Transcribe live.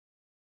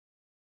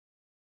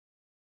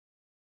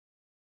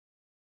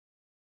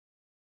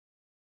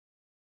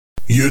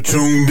You're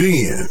tuned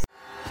in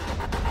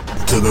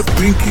to the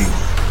Thinking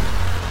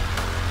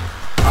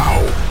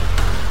Out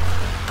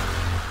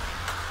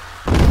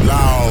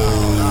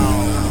Loud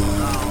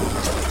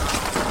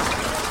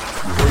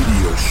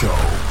radio show,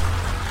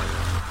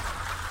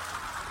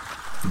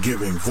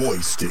 giving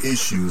voice to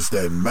issues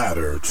that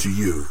matter to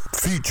you,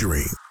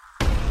 featuring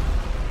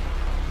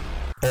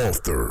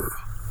author,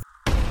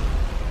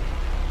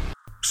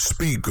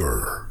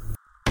 speaker,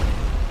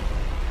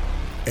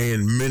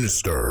 and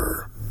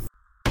minister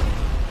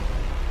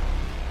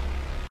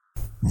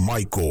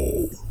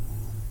Michael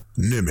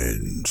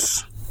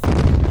Nimmons.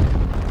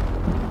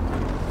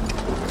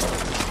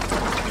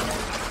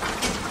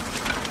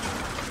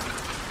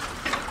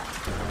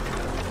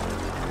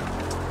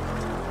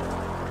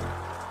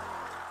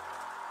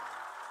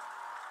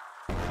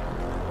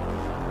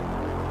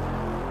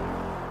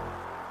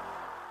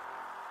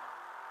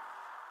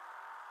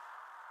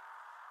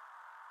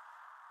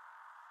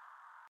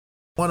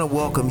 I want to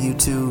welcome you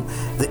to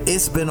the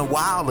It's Been a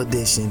While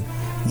edition.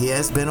 Yeah,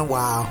 it's been a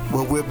while,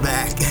 but we're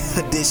back.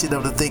 Edition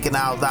of the Thinking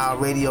Out Loud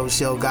radio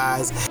show,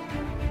 guys.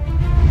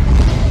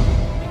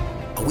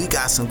 We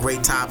got some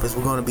great topics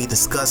we're going to be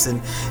discussing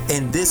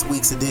in this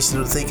week's edition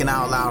of the Thinking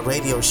Out Loud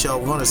radio show.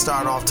 We're going to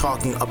start off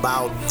talking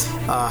about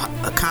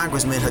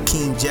Congressman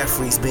Hakeem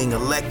Jeffries being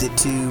elected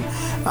to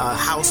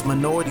House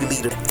Minority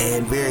Leader,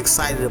 and very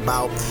excited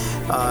about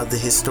the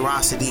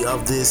historicity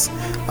of this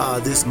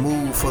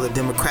move for the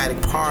Democratic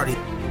Party.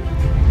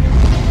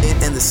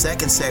 In the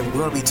second segment,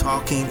 we're going to be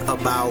talking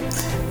about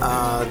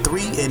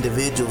three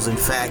individuals. In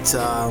fact,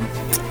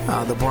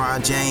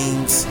 LeBron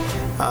James,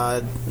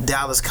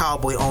 Dallas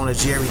Cowboy owner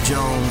Jerry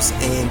Jones,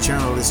 and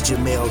journalist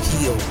Jemele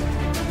Hill.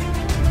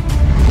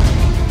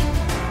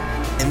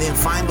 And then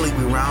finally,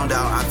 we round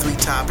out our three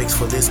topics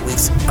for this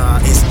week's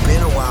It's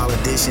Been a While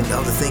edition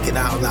of the Thinking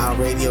Out Loud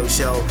radio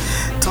show,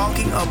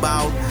 talking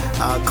about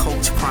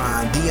Coach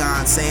Prime,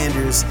 Deion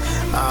Sanders,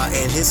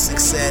 and his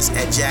success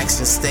at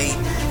Jackson State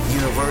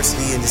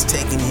University, and is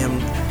taking him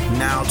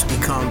now to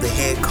become the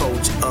head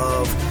coach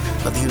of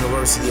the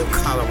University of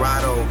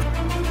Colorado.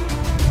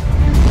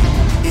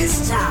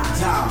 It's time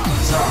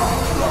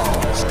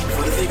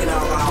for the Thinking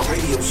Out Loud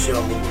radio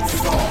show.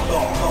 Thought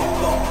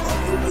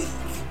of the week.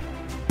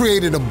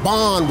 Created a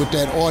bond with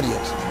that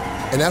audience,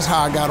 and that's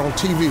how I got on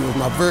TV. It was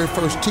my very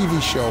first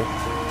TV show.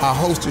 I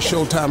hosted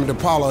Showtime at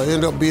Apollo. I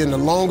ended up being the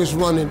longest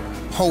running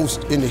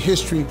host in the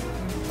history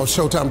of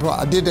Showtime at Apollo.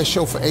 I did that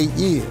show for 8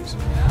 years.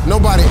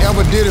 Nobody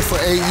ever did it for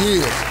 8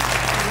 years.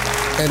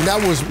 And that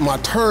was my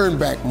turn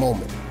back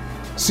moment.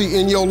 See,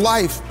 in your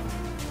life,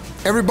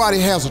 everybody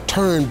has a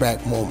turn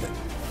back moment.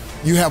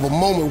 You have a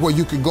moment where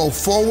you can go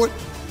forward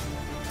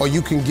or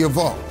you can give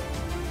up.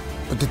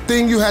 But the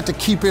thing you have to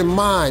keep in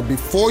mind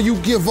before you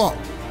give up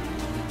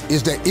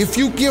is that if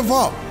you give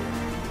up,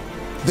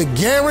 the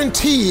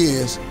guarantee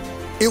is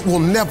it will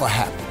never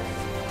happen.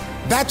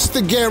 That's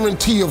the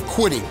guarantee of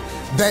quitting,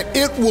 that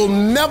it will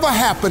never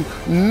happen,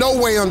 no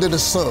way under the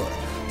sun.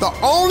 The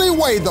only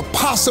way the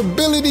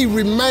possibility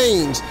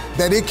remains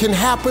that it can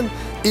happen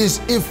is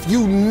if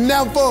you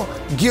never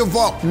give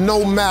up,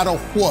 no matter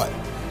what.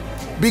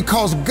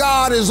 Because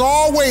God is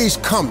always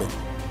coming.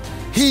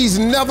 He's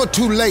never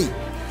too late.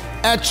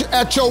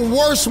 At your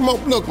worst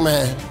moment, look,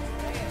 man,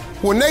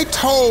 when they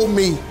told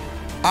me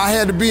I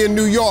had to be in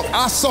New York,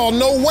 I saw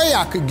no way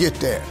I could get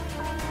there.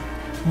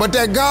 But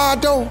that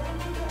God, though,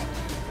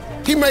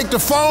 he make the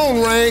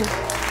phone ring.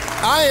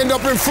 I end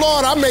up in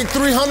Florida, I make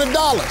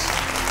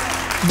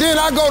 $300. Then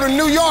I go to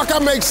New York, I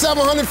make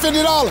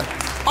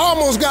 $750.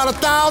 Almost got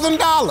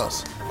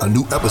 $1,000. A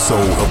new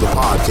episode of the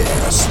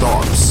podcast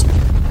starts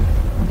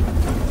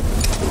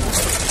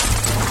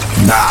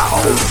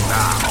now.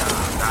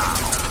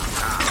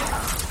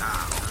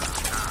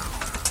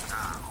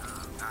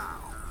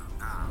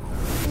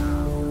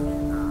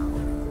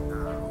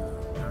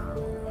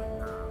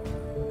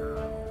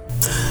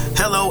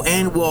 Hello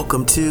and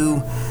welcome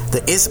to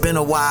the It's Been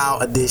a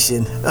While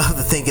edition of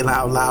the Thinking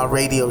Out Loud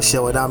radio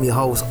show, and I'm your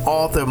host,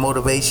 author,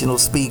 motivational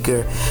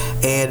speaker,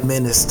 and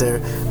minister,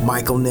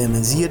 Michael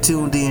Nimmons. You're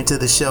tuned in to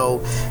the show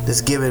that's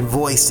giving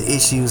voice to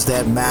issues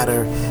that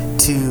matter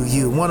to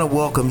you. I want to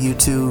welcome you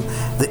to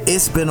the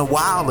It's Been a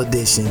While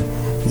edition.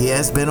 Yeah,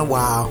 it's been a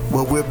while,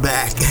 but we're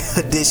back.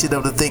 Edition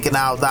of the Thinking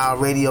Out Loud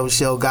radio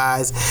show,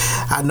 guys.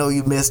 I know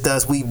you missed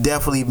us. We've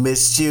definitely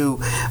missed you,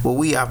 but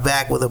we are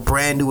back with a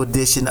brand new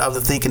edition of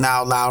the Thinking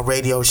Out Loud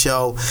radio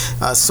show.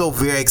 So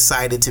very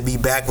excited to be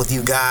back with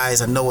you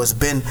guys. I know it's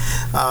been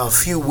a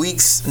few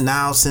weeks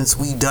now since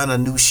we've done a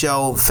new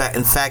show.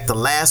 In fact, the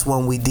last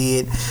one we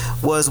did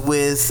was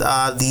with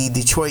the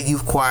Detroit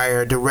Youth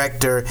Choir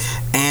director,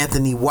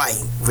 Anthony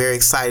White. Very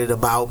excited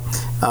about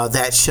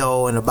that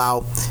show and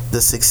about the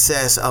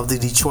success success of the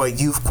Detroit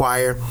Youth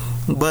Choir.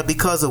 But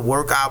because of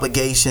work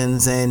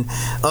obligations and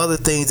other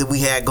things that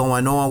we had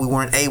going on, we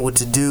weren't able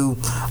to do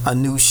a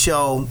new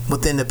show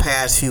within the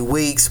past few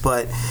weeks,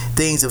 but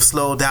things have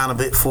slowed down a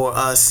bit for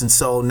us, and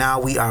so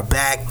now we are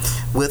back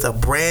with a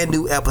brand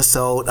new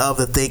episode of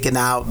the Thinking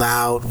Out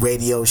Loud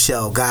radio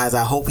show. Guys,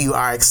 I hope you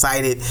are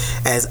excited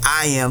as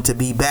I am to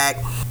be back.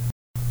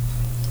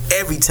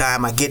 Every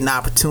time I get an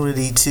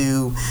opportunity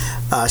to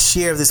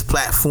share this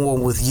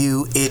platform with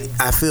you,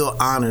 I feel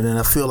honored and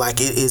I feel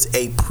like it is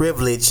a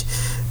privilege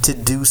to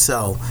do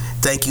so.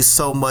 Thank you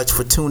so much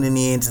for tuning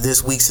in to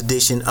this week's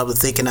edition of the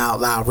Thinking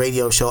Out Loud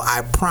radio show.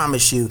 I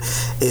promise you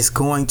it's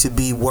going to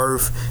be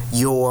worth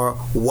your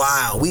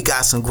while. We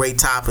got some great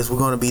topics we're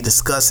going to be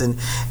discussing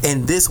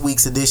in this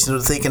week's edition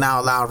of the Thinking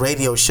Out Loud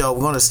radio show. We're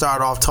going to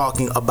start off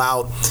talking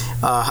about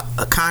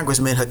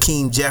Congressman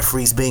Hakeem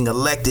Jeffries being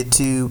elected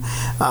to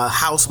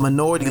House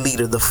Minority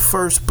Leader, the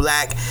first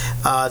black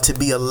to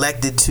be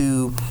elected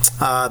to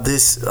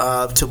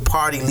to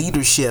party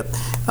leadership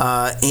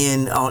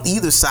on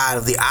either side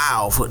of the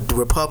aisle,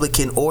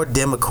 Republican or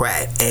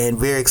Democrat, and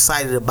very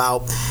excited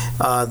about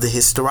the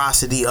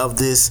historicity of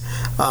this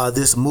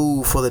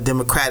move for the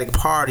Democratic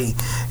Party.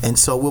 And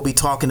so we'll be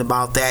talking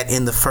about that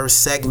in the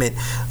first segment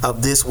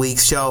of this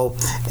week's show.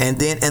 And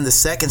then in the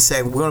second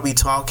segment, we're going to be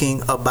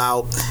talking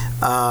about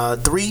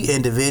three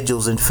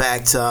individuals. In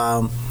fact,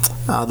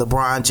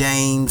 LeBron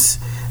James,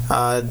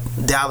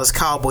 Dallas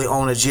Cowboy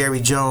owner Jerry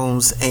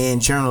Jones,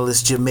 and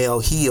journalist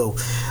Jemele Hill.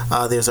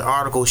 There's an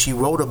article she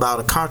wrote about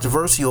a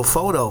controversial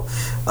photo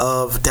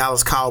of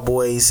Dallas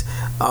Cowboys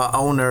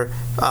owner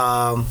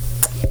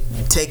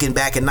taken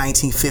back in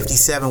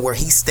 1957, where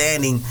he's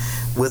standing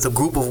with a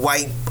group of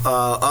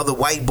other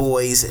white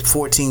boys at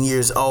 14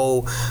 years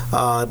old,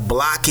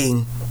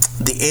 blocking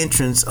the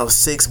entrance of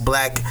 6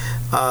 black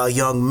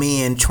young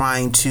men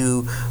trying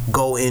to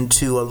go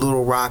into a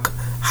Little Rock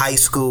high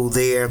school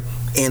there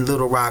in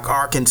Little Rock,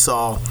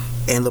 Arkansas.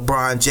 And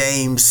LeBron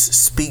James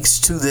speaks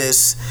to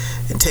this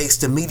and takes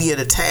the media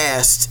to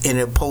task in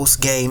a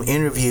post-game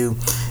interview.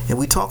 And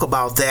we talk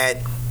about that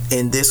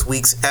in this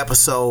week's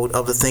episode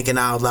of the Thinking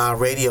Out Loud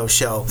radio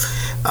show.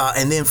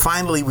 And then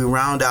finally, we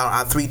round out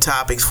our 3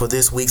 topics for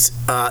this week's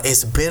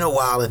It's Been a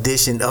While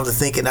edition of the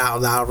Thinking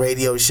Out Loud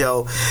radio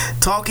show,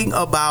 talking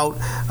about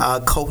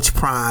Coach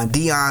Prime,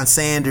 Deion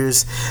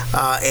Sanders,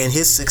 and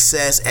his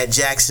success at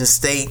Jackson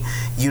State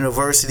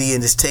University,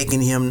 and it's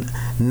taking him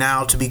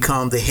now to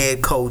become the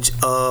head coach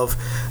of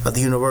the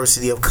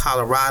University of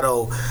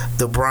Colorado,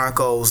 the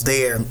Broncos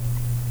there.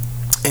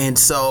 And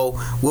so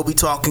we'll be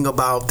talking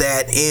about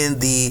that in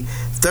the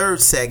third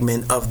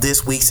segment of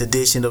this week's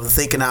edition of the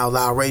Thinking Out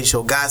Loud radio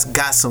show. Guys,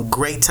 got some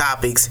great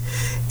topics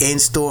in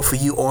store for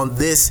you on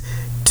this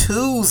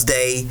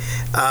Tuesday,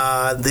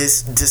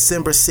 this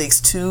December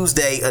 6th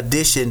Tuesday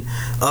edition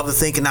of the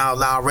Thinking Out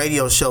Loud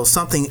radio show.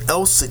 Something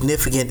else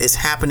significant is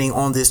happening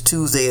on this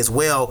Tuesday as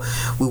well.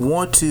 We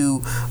want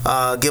to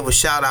give a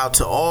shout out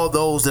to all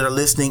those that are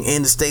listening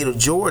in the state of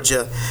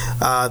Georgia.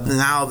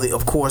 Now,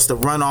 of course, the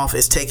runoff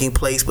is taking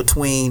place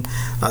between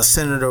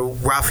Senator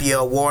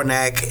Raphael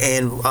Warnock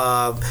and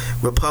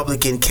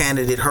Republican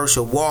candidate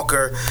Herschel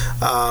Walker.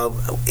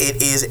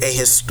 It is a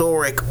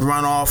historic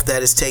runoff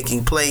that is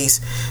taking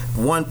place.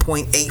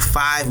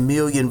 1.85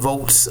 million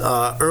votes.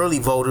 Early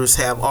voters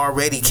have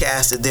already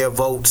casted their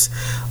votes,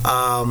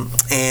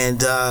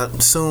 and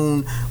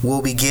soon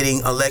we'll be getting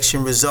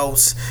election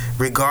results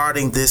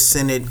regarding this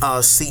Senate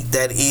seat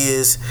that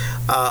is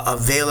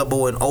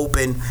available and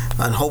open,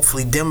 and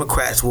hopefully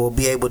Democrats will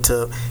be able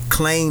to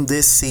claim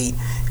this seat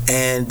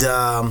and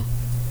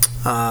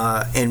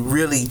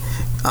really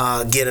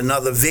get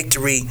another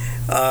victory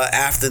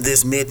after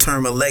this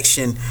midterm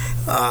election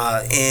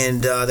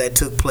and that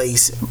took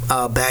place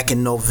back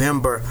in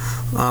November.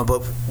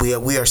 But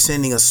we are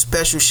sending a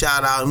special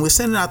shout out, and we're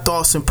sending our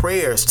thoughts and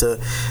prayers to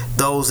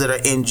those that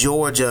are in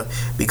Georgia,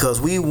 because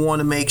we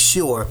want to make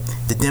sure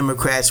the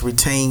Democrats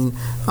retain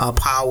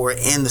power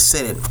in the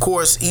Senate. Of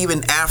course,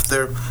 even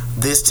after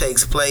this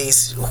takes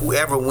place,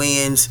 whoever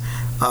wins,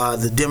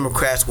 the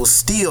Democrats will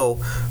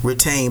still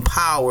retain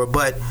power.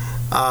 But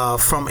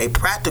from a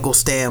practical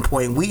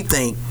standpoint, we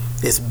think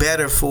it's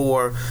better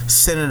for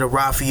Senator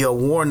Raphael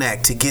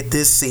Warnock to get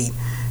this seat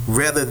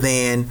rather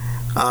than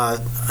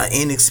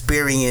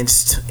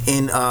inexperienced,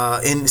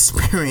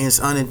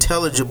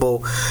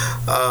 unintelligible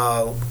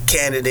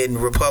candidate and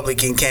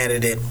Republican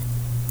candidate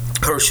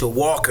Herschel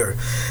Walker,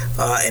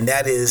 and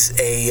that is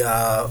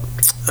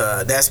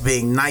that's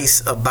being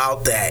nice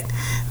about that.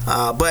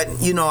 But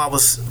I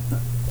was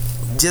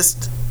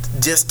just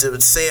to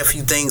say a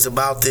few things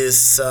about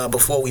this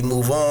before we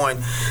move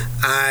on.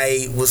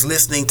 I was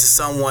listening to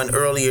someone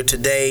earlier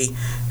today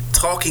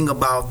talking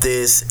about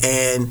this,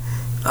 and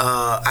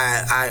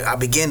I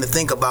began to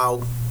think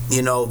about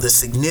the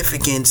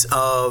significance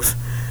of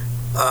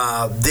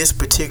this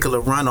particular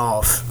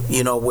runoff,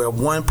 where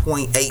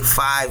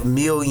 1.85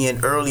 million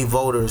early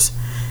voters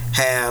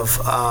have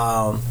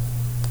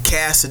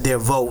casted their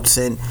votes,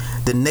 and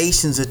the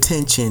nation's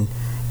attention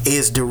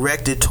is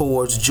directed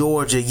towards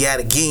Georgia yet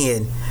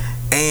again.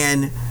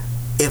 And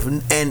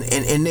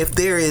if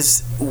there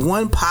is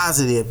one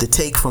positive to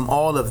take from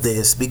all of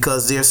this,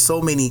 because there's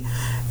so many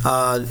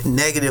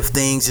negative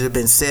things that have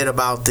been said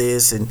about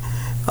this, and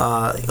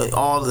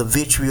all the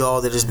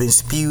vitriol that has been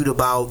spewed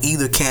about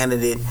either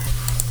candidate.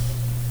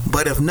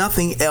 But if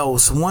nothing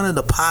else, one of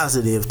the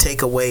positive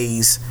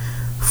takeaways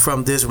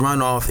from this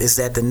runoff is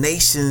that the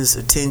nation's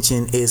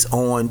attention is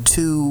on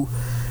two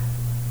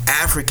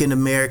African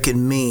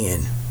American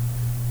men,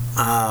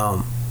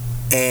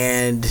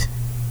 and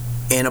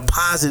in a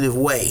positive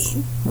way.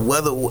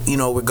 Whether,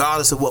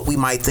 regardless of what we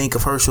might think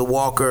of Herschel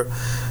Walker,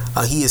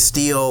 he is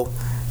still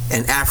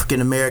an African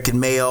American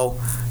male.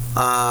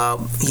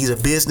 He's a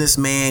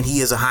businessman. He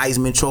is a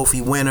Heisman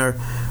Trophy winner.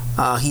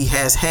 He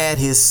has had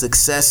his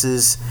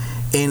successes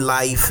in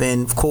life,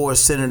 and of course,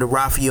 Senator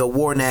Raphael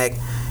Warnock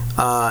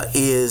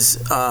is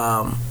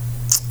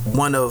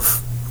one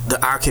of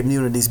our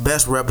community's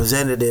best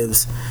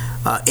representatives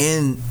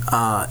in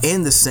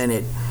the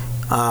Senate.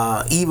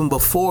 Even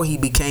before he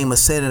became a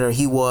senator,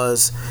 he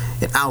was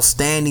an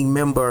outstanding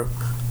member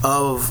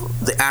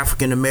of the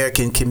African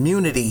American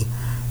community.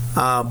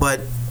 But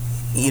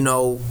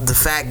the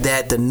fact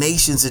that the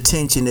nation's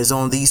attention is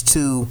on these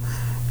two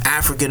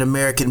African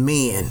American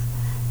men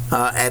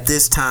at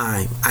this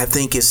time, I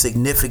think is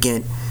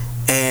significant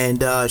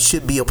and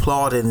should be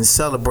applauded and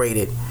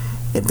celebrated.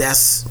 If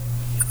that's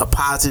a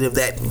positive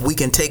that we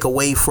can take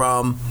away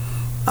from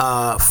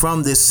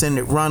this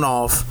Senate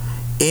runoff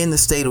in the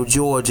state of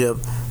Georgia,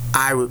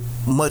 I would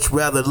much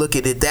rather look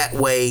at it that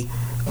way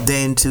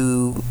than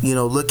to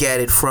look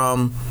at it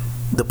from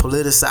the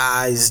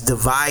politicized,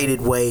 divided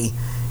way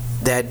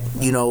that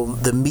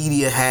the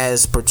media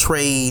has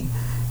portrayed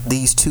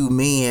these two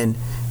men,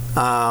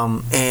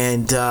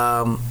 and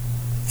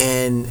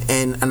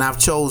I've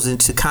chosen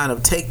to kind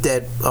of take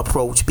that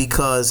approach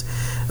because,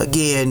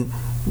 again,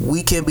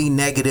 we can be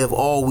negative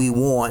all we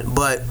want,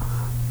 but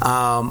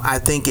I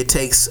think it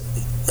takes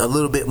a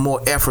little bit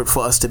more effort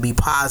for us to be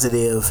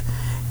positive.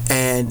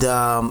 And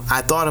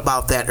I thought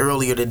about that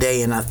earlier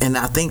today, and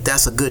I think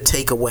that's a good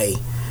takeaway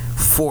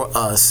for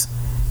us,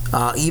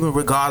 even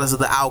regardless of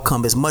the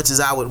outcome. As much as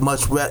I would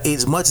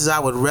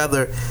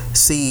rather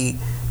see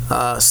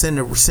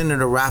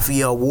Senator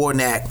Raphael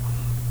Warnock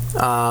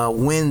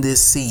win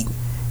this seat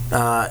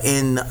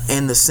in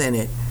the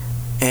Senate,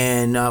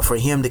 and for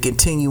him to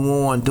continue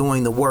on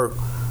doing the work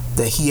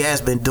that he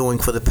has been doing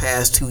for the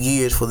past 2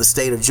 years for the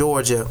state of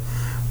Georgia.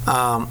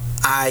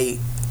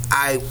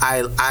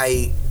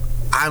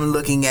 I'm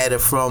looking at it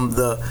from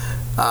the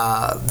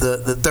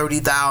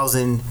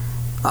 30,000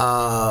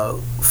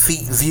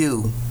 feet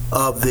view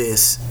of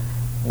this,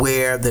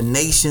 where the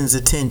nation's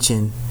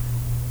attention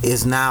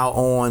is now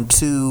on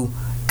two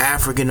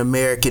African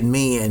American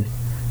men,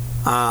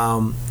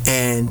 and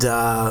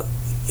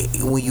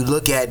when you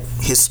look at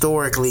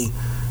historically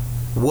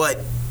what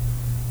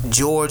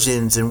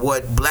Georgians and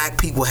what black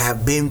people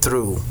have been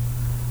through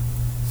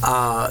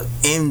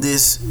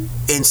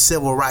in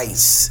civil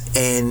rights,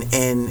 and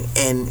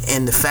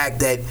the fact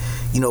that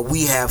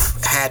we have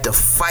had to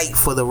fight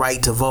for the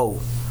right to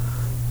vote,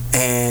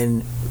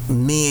 and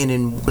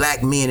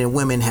black men and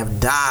women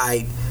have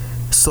died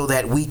so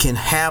that we can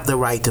have the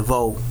right to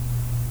vote.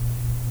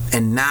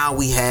 And now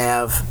we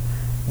have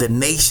the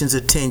nation's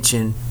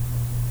attention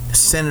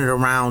centered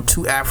around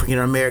two African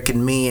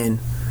American men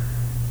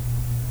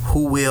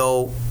who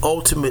will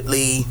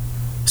ultimately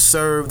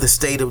serve the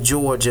state of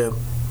Georgia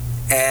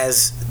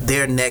as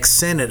their next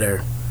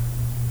senator.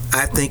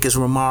 I think is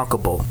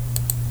remarkable.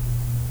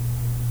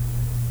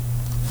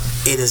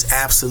 It is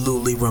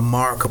absolutely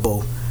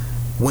remarkable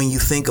when you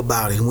think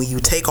about it. When you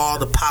take all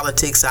the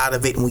politics out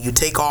of it, and when you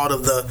take all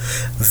of the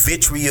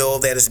vitriol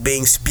that is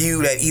being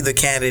spewed at either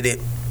candidate,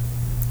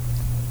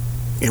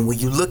 and when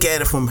you look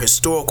at it from a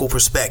historical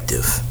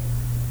perspective,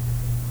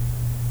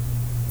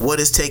 what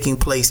is taking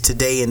place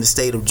today in the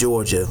state of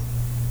Georgia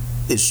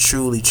is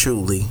truly,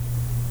 truly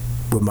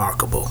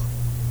remarkable.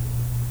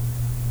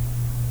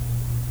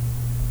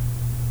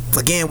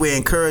 Again, we're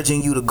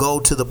encouraging you to go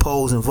to the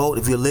polls and vote.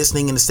 If you're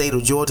listening in the state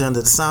of Georgia under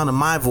the sound of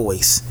my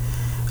voice,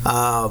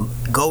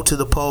 go to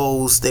the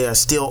polls. They are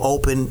still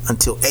open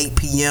until 8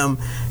 p.m.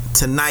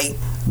 tonight.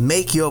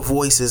 Make your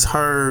voices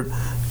heard,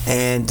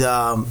 and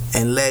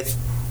let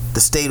the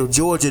state of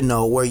Georgia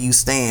know where you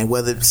stand,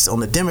 whether it's on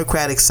the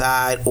Democratic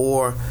side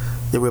or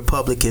the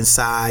Republican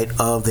side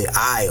of the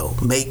aisle.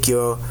 Make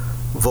your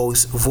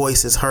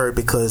voices heard,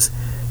 because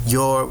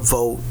your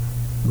vote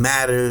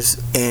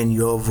matters and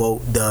your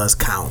vote does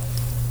count.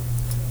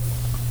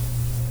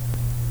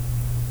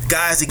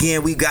 Guys,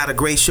 again, we've got a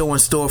great show in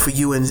store for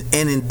you, and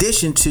in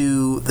addition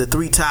to the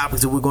three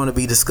topics that we're going to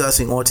be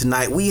discussing on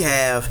tonight, we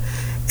have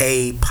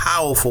a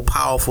powerful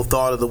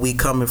thought of the week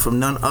coming from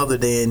none other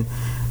than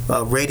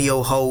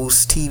radio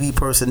host, TV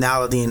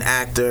personality, and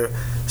actor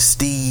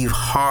Steve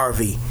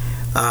Harvey.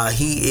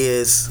 He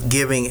is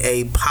giving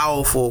a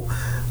powerful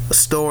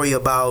story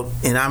about,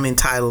 and I'm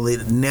entitled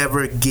it,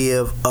 Never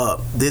Give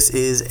Up. This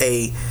is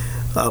a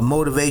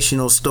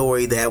motivational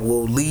story that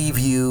will leave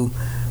you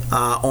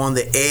on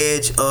the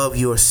edge of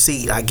your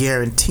seat. I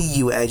guarantee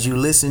you, as you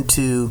listen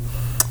to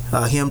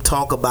him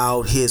talk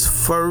about his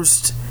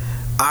first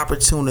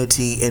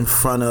opportunity in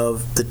front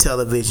of the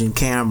television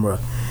camera.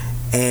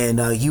 And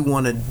you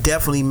want to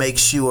definitely make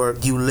sure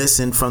you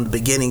listen from the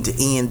beginning to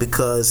end,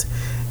 because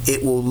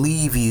it will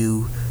leave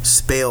you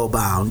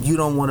spellbound. You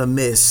don't want to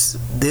miss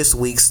this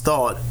week's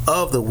thought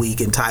of the week,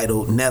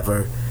 entitled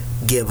Never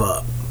Give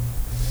Up.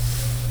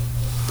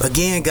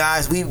 Again,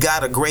 guys, we've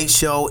got a great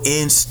show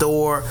in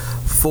store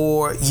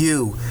for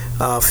you.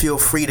 Feel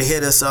free to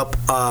hit us up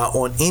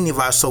on any of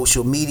our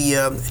social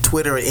media,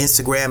 Twitter and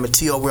Instagram at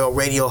TOL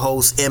Radio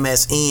Host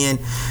MSN,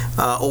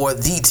 or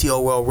the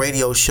TOL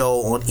Radio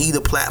Show on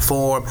either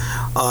platform,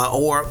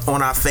 or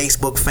on our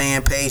Facebook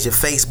fan page at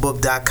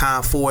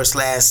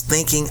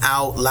facebook.com/Thinking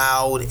Out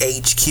Loud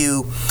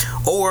HQ,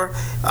 or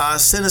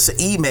send us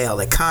an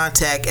email at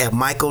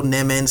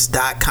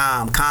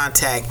contact@michaelnimmons.com.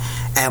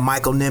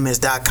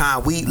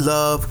 contact@michaelnimmons.com. We'd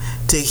love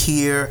to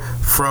hear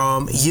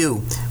from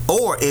you.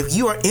 Or if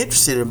you are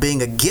interested in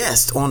being a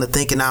guest on the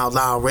Thinking Out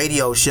Loud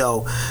Radio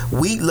Show,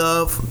 we'd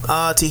love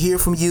to hear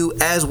from you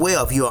as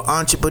well. If you're an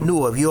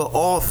entrepreneur, if you're an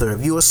author,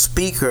 if you're a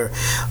speaker,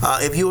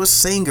 if you're a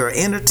singer,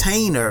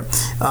 entertainer,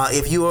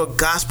 if you're a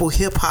gospel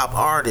hip-hop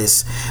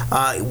artist,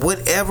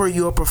 whatever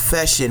your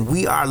profession,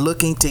 we are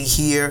looking to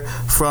hear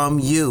from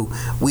you.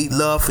 We'd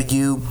love for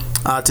you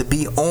to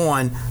be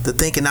on the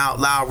Thinking Out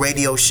Loud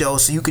Radio Show,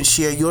 so you can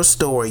share your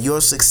story, your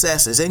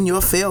successes, and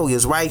your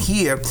failures right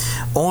here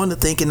on the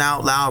Thinking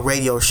Out Loud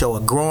Radio Show,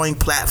 a growing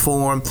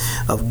platform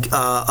of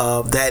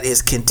that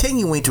is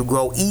continuing to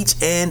grow each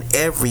and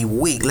every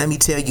week. Let me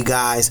tell you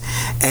guys,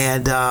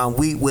 and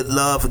we would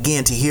love,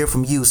 again, to hear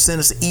from you.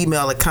 Send us an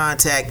email at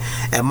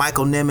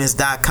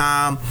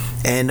contact@michaelnimmons.com,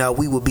 and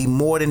we will be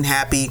more than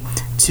happy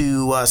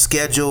to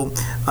schedule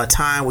a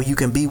time where you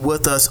can be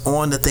with us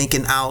on the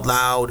Thinking Out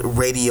Loud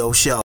Radio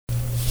Show.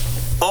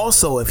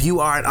 Also, if you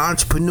are an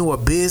entrepreneur,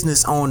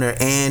 business owner,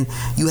 and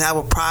you have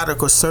a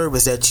product or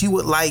service that you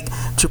would like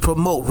to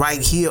promote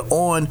right here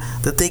on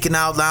the Thinking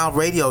Out Loud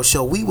Radio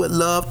Show, we would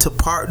love to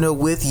partner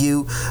with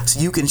you so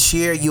you can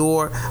share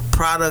your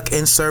product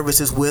and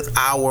services with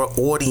our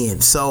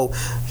audience. So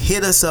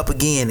hit us up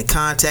again at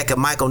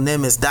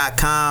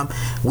contact@michaelnimmons.com.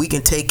 We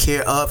can take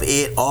care of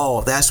it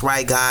all. That's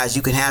right, guys.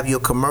 You can have your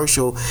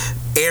commercial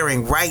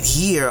airing right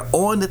here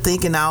on the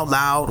Thinking Out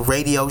Loud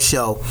Radio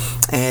Show,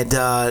 and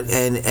our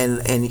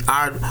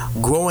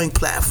growing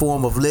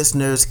platform of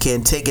listeners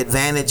can take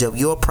advantage of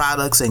your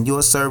products and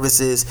your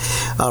services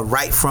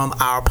right from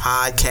our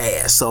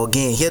podcast. So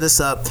again, hit us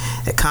up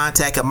at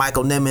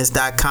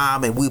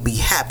contact@michaelnimmons.com, and we'll be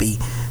happy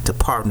to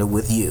partner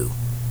with you.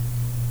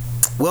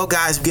 Well,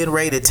 guys, we're getting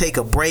ready to take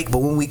a break, but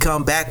when we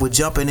come back, we're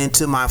jumping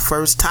into my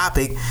first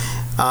topic,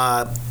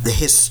 the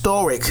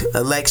historic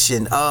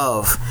election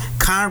of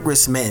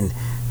Congressman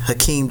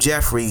Hakeem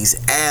Jeffries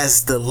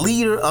as the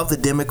leader of the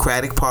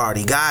Democratic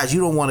Party. Guys, you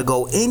don't want to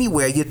go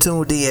anywhere. You're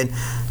tuned in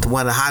to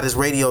one of the hottest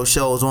radio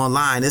shows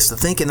online. It's the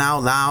Thinking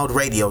Out Loud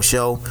Radio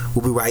Show.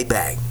 We'll be right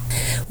back.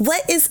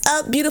 What is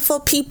up, beautiful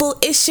people?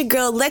 It's your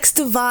girl Lex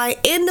Divine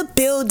in the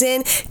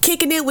building,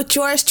 kicking it with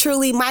yours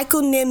truly,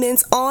 Michael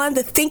Nimmons, on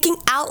the Thinking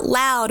Out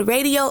Loud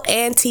radio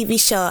and TV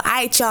show. All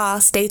right,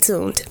 y'all, stay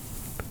tuned.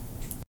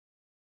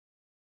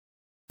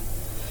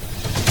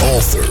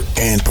 Author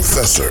and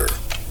professor,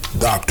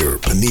 Dr.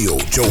 Peniel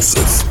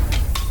Joseph.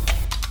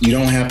 You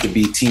don't have to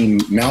be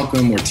Team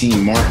Malcolm or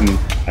Team Martin.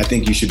 I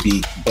think you should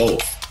be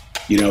both.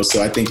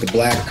 So I think the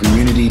black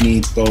community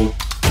needs both.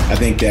 I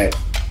think that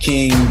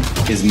King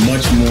is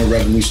much more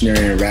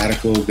revolutionary and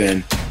radical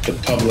than the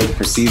public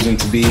perceives him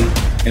to be.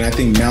 And I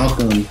think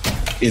Malcolm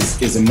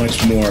is a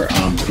much more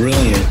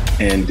brilliant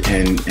and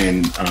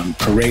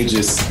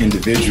courageous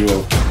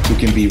individual who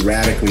can be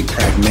radically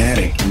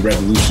pragmatic and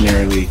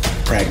revolutionarily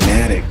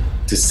pragmatic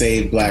to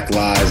save black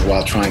lives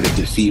while trying to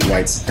defeat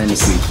white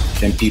supremacy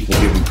than people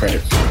give him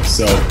credit for.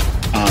 So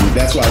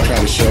that's why I try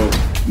to show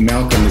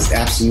Malcolm is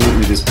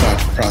absolutely this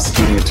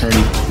prosecuting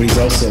attorney, but he's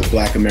also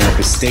Black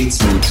America's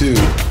statesman too.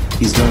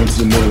 He's going to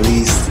the Middle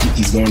East,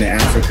 he's going to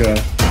Africa,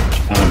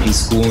 he's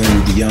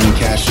schooling the young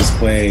Cassius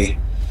Clay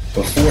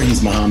before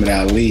he's Muhammad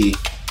Ali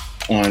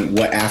on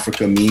what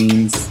Africa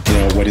means,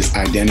 what his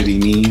identity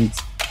means.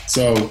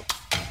 So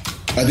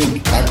I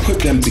think I put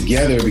them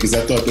together because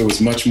I thought there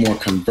was much more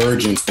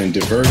convergence than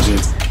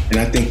divergence. And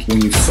I think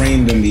when you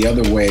frame them the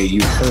other way,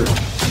 you hurt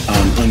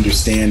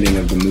understanding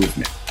of the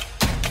movement.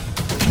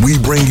 We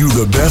bring you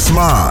the best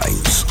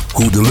minds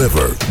who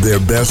deliver their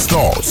best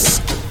thoughts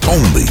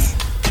only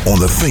on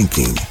the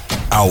Thinking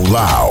Out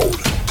Loud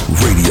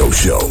Radio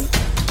Show.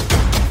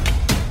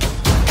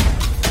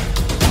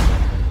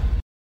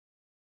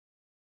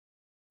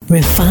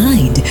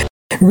 Refined,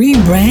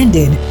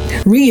 rebranded,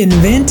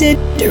 reinvented,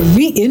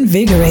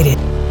 reinvigorated,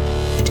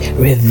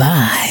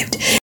 revived.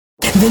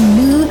 The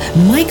new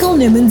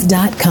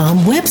MichaelNimmons.com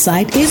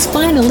website is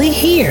finally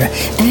here,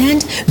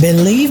 and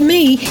believe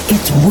me,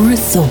 it's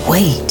worth the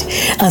wait.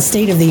 A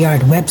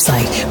state-of-the-art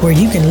website where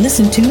you can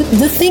listen to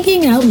the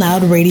Thinking Out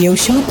Loud radio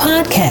show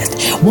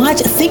podcast,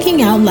 watch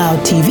Thinking Out Loud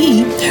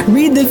TV,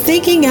 read the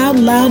Thinking Out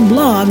Loud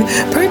blog,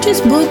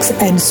 purchase books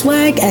and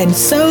swag, and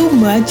so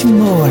much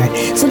more.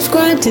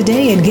 Subscribe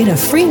today and get a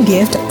free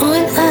gift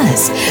on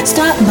us.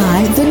 Stop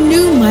by the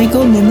new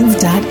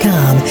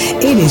MichaelNimmons.com.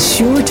 It is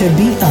sure to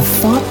be a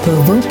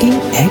thought-provoking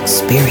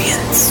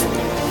experience.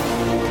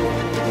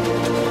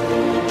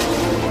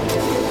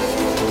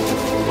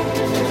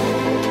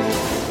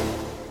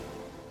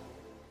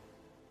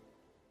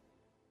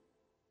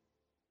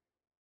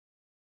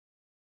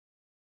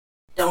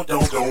 Don't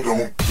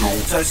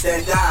touch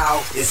that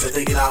dial. It's the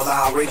Thinking Out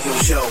Loud radio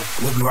show.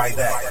 We'll be right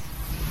back.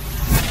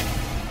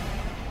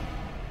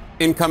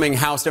 Incoming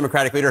House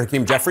Democratic leader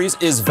Hakeem Jeffries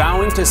is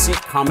vowing to seek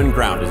common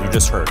ground, as you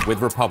just heard, with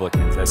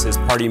Republicans as his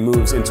party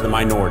moves into the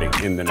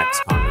minority in the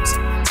next Congress.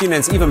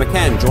 CNN's Eva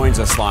McCann joins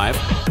us live.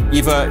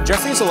 Eva,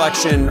 Jeffries'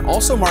 election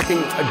also marking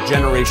a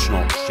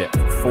generational shift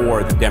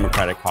for the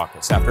Democratic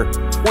caucus after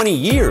 20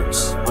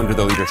 years under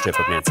the leadership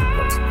of Nancy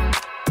Pelosi.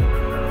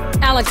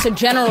 Alex, a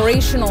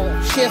generational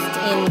shift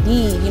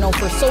indeed. You know,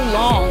 for so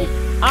long,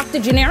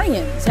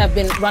 octogenarians have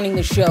been running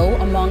the show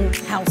among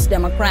House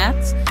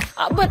Democrats.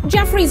 But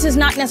Jeffries is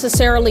not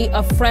necessarily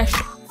a fresh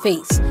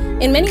face.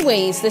 In many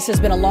ways, this has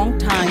been a long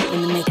time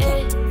in the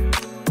making.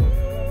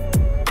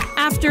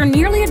 After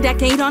nearly a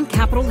decade on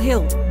Capitol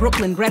Hill,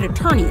 Brooklyn-bred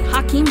attorney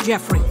Hakeem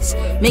Jeffries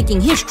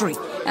making history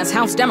as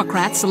House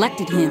Democrats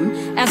selected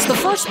him as the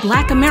first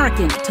Black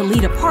American to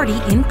lead a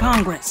party in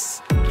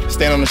Congress.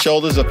 Stand on the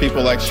shoulders of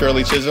people like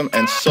Shirley Chisholm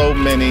and so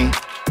many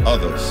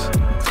others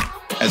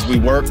as we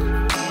work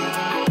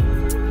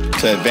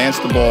to advance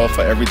the ball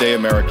for everyday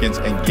Americans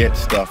and get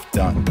stuff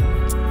done.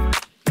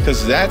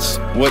 Because that's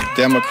what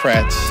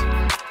Democrats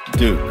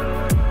do.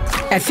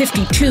 At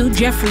 52,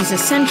 Jeffries'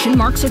 ascension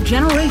marks a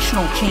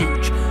generational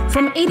change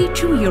from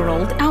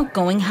 82-year-old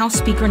outgoing House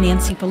Speaker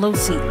Nancy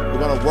Pelosi. We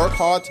want to work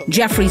hard to...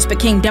 Jeffries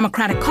became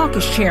Democratic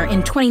caucus chair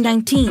in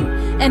 2019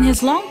 and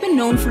has long been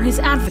known for his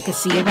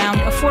advocacy around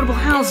affordable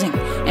housing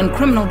and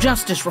criminal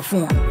justice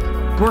reform,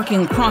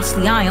 working across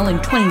the aisle in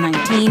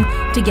 2019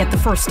 to get the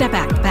First Step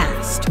Act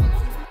passed.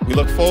 We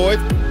look forward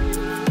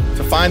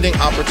to finding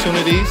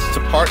opportunities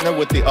to partner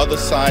with the other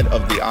side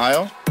of the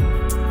aisle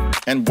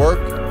and work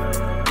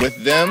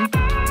with them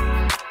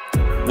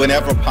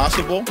whenever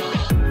possible.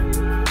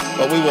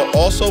 But we will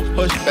also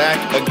push back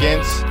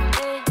against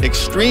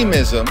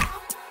extremism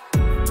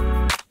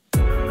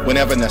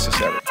whenever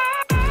necessary.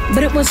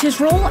 But it was his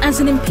role as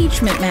an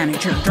impeachment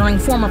manager during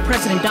former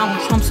President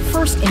Donald Trump's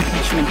first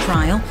impeachment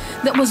trial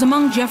that was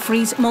among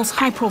Jeffries' most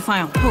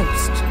high-profile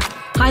posts,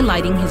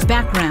 highlighting his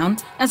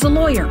background as a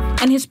lawyer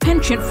and his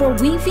penchant for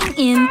weaving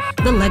in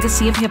the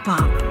legacy of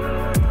hip-hop.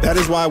 That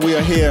is why we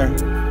are here,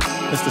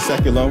 Mr.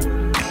 Sekulow.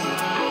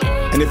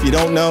 And if you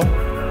don't know,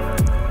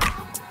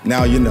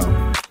 now you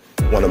know.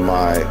 One of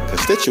my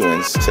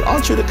constituents said,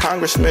 "Aren't you the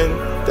congressman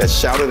that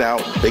shouted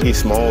out Biggie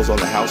Smalls on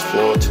the House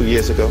floor 2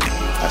 years ago?"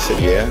 I said,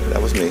 "Yeah, that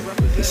was me."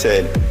 He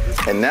said,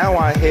 "And now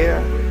I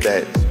hear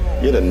that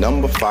you're the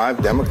number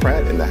 5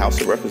 Democrat in the House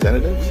of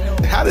Representatives?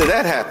 How did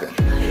that happen?"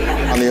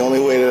 And the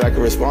only way that I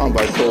could respond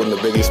by quoting the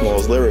Biggie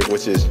Smalls lyric,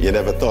 which is, "You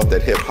never thought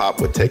that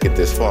hip-hop would take it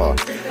this far."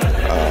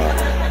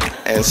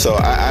 And so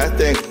I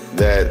think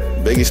that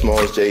Biggie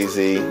Smalls,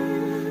 Jay-Z,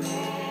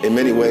 in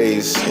many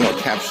ways,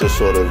 captures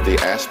sort of the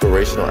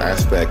aspirational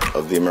aspect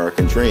of the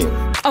American dream.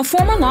 A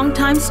former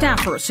longtime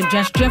staffer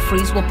suggests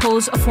Jeffries will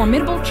pose a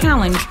formidable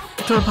challenge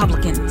to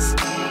Republicans.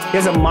 He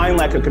has a mind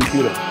like a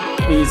computer.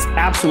 He's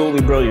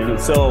absolutely brilliant.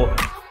 So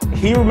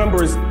he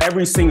remembers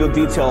every single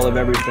detail of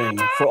everything.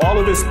 For all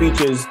of his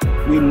speeches,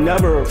 we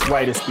never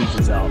write his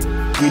speeches out.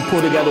 We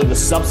pull together the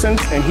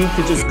substance, and he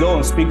could just go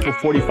and speak for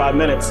 45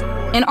 minutes.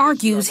 And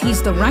argues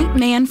he's the right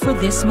man for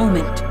this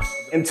moment.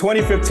 In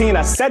 2015,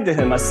 I said to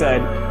him,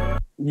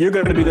 "You're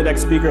going to be the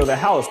next Speaker of the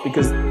House,"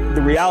 because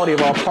the reality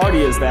of our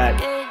party is that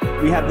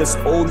we had this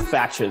old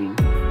faction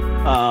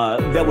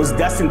that was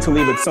destined to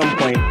leave at some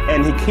point,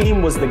 and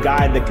Hakeem was the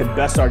guy that could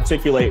best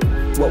articulate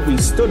what we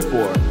stood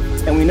for.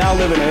 And we now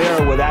live in an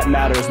era where that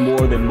matters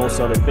more than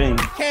most other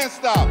things. Can't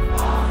stop.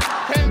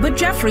 But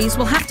Jeffries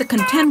will have to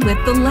contend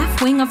with the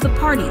left wing of the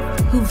party,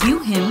 who view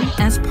him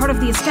as part of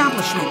the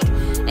establishment,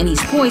 and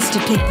he's poised to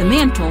take the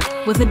mantle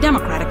with a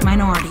Democratic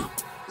minority.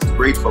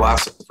 Great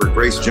philosopher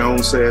Grace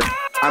Jones said,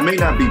 "I may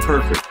not be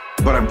perfect,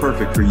 but I'm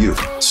perfect for you."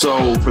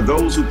 So for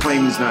those who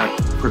claim he's not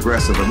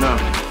progressive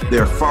enough,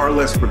 there are far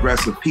less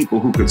progressive people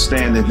who could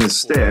stand in his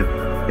stead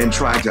and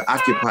try to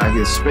occupy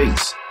his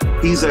space.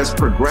 He's as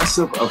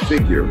progressive a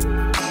figure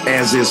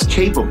as is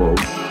capable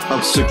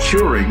of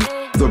securing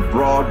the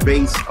broad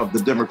base of the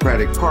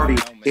Democratic Party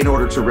in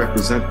order to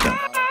represent them.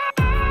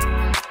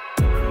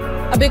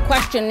 A big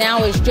question now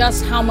is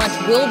just how much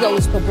will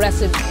those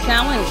progressives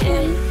challenge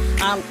him?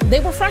 They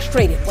were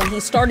frustrated when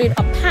he started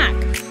a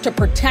pact to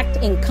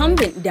protect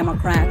incumbent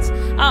Democrats.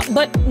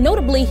 But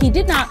notably, he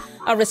did not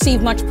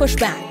receive much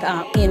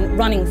pushback in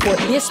running for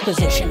this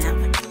position,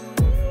 Alec.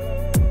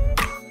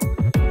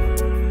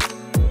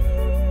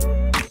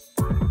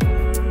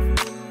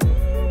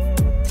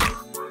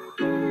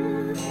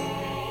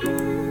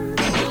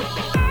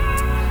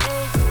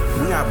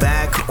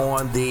 Back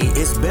on the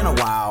It's Been a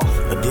While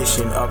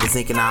edition of the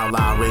Thinking Out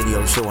Loud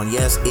radio show. And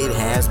yes, it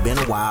has been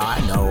a while.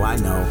 I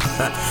know.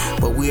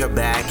 But we are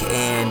back.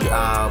 And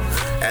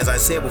as I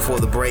said before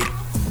the break,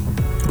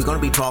 we're going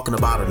to be talking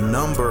about a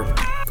number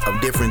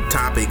of different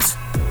topics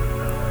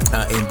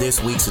in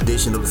this week's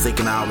edition of the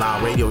Thinking Out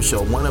Loud radio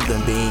show. One of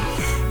them being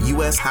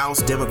U.S.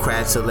 House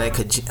Democrats elect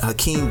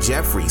Hakeem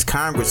Jeffries,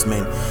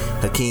 Congressman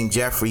Hakeem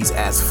Jeffries,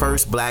 as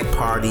first black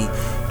party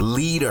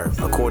leader,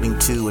 according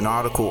to an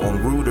article on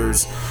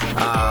Reuters.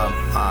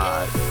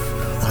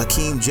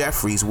 Hakeem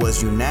Jeffries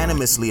was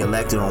unanimously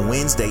elected on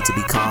Wednesday to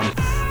become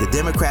the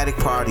Democratic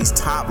Party's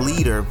top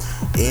leader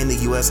in the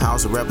U.S.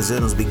 House of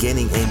Representatives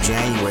beginning in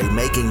January,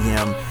 making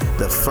him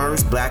the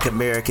first black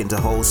American to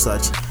hold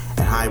such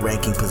a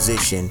high-ranking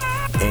position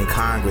in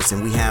Congress.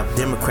 And we have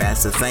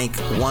Democrats to thank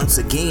once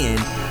again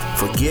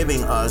for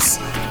giving us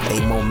a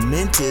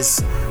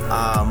momentous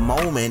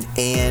moment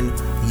in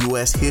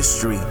U.S.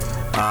 history.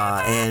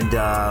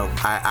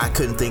 I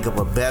couldn't think of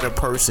a better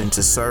person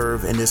to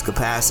serve in this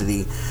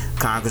capacity.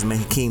 Congressman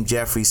Hakeem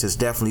Jeffries has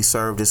definitely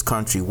served this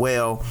country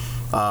well.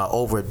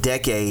 Over a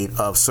decade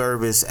of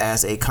service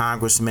as a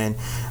congressman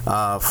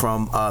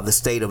from the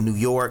state of New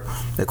York.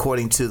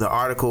 According to the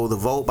article, the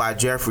vote by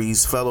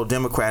Jeffries' fellow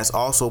Democrats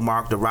also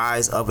marked the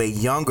rise of a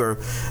younger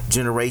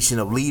generation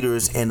of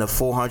leaders in the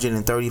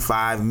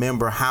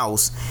 435-member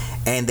House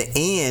and the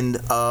end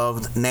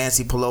of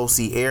Nancy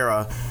Pelosi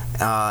era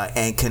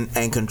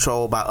and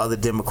controlled by other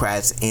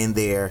Democrats in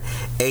their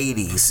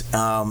 80s.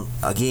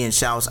 Again,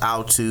 shouts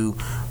out to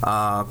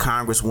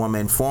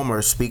Congresswoman,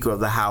 former Speaker of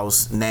the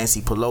House,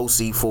 Nancy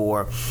Pelosi,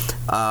 for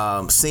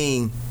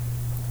seeing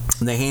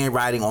the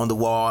handwriting on the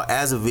wall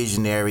as a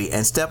visionary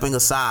and stepping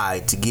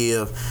aside to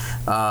give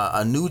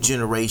a new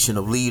generation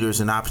of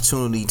leaders an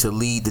opportunity to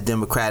lead the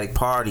Democratic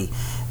Party.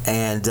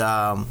 And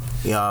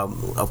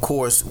of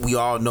course, we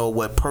all know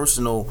what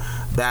personal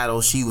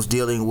battle she was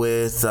dealing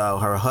with.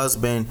 Her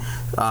husband,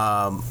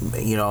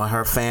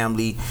 her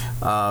family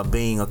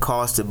being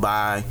accosted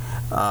by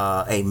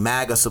a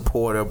MAGA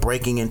supporter,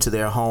 breaking into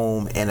their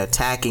home and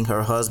attacking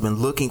her husband,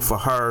 looking for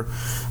her.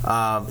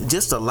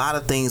 Just a lot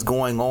of things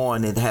going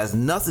on. It has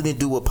nothing to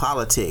do with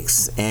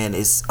politics, and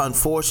it's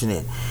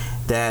unfortunate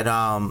that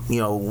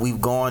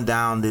we've gone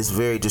down this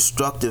very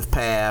destructive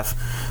path,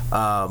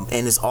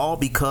 and it's all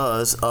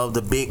because of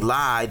the big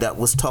lie that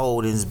was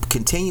told and is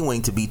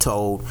continuing to be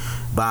told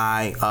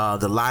by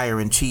the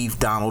liar-in-chief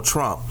Donald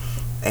Trump.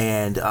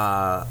 And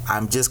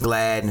I'm just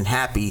glad and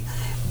happy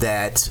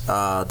that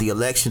the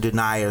election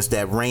deniers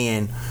that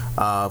ran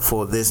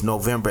for this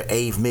November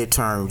 8th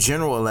midterm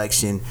general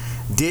election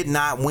did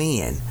not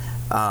win.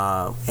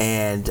 That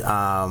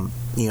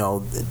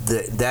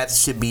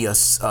should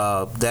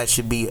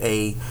be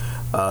a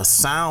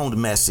sound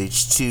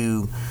message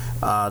to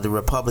the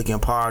Republican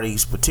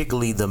parties,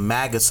 particularly the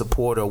MAGA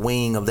supporter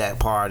wing of that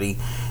party,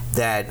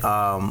 that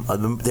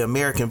the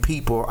American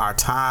people are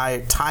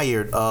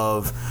tired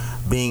of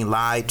being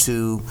lied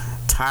to,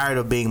 tired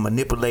of being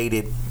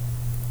manipulated,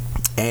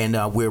 and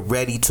we're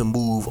ready to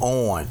move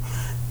on.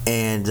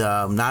 And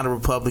not a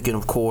Republican,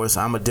 of course.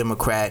 I'm a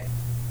Democrat,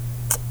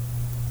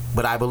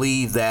 but I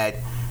believe that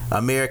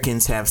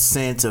Americans have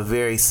sent a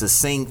very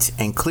succinct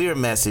and clear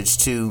message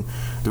to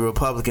the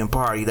Republican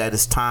Party that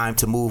it's time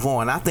to move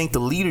on. I think the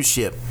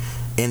leadership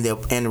in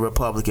the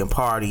Republican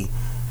Party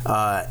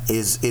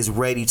is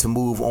ready to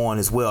move on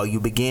as well.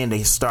 You begin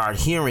to start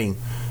hearing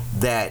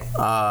that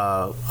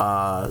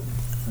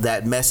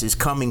that message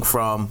coming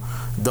from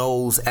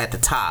those at the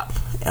top.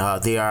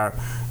 They are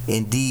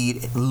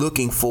indeed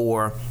looking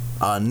for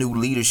new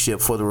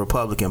leadership for the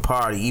Republican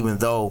Party, even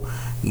though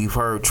you've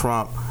heard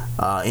Trump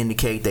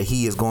indicate that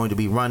he is going to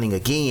be running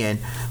again.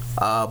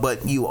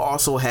 But you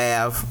also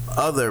have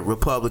other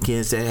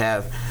Republicans that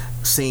have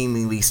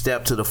seemingly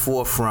stepped to the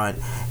forefront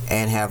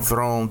and have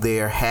thrown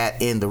their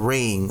hat in the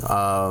ring.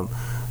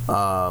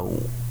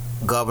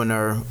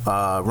 Governor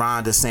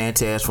Ron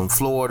DeSantis from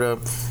Florida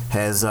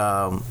has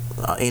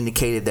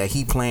indicated that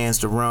he plans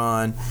to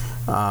run.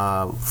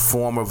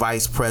 Former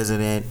Vice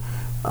President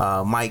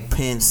Mike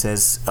Pence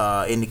has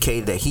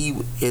indicated that he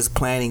is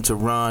planning to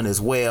run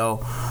as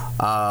well.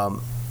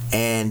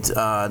 And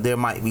there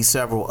might be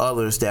several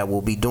others that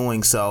will be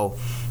doing so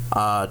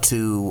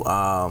to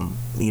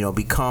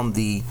become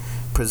the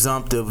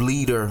presumptive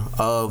leader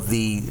of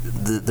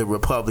the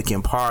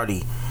Republican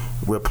Party,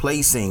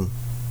 replacing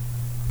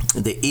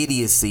the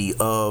idiocy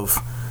of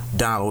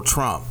Donald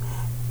Trump.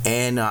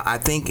 And I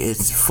think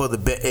it's for the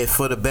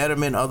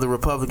betterment of the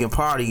Republican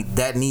Party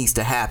that needs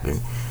to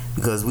happen,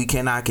 because we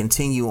cannot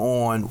continue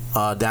on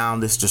down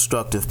this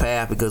destructive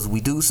path, because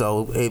we do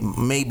so, it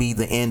may be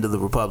the end of the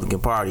Republican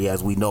Party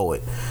as we know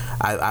it.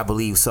 I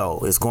believe so.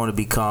 It's going to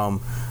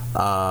become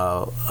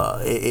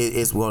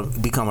it's going to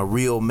become a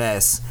real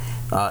mess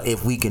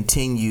if we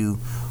continue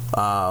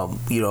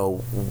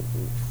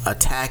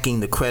attacking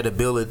the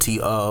credibility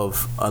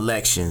of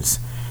elections.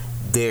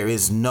 There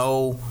is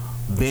no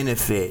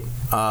benefit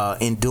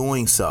in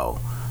doing so.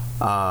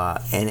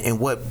 And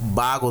what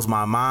boggles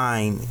my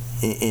mind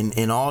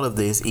in all of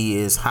this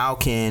is how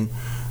can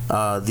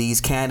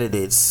these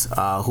candidates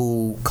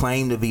who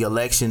claim to be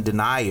election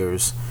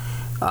deniers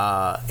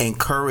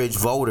encourage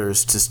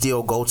voters to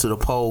still go to the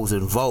polls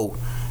and vote.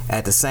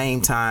 At the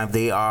same time,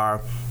 they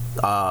are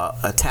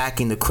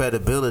attacking the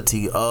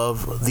credibility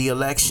of the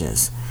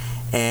elections,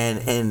 and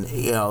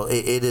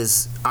it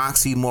is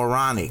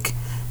oxymoronic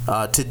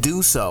to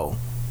do so.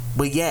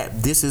 But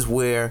yet, this is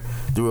where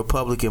the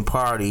Republican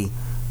Party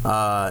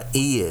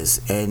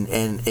is and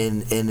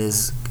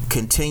is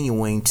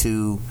continuing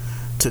to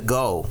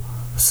go.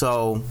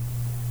 So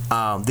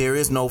there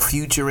is no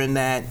future in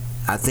that.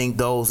 I think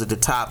those at the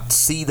top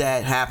see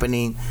that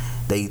happening.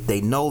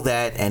 They know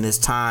that, and it's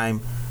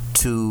time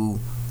to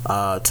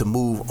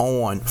move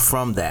on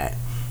from that.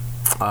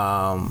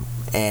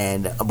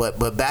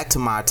 But back to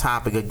my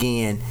topic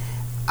again.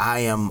 I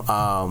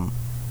am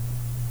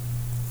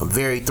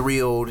very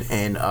thrilled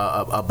and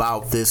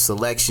about this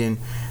election,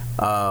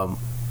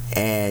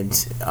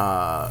 and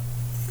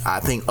I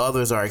think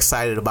others are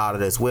excited about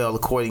it as well.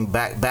 According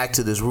back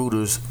to this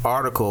Reuters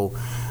article,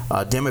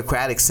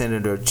 Democratic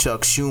Senator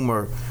Chuck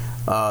Schumer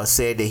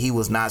said that he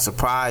was not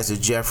surprised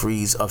that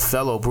Jeffries, a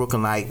fellow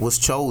Brooklynite, was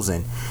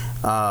chosen.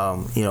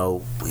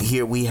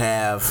 Here we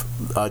have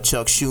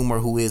Chuck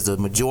Schumer, who is the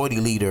majority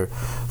leader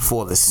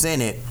for the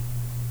Senate,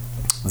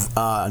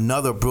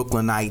 another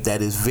Brooklynite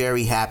that is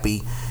very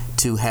happy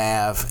to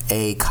have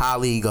a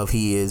colleague of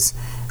his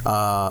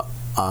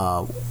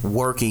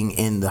working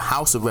in the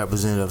House of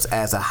Representatives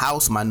as a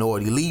House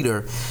Minority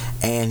Leader.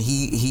 And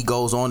he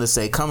goes on to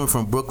say, coming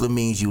from Brooklyn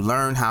means you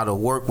learn how to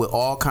work with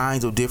all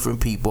kinds of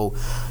different people.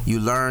 You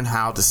learn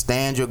how to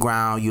stand your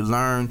ground. You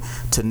learn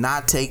to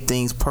not take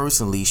things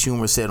personally,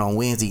 Schumer said on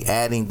Wednesday,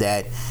 adding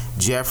that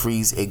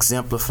Jeffries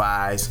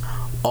exemplifies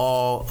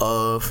all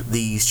of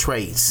these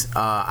traits.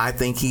 I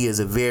think he is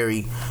a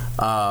very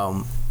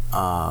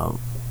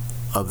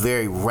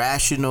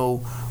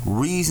rational,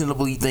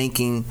 reasonably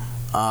thinking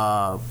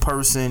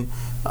person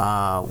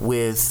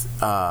with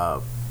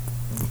a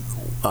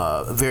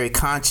very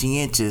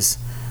conscientious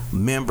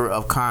member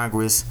of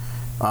Congress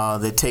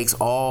that takes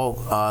all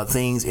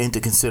things into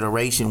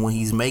consideration when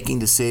he's making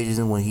decisions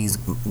and when he's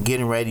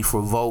getting ready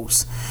for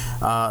votes,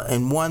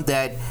 and one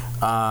that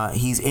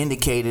he's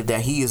indicated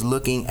that he is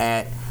looking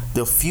at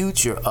the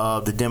future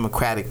of the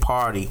Democratic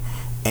Party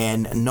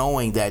and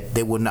knowing that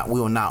we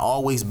will not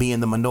always be in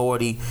the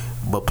minority,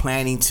 but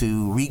planning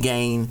to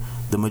regain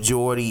the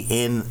majority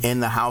in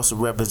the House of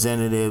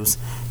Representatives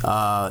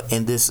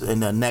in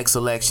the next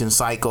election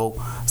cycle.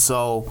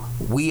 So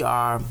we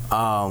are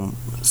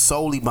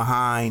solely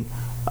behind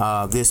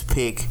this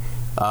pick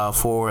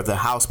for the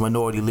House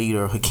Minority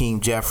Leader,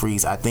 Hakeem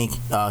Jeffries. I think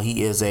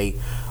he is a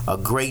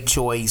great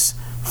choice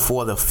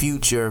for the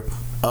future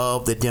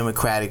of the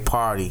Democratic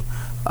Party.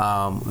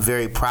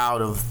 Very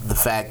proud of the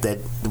fact that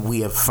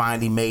we have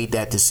finally made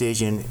that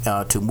decision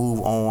to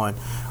move on.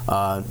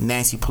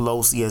 Nancy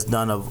Pelosi has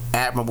done an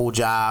admirable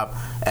job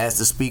as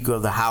the Speaker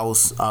of the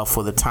House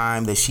for the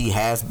time that she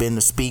has been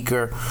the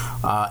Speaker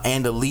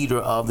and the leader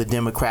of the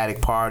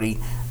Democratic Party.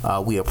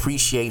 We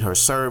appreciate her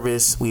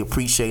service. We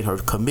appreciate her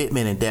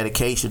commitment and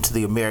dedication to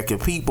the American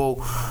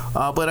people.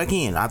 But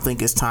again, I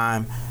think it's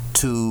time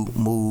to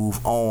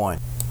move on.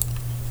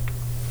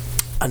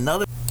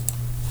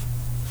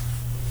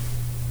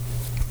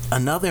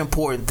 Another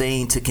important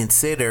thing to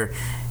consider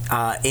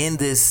in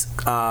this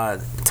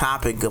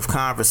topic of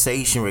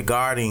conversation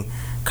regarding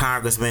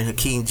Congressman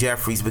Hakeem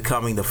Jeffries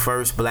becoming the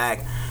first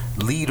black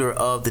leader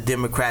of the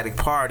Democratic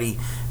Party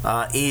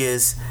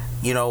is,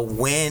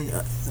 when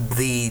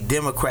the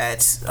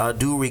Democrats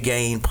do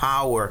regain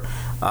power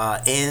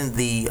in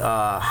the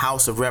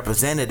House of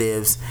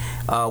Representatives,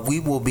 we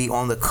will be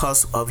on the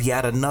cusp of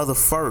yet another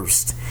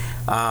first.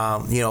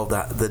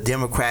 The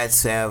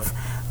Democrats have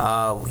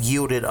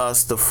yielded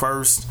us the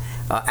first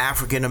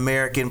African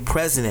American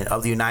president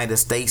of the United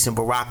States in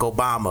Barack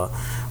Obama,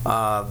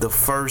 the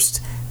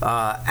first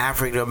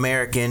African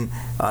American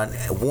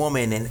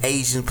woman and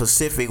Asian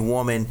Pacific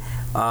woman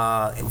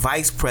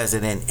vice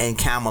president in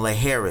Kamala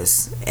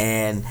Harris,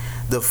 and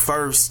the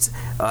first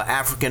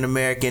African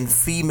American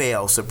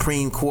female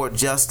Supreme Court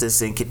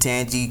justice in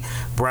Ketanji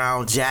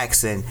Brown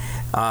Jackson,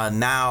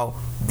 now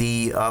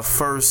the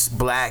first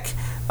black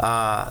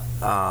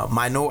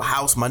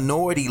House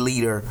Minority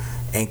Leader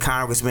and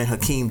Congressman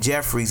Hakeem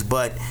Jeffries.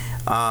 But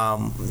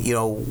when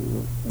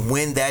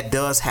that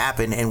does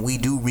happen and we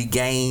do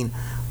regain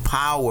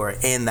power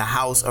in the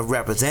House of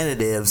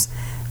Representatives,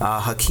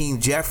 Hakeem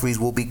Jeffries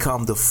will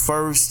become the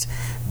first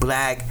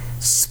black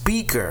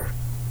Speaker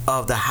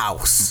of the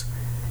House,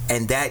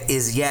 and that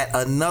is yet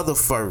another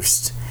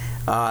first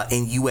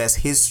in U.S.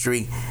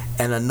 history,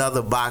 and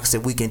another box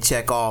that we can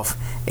check off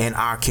in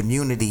our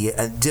community.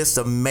 Just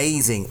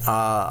amazing,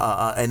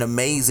 an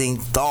amazing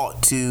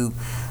thought to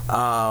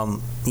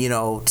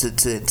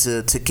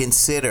to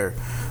consider.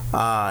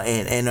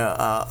 and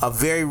a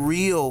very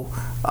real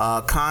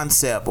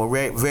concept, or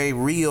very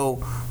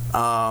real,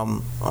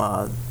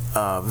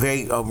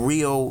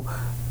 real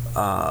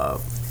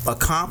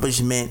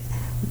accomplishment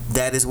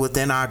that is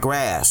within our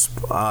grasp.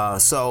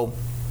 So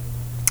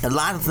a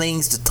lot of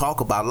things to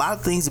talk about, a lot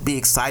of things to be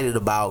excited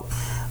about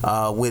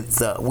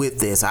with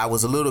this. I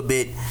was a little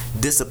bit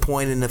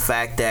disappointed in the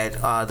fact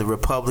that the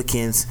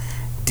Republicans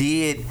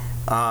did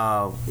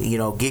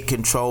get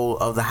control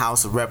of the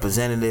House of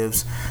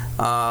Representatives,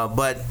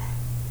 but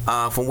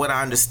from what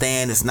I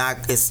understand,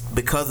 it's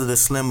because of the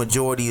slim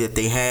majority that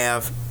they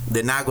have,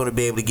 they're not going to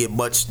be able to get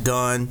much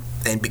done.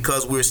 And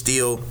because we're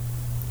still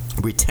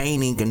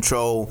retaining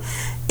control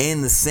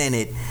in the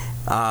Senate,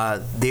 I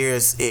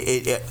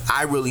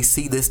really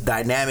see this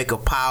dynamic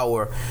of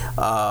power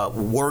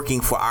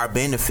working for our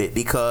benefit,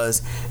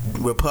 because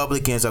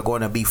Republicans are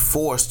going to be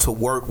forced to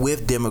work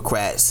with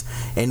Democrats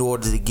in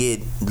order to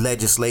get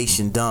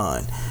legislation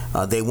done.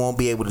 They won't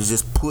be able to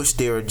just push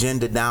their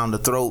agenda down the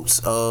throats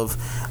of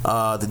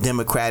the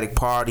Democratic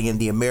Party and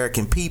the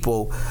American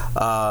people,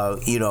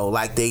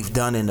 like they've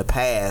done in the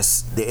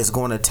past. It's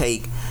going to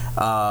take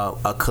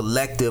a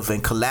collective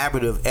and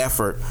collaborative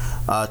effort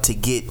to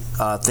get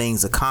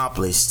things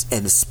accomplished,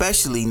 and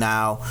especially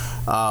now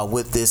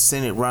with this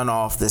Senate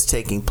runoff that's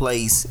taking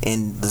place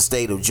in the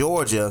state of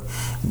Georgia.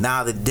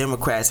 Now the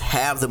Democrats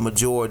have the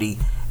majority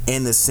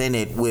in the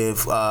Senate,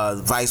 with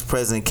Vice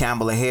President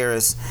Kamala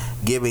Harris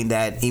giving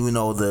that, even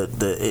though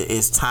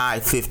it's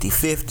tied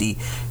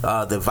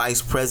 50-50, the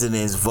Vice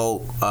President's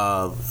vote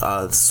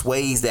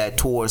sways that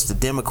towards the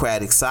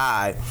Democratic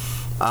side.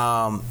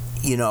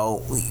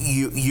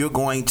 You're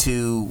going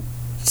to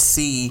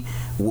see,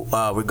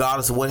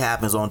 regardless of what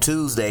happens on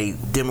Tuesday,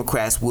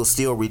 Democrats will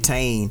still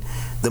retain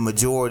the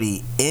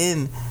majority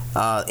in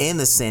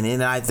the Senate.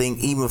 And I think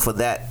even for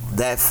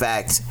that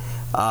fact,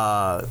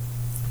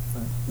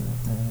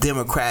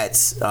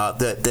 Democrats,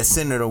 the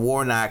Senator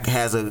Warnock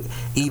has an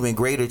even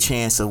greater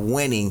chance of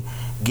winning,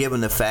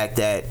 given the fact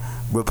that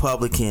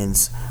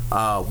Republicans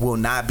will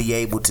not be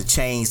able to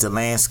change the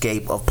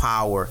landscape of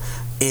power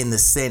in the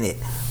Senate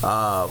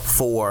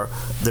for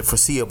the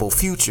foreseeable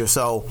future.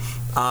 So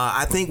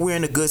I think we're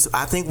in a good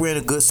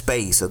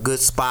space, a good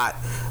spot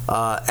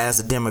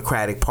as a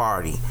Democratic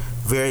Party.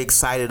 Very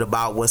excited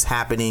about what's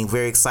happening.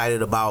 Very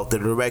excited about the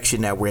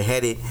direction that we're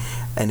headed.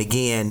 And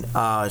again,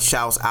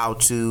 shouts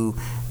out to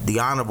the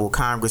honorable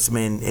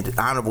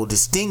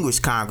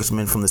distinguished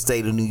congressman from the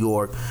state of New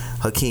York,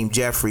 Hakeem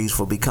Jeffries,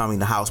 for becoming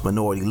the House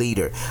Minority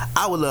Leader.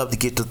 I would love to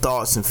get the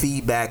thoughts and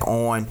feedback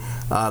on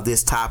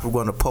this topic. We're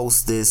going to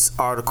post this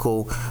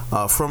article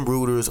from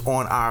Reuters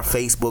on our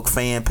Facebook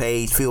fan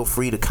page. Feel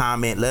free to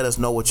comment. Let us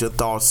know what your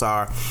thoughts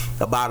are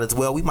about it as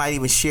well. We might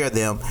even share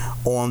them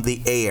on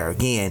the air.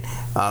 Again,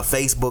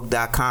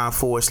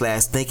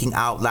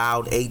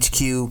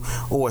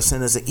 facebook.com/thinkingoutloudhq, or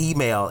send us an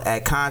email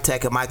at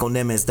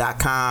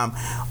contact@michaelnimmons.com,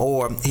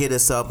 or hit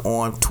us up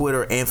on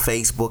Twitter and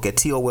Facebook at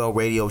TOL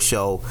Radio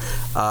Show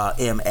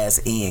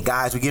MSN.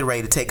 Guys, we're getting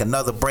ready to take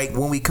another break.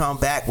 When we come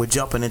back, we're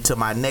jumping into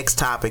my next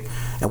topic,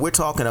 and we're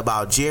talking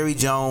about Jerry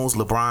Jones,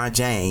 LeBron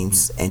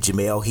James, and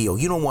Jemele Hill.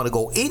 You don't want to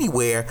go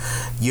anywhere.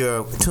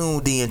 You're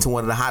tuned in to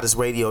one of the hottest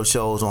radio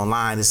shows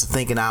online. It's the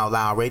Thinking Out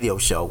Loud Radio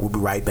Show. We'll be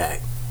right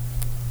back.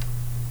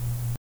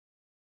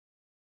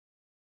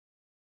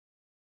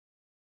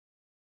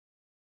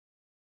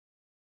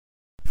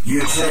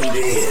 You're tuned in to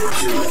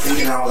the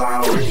Thinking Out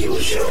Loud Radio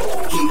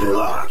Show. Keep it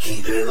locked,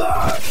 keep it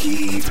locked,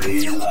 keep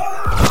it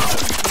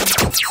locked.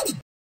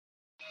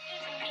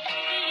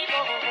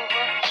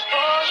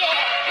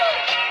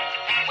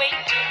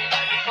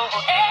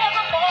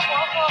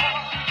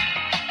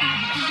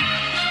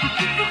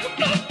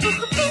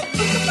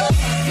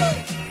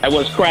 Hey,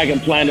 what's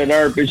cracking, Planet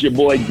Earth? It's your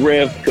boy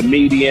Griff,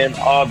 comedian,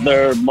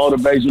 author,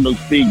 motivational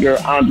speaker,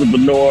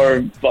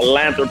 entrepreneur,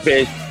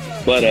 philanthropist,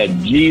 but a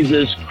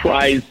Jesus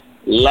Christ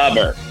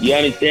lover. You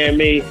understand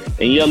me?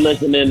 And you're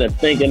listening to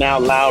Thinking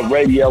Out Loud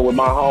Radio with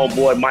my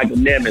homeboy Michael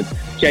Nimmons.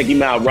 Check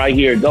him out right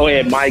here. Go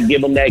ahead, Mike.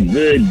 Give him that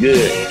good.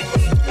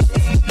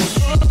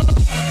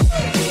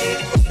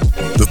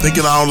 The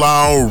Thinking Out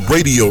Loud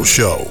Radio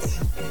Show,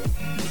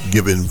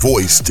 giving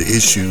voice to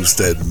issues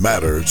that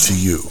matter to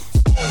you.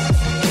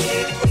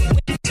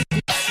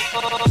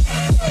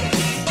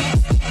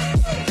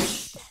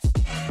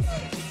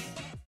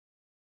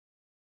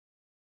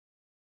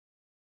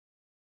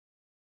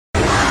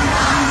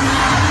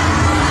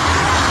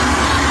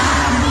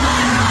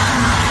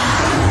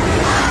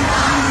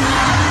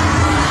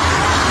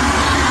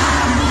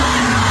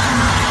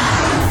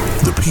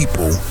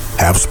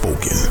 Have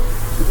spoken.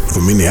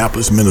 From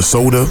Minneapolis,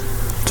 Minnesota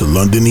to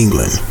London,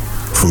 England,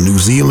 from New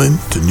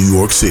Zealand to New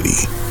York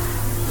City,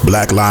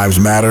 Black Lives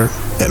Matter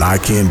and I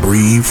Can't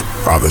Breathe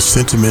are the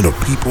sentiment of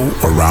people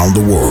around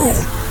the world.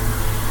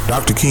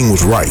 Dr. King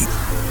was right.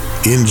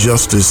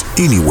 Injustice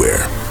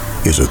anywhere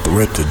is a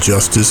threat to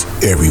justice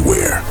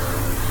everywhere.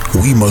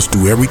 We must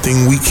do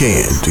everything we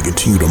can to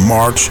continue to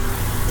march,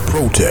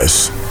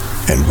 protest,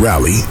 and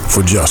rally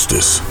for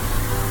justice.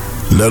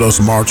 Let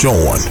us march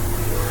on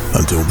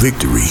until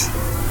victory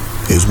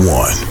is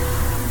one.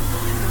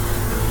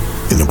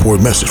 An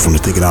important message from the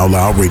Thinking Out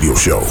Loud radio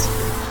show.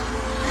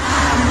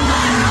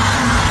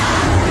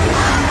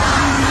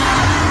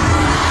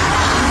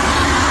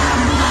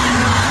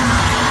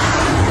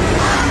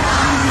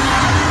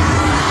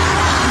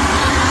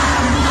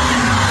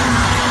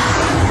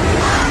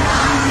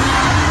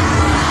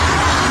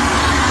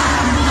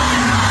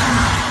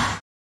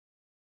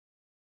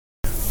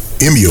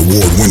 Emmy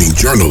Award-winning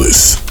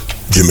journalist,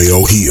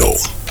 Jemele Hill.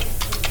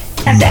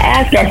 We have to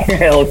ask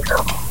ourselves,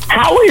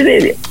 how is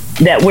it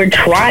that we're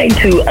trying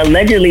to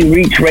allegedly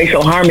reach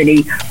racial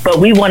harmony, but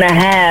we want to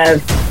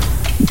have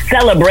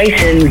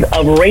celebrations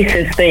of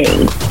racist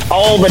things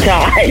all the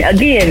time?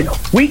 Again,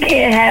 we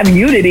can't have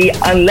unity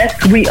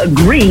unless we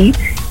agree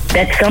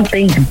that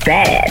something's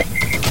bad.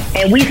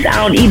 And we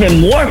sound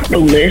even more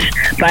foolish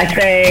by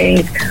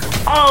saying,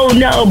 oh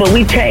no, but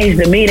we changed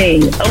the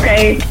meaning.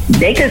 Okay,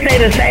 they could say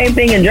the same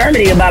thing in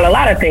Germany about a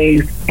lot of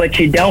things, but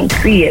you don't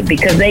see it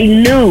because they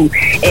knew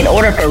in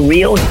order for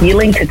real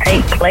healing to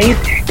take place,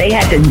 they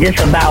had to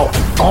disavow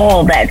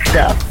all that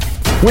stuff,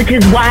 which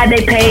is why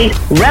they paid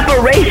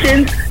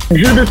reparations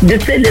to the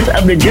descendants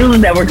of the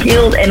Jews that were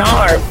killed and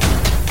harmed.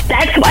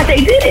 That's why they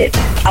did it.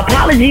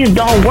 Apologies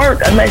don't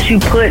work unless you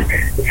put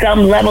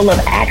some level of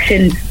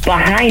action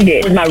behind it.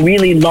 It was my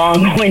really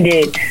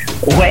long-winded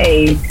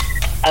way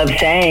of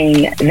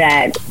saying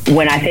that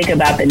when I think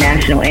about the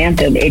national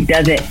anthem, it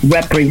doesn't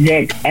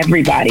represent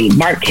everybody.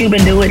 Mark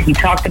Cuban knew it. He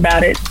talked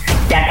about it.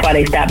 That's why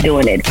they stopped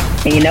doing it.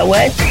 And you know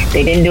what?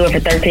 They didn't do it for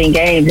 13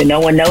 games and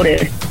no one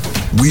noticed.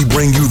 We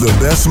bring you the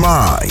best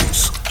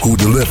minds who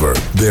deliver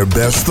their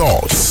best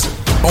thoughts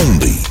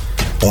only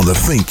on the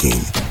Thinking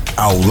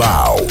Out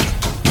Loud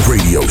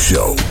radio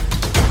show.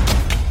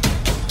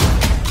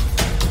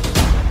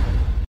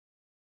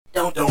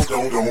 Don't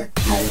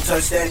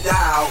touch that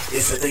dial.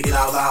 It's the Thinking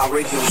Out Loud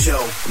radio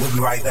show. We'll be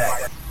right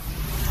back.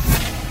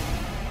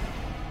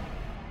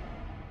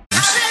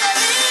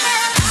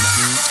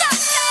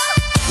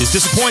 Is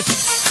disappointed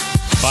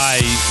by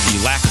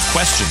the lack of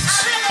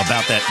questions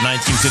about that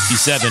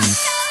 1957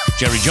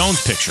 Jerry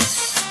Jones picture.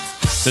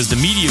 Says the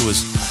media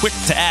was quick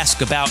to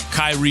ask about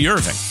Kyrie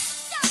Irving.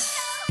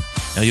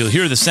 Now you'll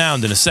hear the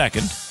sound in a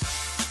second.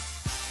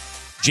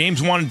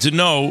 James wanted to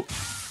know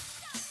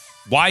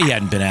why he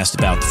hadn't been asked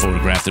about the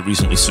photograph that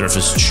recently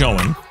surfaced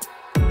showing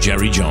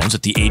Jerry Jones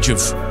at the age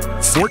of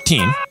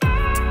 14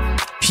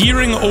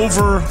 peering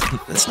over,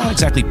 it's not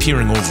exactly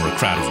peering over a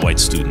crowd of white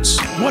students.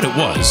 What it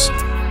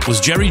was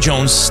Jerry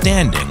Jones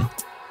standing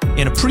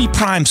in a pretty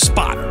prime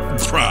spot.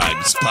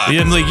 Prime spot.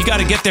 And like, you got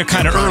to get there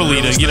kind of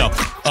early to,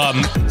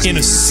 in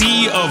a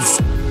sea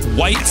of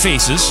white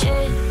faces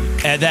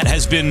that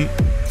has been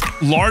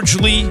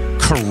largely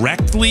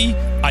correctly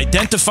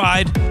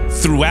identified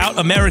throughout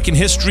American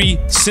history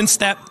since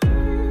that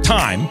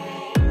time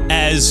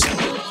as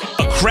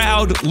a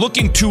crowd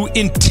looking to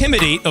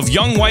intimidate of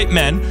young white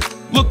men,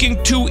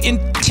 looking to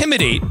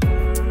intimidate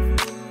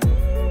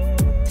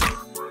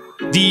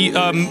the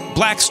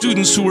black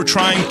students who were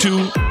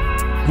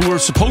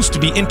supposed to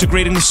be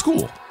integrating the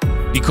school.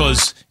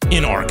 Because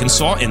in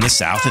Arkansas, in the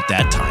South at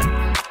that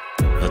time,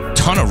 a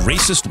ton of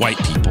racist white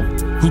people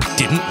who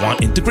didn't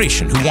want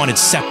integration, who wanted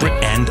separate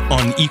and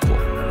unequal.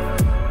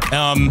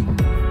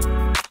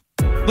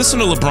 Listen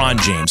to LeBron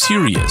James.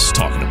 Here he is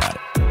talking about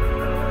it.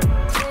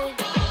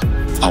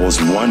 I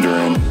was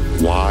wondering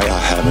why I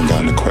haven't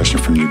gotten a question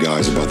from you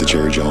guys about the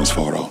Jerry Jones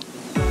photo.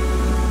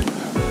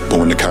 But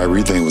when the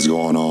Kyrie thing was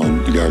going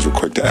on, you guys were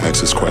quick to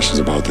ask us questions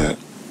about that.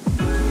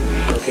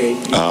 Okay.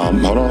 Hold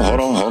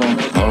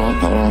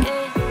on.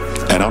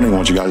 And I don't even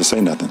want you guys to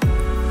say nothing.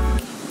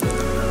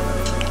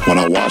 When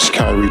I watched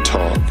Kyrie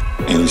talk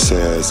and he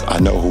says, I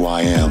know who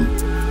I am,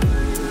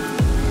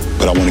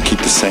 but I want to keep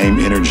the same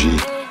energy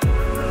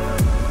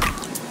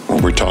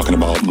when we're talking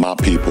about my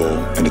people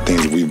and the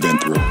things that we've been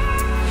through.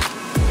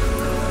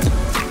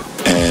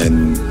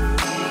 And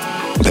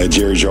that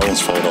Jerry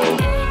Jones photo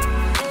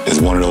is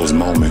one of those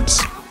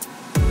moments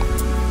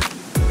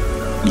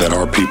that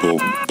our people,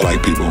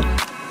 black people,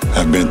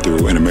 have been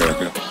through in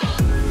America.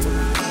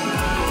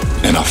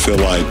 And I feel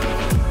like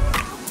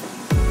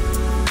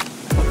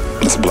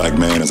as a black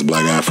man, as a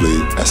black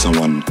athlete, as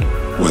someone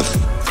with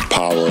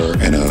power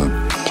and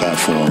a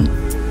platform,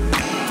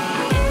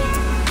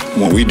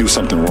 when we do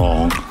something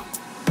wrong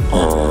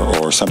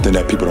or something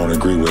that people don't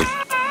agree with,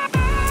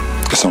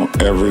 it's on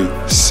every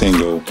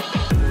single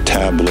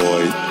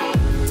tabloid,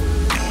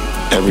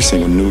 every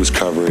single news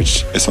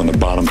coverage. It's on the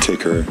bottom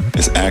ticker.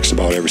 It's asked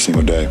about every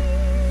single day.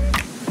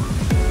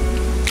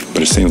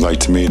 But it seems like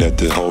to me that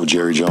the whole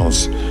Jerry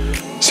Jones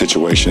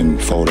situation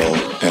photo,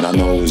 and I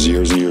know it was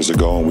years and years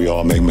ago and we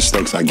all make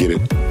mistakes, I get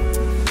it.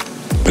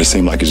 But it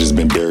seemed like it's just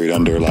been buried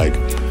under like,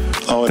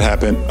 oh, it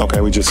happened.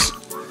 Okay, we just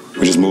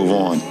move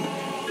on.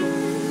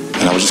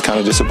 And I was just kind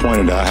of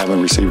disappointed that I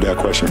haven't received that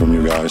question from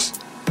you guys.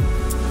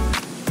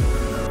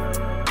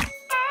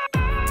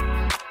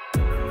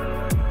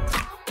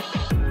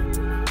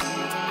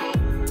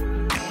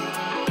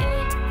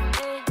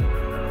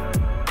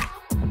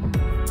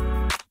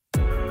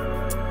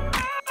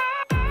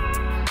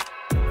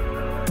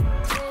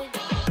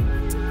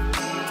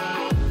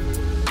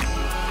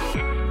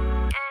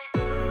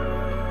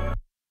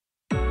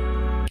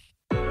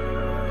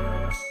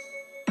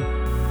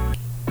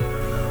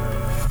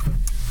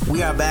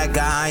 We are back,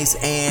 guys,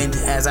 and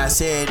as I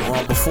said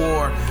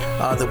before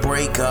the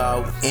break,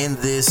 in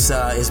this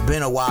It's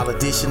Been a While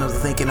edition of the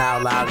Thinking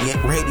Out Loud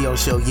radio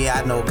show. Yeah,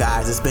 I know,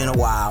 guys, it's been a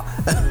while,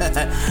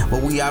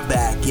 but we are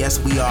back. Yes,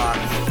 we are.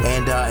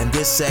 And in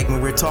this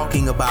segment, we're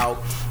talking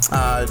about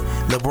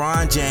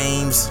LeBron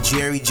James,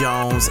 Jerry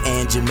Jones,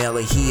 and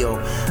Jemele Hill.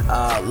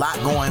 A lot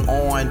going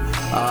on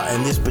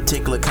in this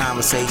particular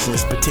conversation,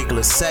 this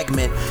particular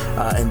segment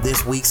in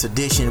this week's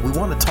edition. We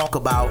want to talk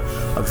about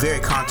a very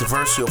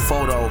controversial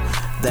photo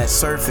that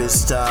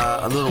surfaced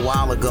a little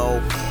while ago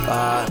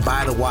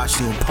by the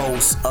Washington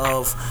Post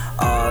of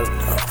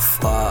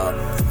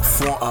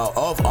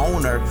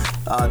owner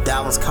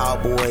Dallas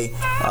Cowboy,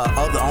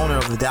 of the owner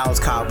of the Dallas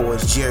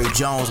Cowboys, Jerry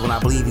Jones, when I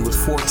believe he was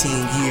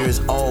 14 years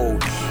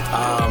old.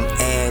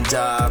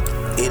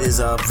 It is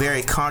a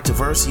very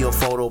controversial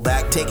photo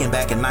taken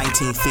back in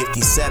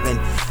 1957,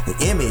 the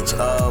image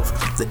of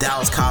the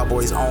Dallas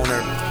Cowboys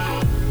owner.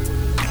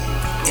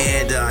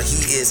 And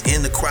he is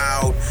in the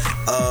crowd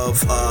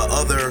of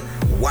other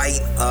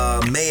white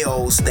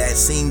males that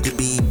seem to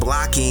be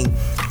blocking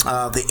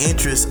the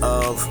interests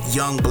of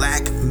young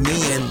black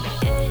men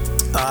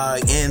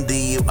in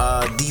the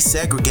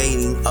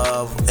desegregating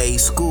of a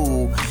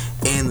school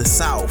in the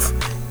South.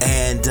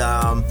 And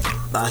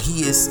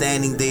he is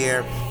standing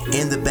there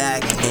in the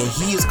back, and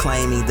he is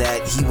claiming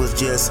that he was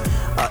just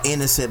an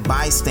innocent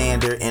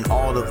bystander in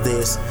all of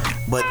this.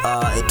 But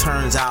it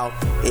turns out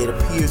it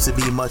appears to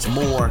be much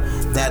more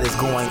that is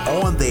going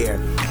on there.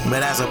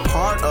 But as a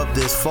part of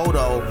this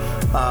photo,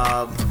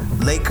 LA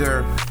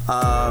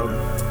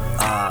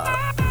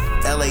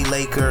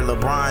Laker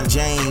LeBron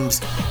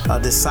James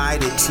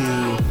decided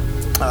to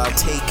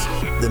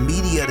take the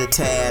media to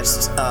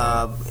task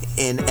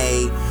in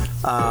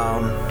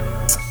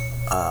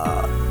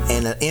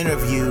an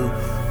interview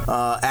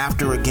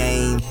after a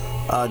game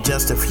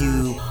just a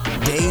few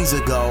days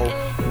ago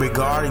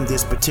regarding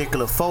this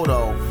particular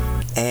photo,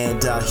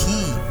 and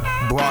he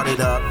brought it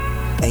up,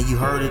 and you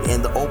heard it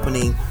in the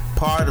opening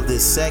part of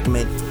this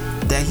segment,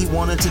 that he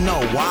wanted to know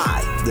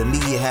why the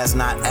media has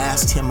not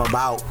asked him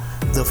about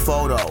the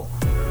photo,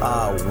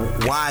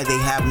 why they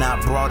have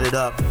not brought it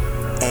up,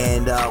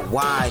 and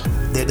why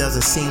there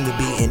doesn't seem to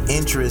be an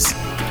interest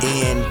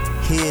in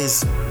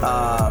his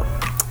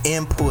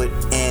input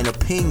and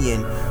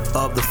opinion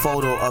of the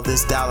photo of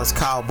this Dallas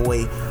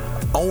Cowboy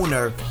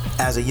owner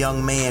as a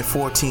young man,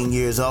 14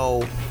 years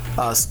old,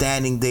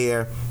 standing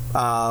there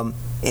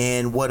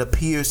in what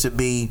appears to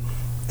be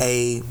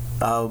a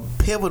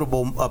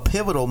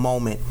pivotal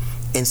moment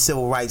in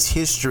civil rights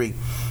history.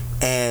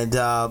 And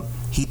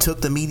he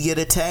took the media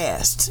to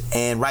task,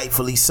 and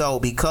rightfully so,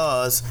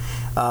 because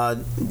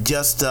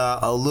just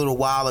a little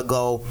while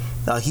ago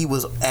he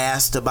was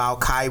asked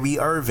about Kyrie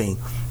Irving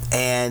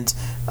and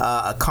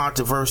a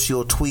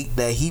controversial tweet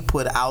that he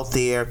put out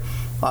there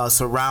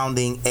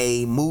surrounding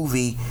a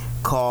movie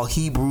called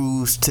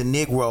Hebrews to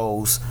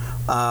Negroes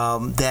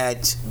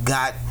that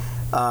got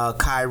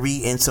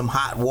Kyrie in some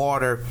hot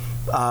water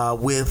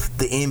with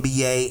the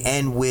NBA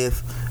and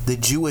with the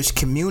Jewish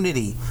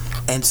community.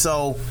 And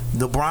so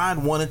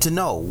LeBron wanted to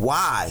know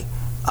why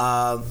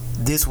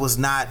this was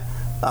not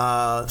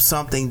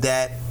something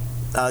that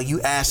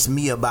you asked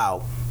me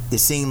about. It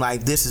seemed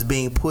like this is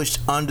being pushed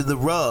under the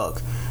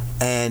rug.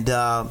 And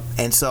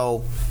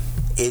so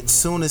as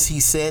soon as he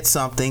said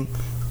something,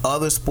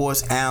 other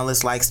sports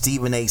analysts like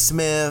Stephen A.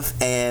 Smith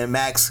and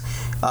Max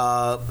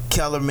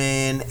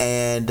Kellerman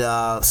and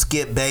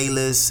Skip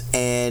Bayless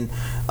and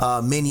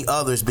many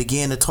others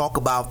began to talk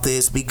about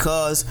this,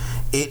 because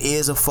it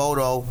is a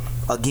photo,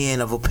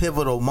 again, of a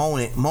pivotal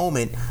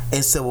moment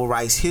in civil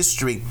rights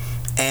history.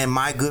 And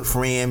my good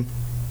friend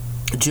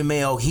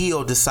Jemele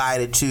Hill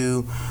decided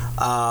to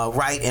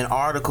write an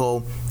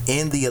article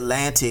in The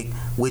Atlantic,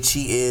 which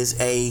she is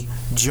a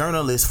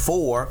journalist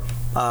for,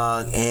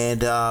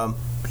 and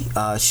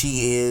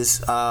she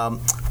is,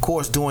 of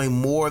course, doing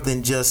more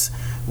than just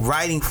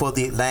writing for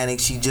The Atlantic.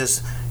 She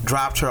just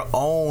dropped her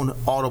own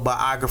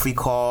autobiography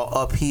called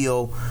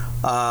Uphill,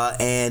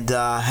 and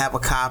have a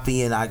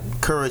copy, and I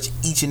encourage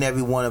each and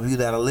every one of you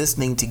that are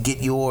listening to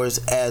get yours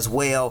as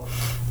well.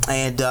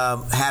 And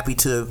happy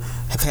to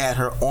have had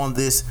her on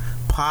this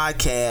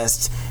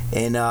podcast,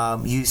 and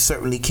you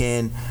certainly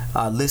can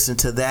listen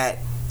to that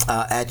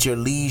at your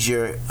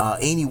leisure,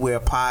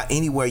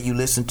 anywhere you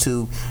listen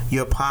to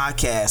your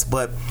podcast.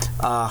 But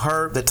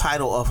the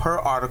title of her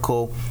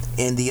article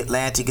in The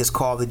Atlantic is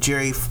called "The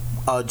Jerry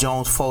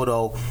Jones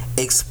Photo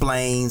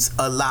Explains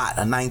a Lot."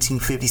 A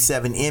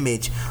 1957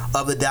 image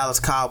of the Dallas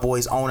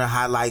Cowboys owner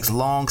highlights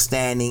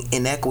long-standing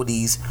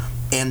inequities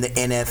in the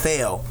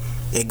NFL.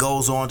 It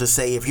goes on to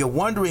say, if you're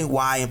wondering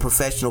why in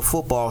professional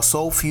football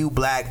so few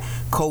black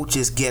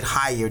coaches get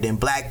hired and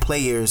black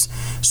players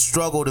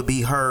struggle to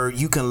be heard,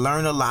 you can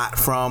learn a lot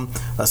from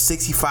a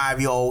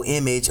 65-year-old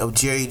image of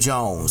Jerry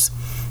Jones.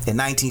 In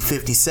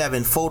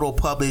 1957, photo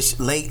published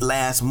late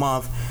last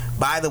month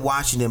by the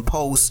Washington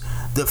Post,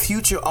 the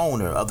future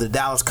owner of the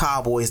Dallas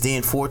Cowboys,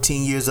 then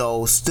 14 years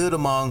old, stood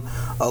among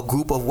a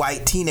group of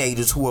white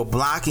teenagers who were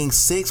blocking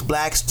 6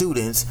 black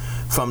students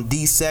from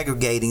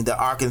desegregating the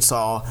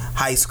Arkansas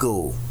high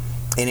school.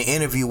 In an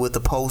interview with the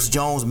Post,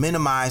 Jones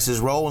minimized his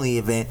role in the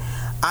event.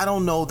 "I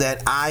don't know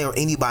that I or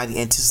anybody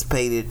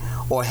anticipated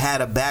or had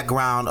a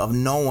background of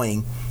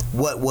knowing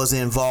what was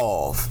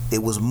involved.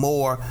 It was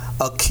more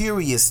a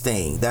curious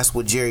thing." That's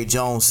what Jerry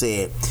Jones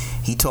said.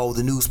 He told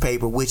the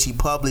newspaper, which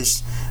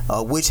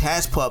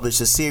has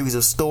published a series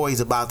of stories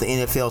about the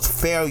NFL's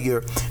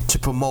failure to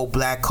promote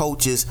black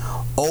coaches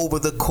over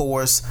the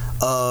course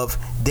of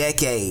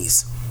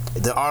decades.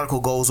 The article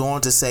goes on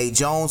to say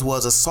Jones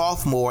was a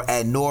sophomore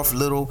at North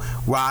Little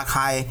Rock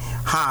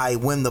High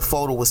when the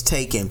photo was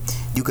taken.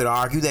 You could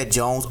argue that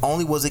Jones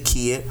only was a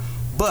kid,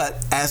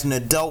 but as an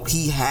adult,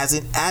 he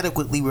hasn't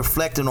adequately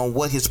reflected on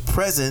what his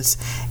presence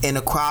in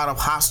a crowd of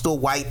hostile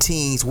white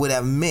teens would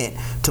have meant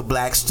to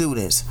black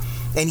students.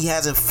 And he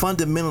hasn't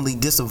fundamentally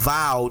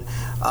disavowed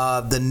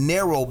the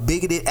narrow,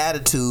 bigoted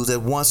attitudes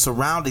that once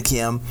surrounded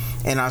him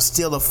and are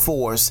still a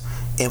force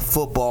in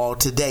football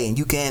today. And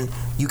you can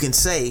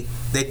say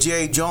that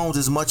Jerry Jones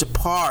is much a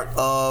part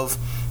of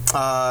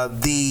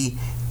the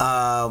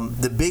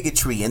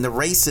bigotry and the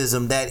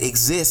racism that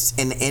exists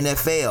in the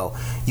NFL.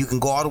 You can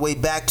go all the way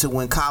back to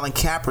when Colin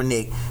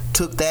Kaepernick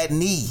took that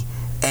knee,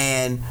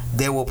 and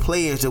there were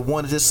players that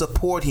wanted to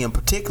support him,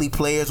 particularly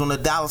players on the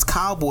Dallas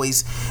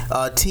Cowboys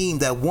team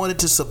that wanted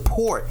to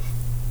support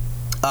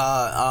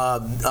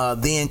then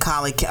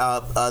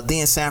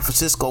San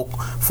Francisco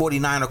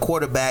 49er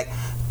quarterback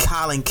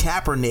Colin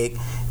Kaepernick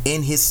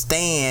in his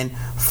stand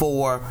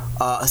for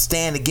a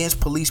stand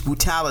against police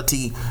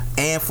brutality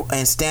and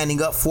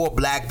standing up for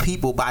black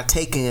people by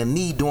taking a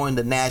knee during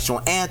the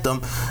national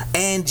anthem.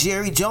 And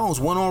Jerry Jones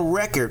went on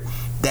record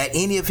that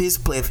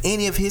if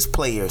any of his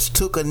players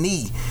took a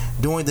knee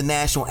during the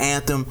national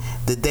anthem,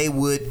 that they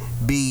would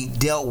be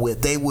dealt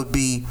with. They would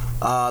be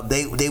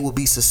they would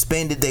be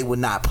suspended. They would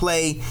not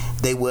play.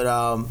 They would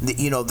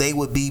they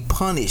would be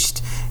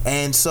punished.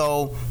 And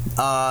so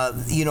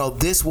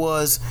this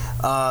was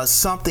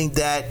something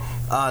that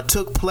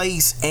took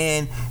place,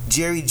 and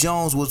Jerry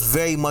Jones was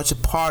very much a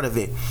part of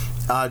it.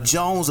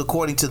 Jones,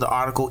 according to the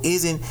article,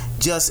 isn't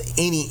just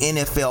any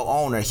NFL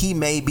owner. He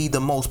may be the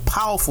most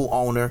powerful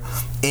owner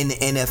in the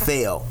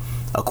NFL.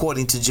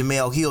 According to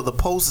Jamel Hill, the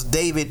Post's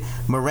David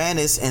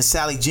Moranis and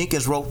Sally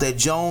Jenkins wrote that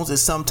Jones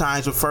is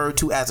sometimes referred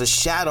to as a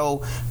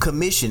shadow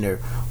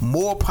commissioner,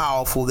 more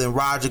powerful than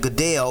Roger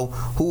Goodell,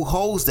 who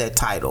holds that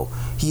title.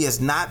 He has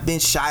not been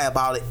shy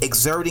about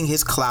exerting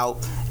his clout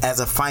as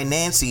a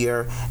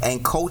financier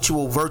and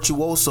cultural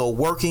virtuoso,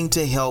 working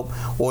to help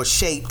or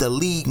shape the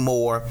league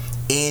more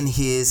in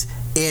his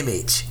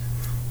image.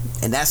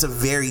 And that's a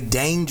very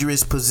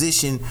dangerous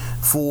position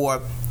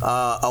for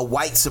a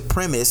white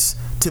supremacist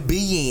to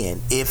be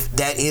in, if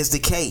that is the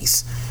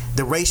case.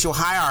 The racial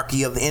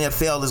hierarchy of the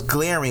NFL is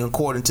glaring,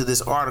 according to this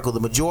article.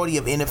 The majority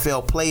of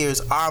NFL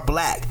players are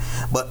black,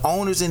 but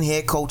owners and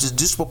head coaches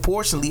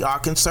disproportionately are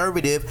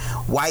conservative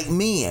white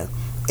men.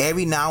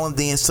 Every now and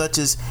then, such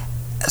as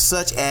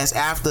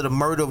after the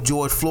murder of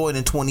George Floyd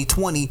in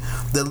 2020,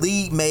 the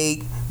league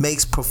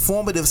makes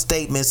performative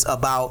statements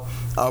about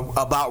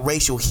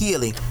racial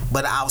healing.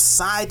 But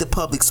outside the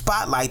public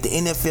spotlight, the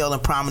NFL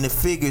and prominent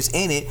figures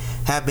in it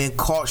have been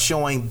caught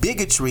showing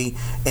bigotry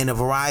in a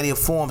variety of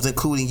forms,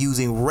 including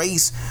using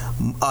race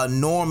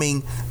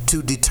norming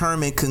to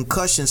determine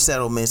concussion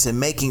settlements and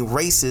making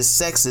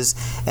racist, sexist,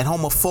 and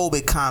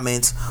homophobic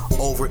comments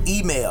over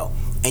email.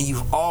 And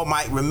you all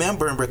might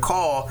remember and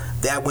recall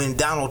that when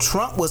Donald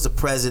Trump was the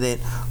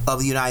president of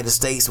the United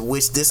States,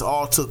 which this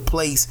all took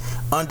place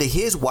under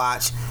his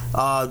watch,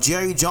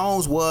 Jerry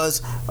Jones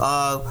was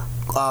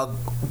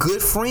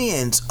good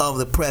friends of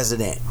the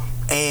president.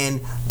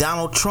 And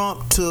Donald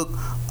Trump took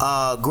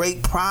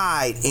great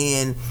pride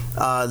in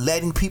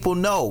letting people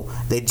know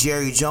that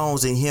Jerry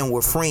Jones and him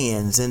were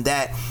friends, and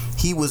that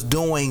he was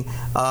doing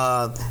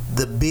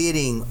the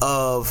bidding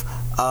of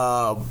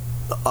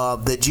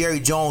that Jerry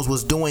Jones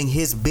was doing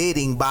his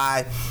bidding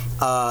by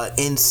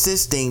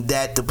insisting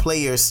that the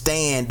players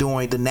stand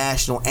during the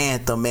national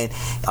anthem,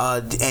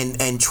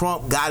 and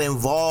Trump got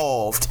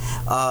involved,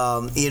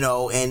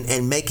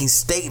 and making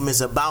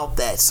statements about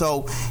that.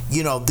 So,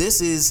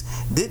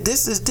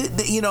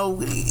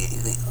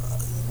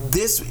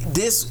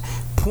 this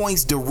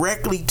points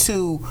directly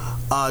to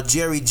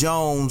Jerry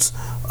Jones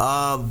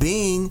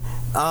being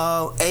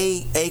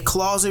a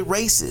closet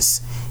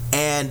racist.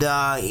 And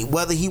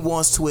whether he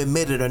wants to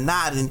admit it or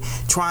not, and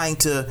trying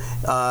to,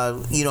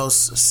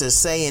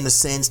 say in a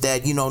sense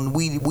that,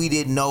 we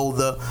didn't know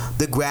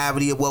the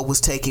gravity of what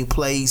was taking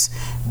place,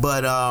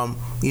 but,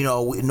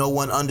 no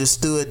one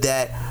understood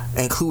that,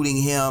 including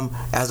him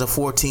as a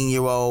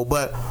 14-year-old.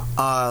 But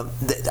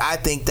I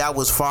think that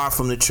was far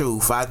from the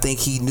truth. I think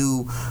he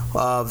knew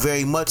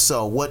very much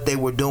so what they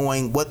were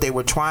doing, what they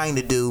were trying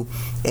to do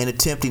in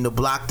attempting to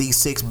block these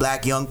 6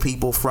 black young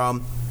people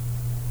from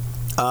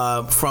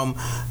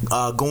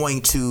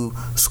going to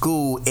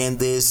school in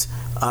this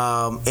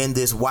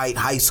white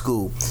high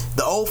school.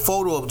 The old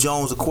photo of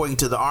Jones, according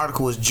to the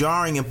article, is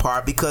jarring in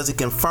part because it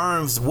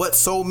confirms what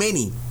so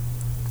many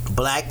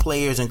black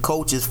players and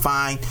coaches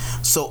find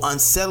so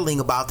unsettling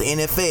about the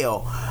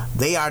NFL.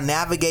 They are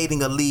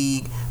navigating a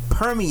league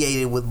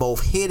permeated with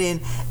both hidden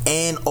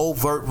and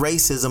overt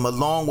racism,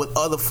 along with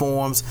other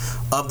forms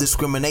of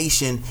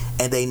discrimination,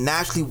 and they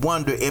naturally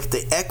wonder if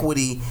the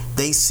equity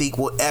they seek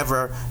will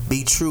ever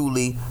be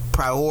truly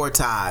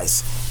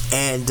prioritized.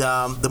 And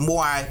the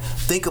more I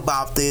think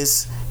about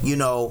this,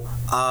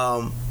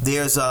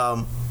 there's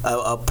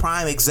a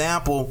prime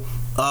example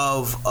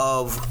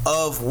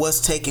of what's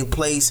taking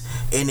place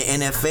in the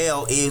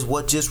NFL is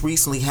what just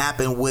recently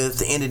happened with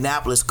the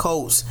Indianapolis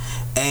Colts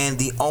and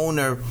the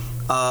owner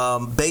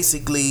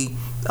basically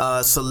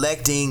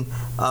selecting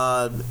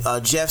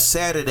Jeff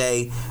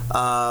Saturday,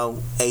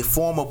 a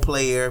former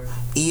player,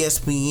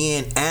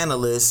 ESPN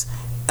analyst,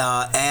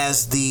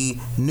 as the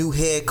new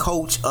head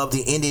coach of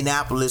the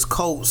Indianapolis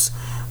Colts,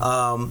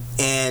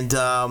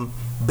 and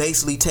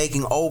basically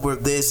taking over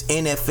this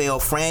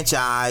NFL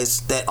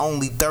franchise that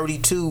only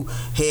 32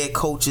 head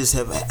coaches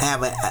have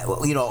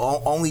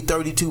only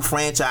 32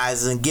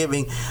 franchises, and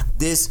giving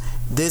this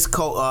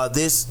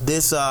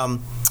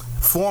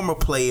former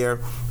player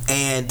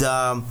and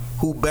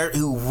who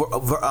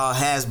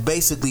has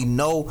basically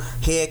no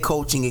head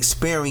coaching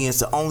experience.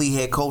 The only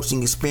head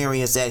coaching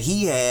experience that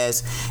he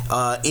has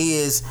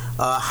is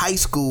a high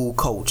school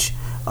coach.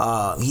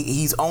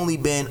 He's only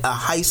been a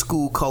high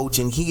school coach,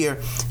 and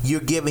here you're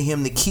giving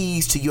him the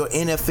keys to your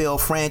NFL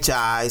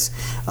franchise.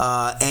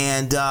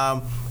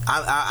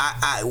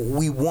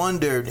 We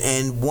wondered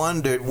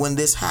when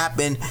this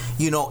happened,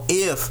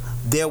 if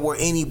there were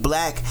any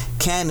black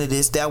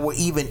candidates that were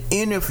even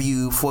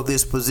interviewed for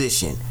this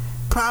position.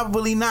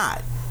 Probably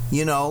not,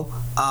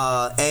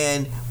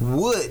 and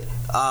would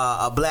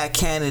a black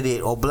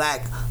candidate or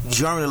black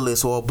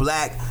journalist or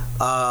black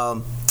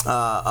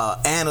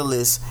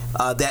analyst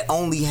that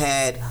only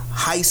had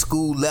high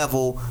school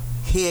level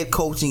head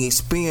coaching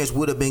experience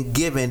would have been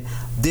given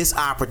this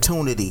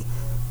opportunity?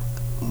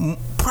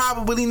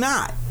 Probably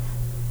not.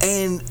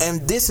 And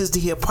this is the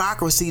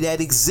hypocrisy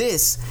that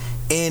exists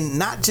in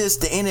not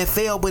just the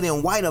NFL but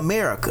in white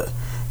America,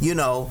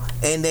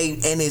 and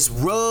it's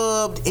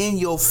rubbed in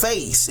your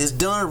face. It's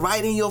done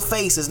right in your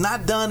face. It's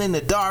not done in the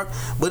dark,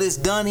 but it's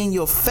done in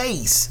your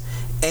face,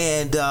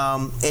 and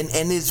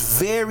it's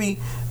very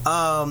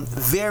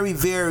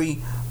very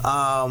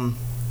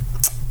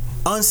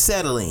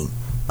unsettling,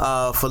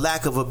 for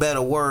lack of a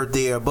better word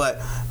there. But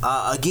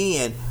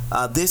again,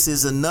 this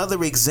is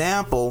another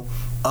example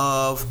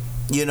of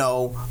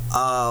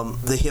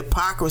the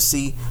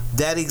hypocrisy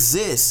that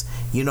exists,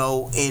 and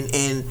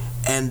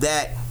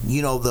that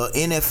the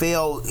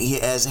NFL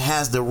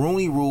has the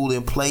Rooney Rule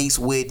in place,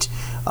 which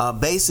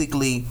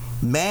basically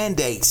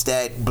mandates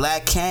that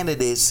black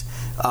candidates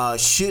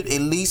should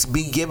at least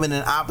be given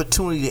an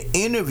opportunity to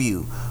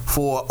interview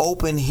for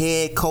open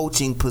head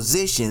coaching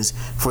positions.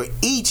 For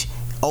each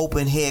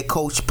open head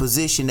coach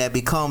position that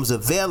becomes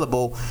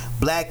available,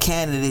 black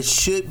candidates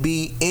should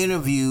be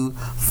interviewed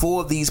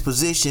for these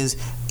positions,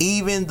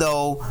 even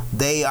though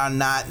they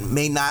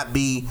may not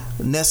be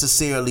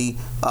necessarily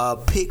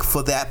picked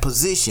for that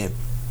position.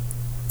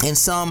 And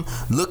some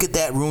look at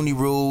that Rooney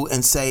Rule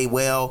and say,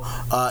 well,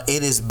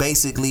 it is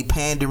basically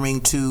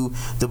pandering to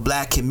the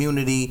black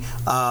community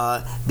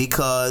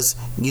because,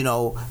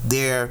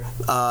 they're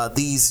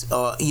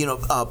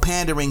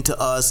pandering to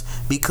us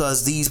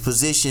because these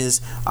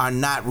positions are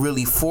not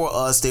really for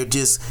us. They're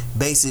just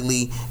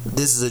basically,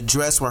 this is a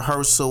dress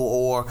rehearsal,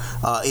 or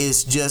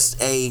it's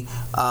just a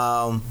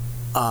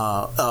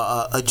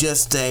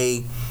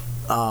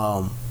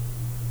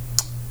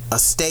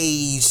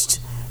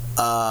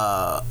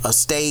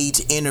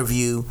staged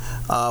interview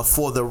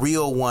for the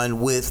real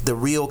one with the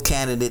real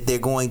candidate they're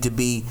going to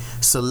be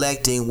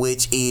selecting,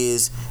 which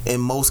is in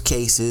most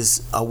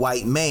cases a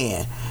white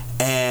man.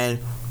 And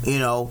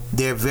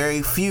there are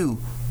very few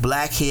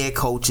black head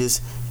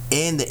coaches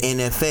in the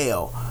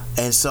NFL.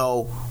 And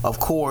so, of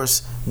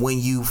course, when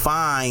you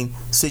find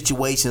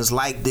situations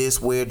like this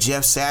where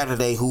Jeff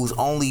Saturday, who's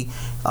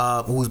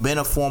been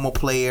a former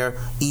player,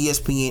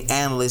 ESPN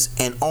analyst,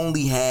 and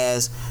only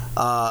has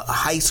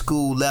high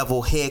school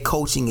level head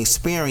coaching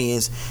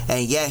experience,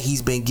 and yet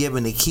he's been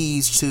given the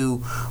keys to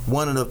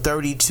one of the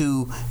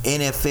 32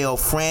 NFL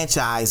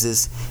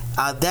franchises,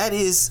 how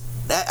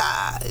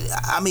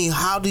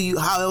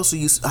else are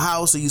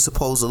you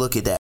supposed to look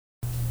at that?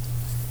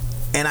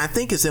 And I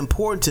think it's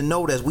important to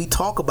note, as we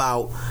talk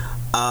about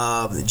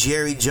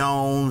Jerry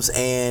Jones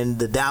and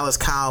the Dallas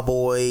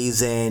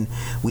Cowboys, and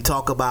we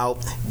talk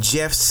about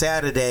Jeff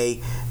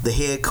Saturday, the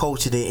head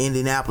coach of the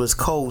Indianapolis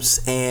Colts,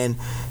 and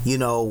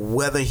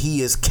whether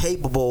he is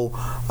capable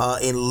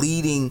in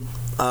leading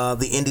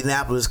the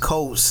Indianapolis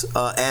Colts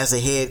as a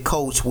head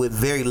coach with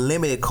very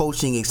limited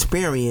coaching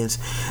experience.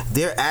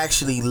 They're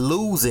actually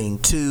losing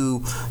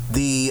to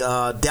the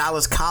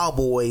Dallas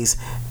Cowboys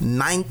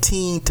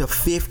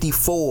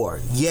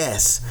 19-54.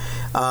 Yes,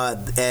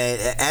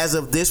 as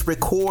of this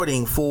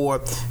recording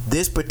for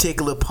this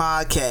particular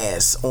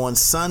podcast on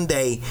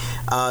Sunday,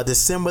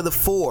 December the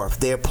 4th,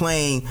 the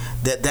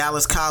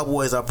Dallas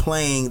Cowboys are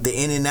playing the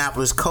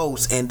Indianapolis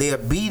Colts, and they're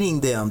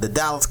beating them. The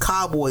Dallas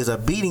Cowboys are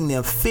beating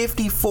them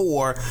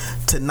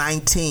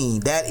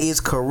 54-19. That is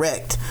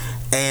correct.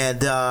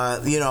 And,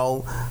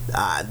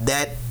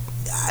 that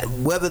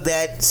whether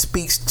that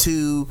speaks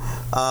to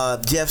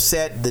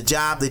the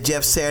job that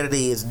Jeff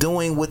Saturday is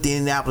doing with the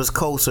Indianapolis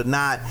Colts or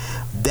not,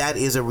 that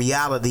is a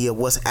reality of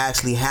what's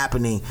actually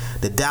happening.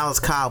 The Dallas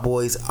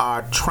Cowboys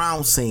are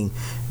trouncing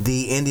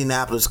the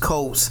Indianapolis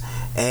Colts,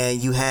 and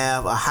you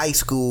have a high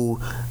school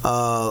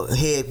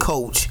head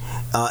coach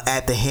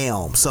at the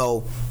helm.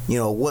 So,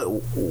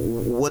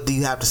 what do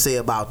you have to say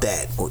about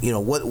that?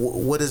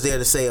 What is there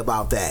to say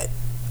about that?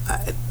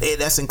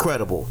 That's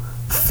incredible.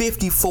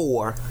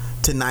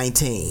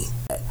 54-19.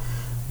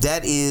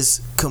 That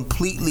is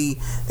completely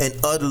and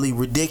utterly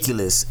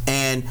ridiculous.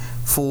 And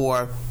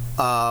for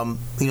some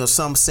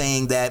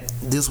saying that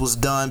this was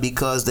done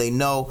because the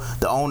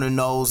owner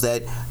knows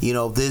that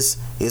this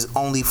is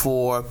only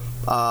for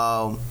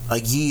a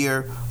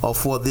year or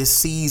for this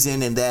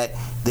season, and that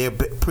they're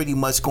pretty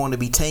much going to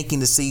be tanking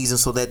the season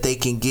so that they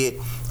can get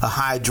a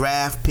high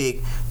draft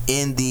pick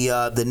in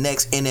the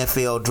next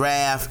NFL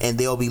draft, and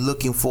they'll be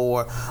looking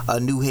for a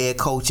new head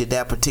coach at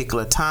that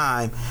particular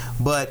time.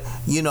 But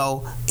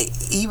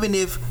even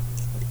if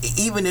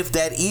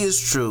that is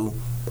true,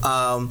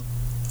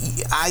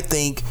 I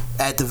think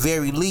at the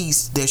very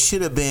least there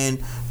should have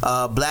been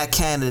black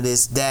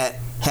candidates that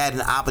had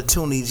an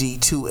opportunity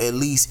to at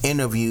least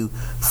interview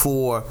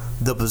for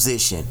the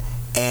position,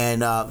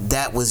 and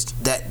that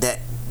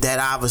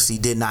obviously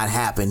did not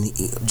happen.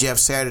 Jeff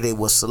Saturday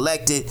was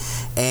selected,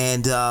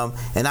 and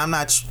I'm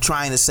not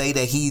trying to say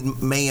that he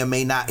may or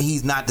may not,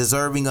 he's not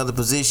deserving of the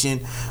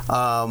position.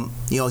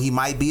 He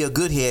might be a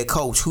good head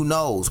coach, who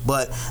knows?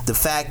 But the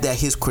fact that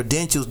his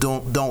credentials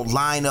don't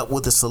line up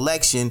with the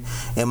selection,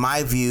 in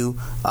my view,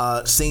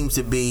 seems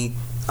to be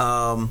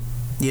a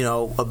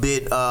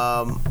bit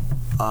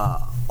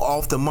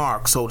off the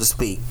mark, so to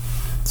speak.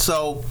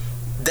 So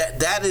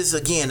that is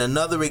again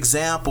another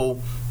example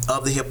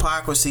of the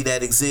hypocrisy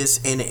that exists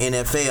in the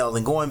NFL.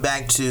 And going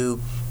back to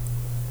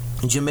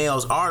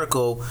Jamel's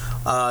article,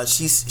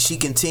 she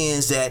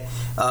contends that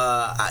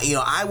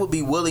I would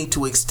be willing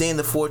to extend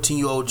the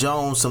 14-year-old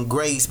Jones some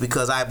grace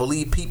because I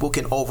believe people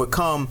can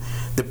overcome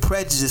the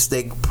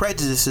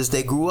prejudices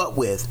they grew up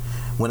with.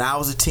 When I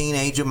was a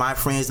teenager, my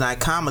friends and I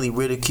commonly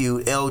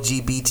ridiculed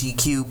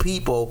LGBTQ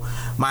people.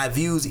 My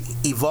views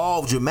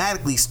evolved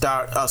dramatically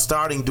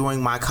starting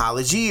during my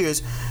college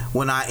years,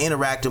 when I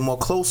interacted more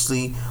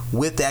closely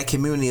with that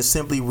community and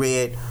simply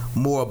read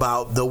more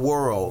about the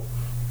world.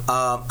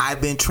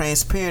 I've been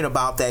transparent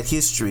about that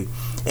history.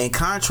 In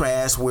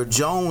contrast, where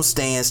Jones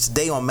stands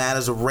today on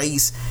matters of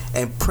race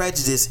and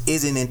prejudice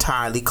isn't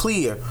entirely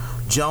clear.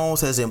 Jones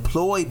has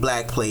employed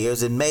black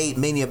players and made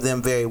many of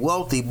them very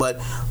wealthy,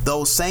 but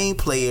those same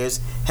players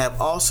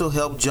have also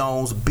helped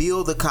Jones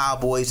build the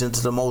Cowboys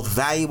into the most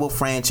valuable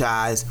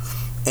franchise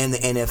in the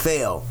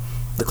NFL.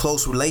 The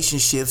close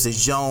relationships that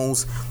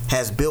Jones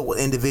has built with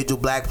individual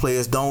black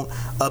players don't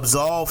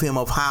absolve him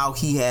of how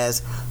he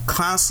has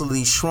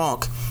constantly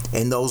shrunk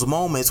in those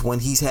moments when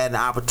he's had an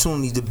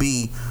opportunity to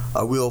be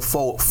a real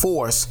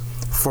force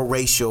for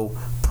racial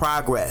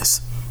progress.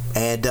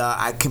 And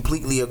I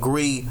completely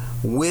agree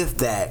with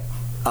that.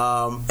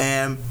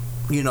 I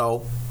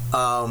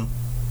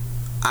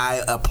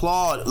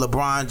applaud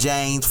LeBron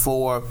James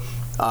for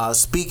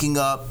speaking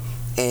up.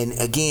 And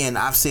again,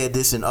 I've said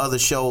this in other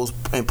shows,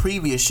 in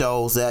previous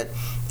shows, that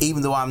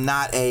even though I'm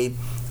not a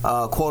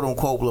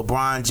quote-unquote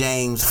LeBron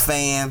James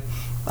fan,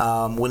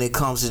 when it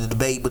comes to the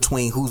debate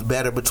between who's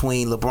better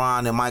between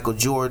LeBron and Michael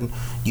Jordan,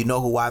 you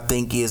know who I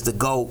think is the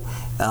GOAT,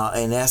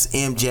 and that's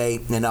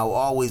MJ, and I'll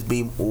always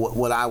be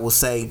what I will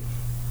say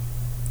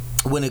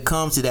when it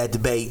comes to that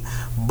debate.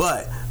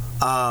 But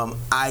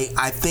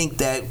I think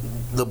that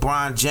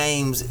LeBron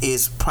James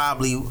is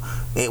probably,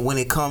 when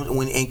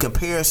in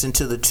comparison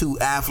to the two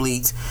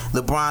athletes,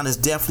 LeBron is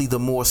definitely the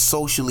more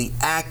socially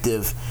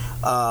active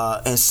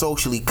and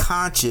socially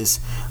conscious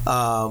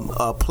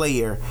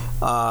player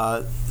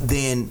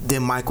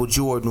than Michael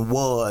Jordan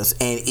was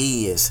and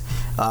is.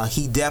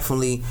 He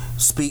definitely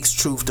speaks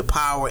truth to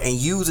power and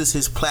uses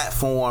his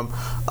platform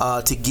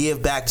to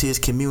give back to his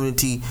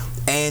community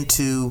and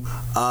to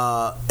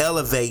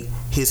elevate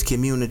his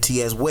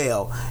community as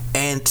well,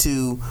 and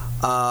to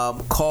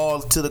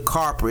call to the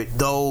carpet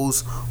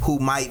those who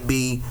might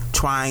be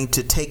trying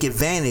to take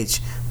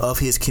advantage of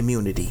his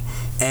community.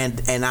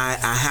 And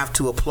I have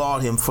to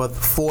applaud him for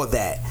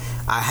that.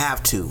 I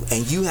have to,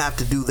 and you have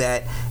to do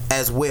that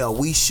as well.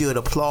 We should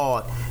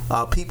applaud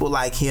people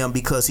like him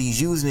because he's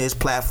using his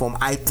platform,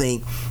 I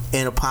think,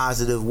 in a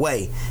positive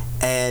way.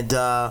 And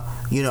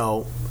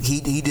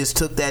he just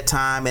took that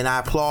time, and I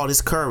applaud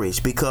his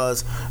courage,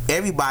 because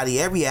every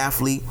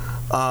athlete,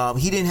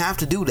 he didn't have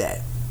to do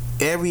that.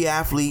 Every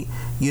athlete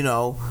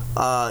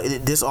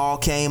this all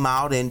came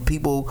out, and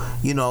people,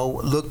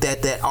 looked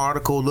at that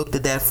article, looked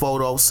at that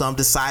photo. Some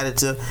decided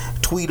to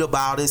tweet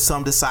about it.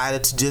 Some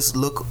decided to just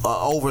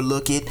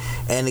overlook it.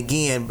 And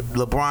again,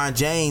 LeBron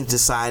James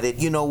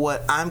decided, you know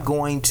what? I'm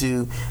going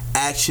to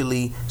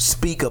actually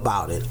speak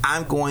about it.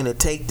 I'm going to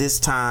take this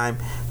time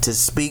to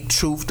speak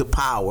truth to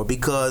power,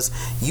 because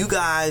you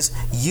guys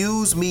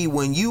use me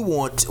when you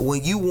want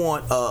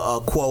a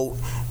quote,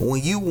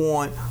 when you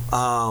want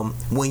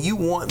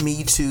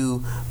me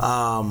to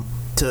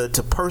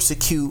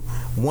persecute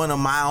one of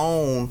my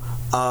own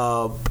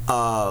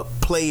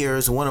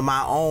players, one of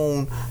my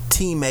own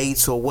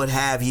teammates, or what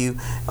have you.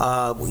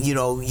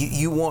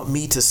 You want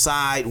me to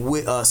side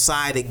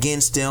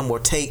against them, or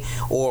take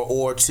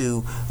or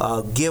to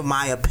give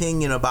my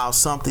opinion about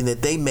something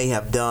that they may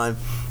have done.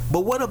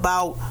 But what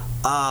about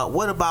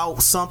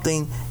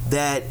something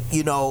that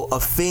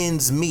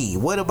offends me?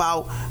 What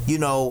about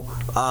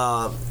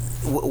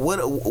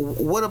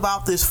what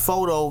about this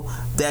photo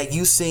that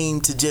you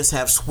seem to just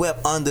have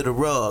swept under the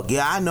rug?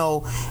 Yeah, I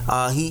know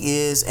he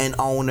is an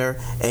owner,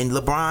 and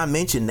LeBron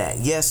mentioned that.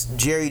 Yes,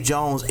 Jerry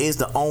Jones is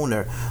the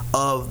owner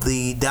of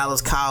the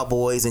Dallas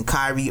Cowboys, and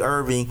Kyrie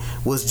Irving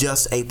was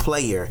just a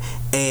player.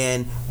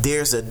 And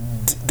there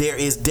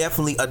is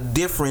definitely a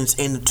difference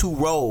in the two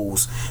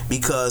roles,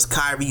 because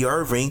Kyrie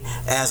Irving,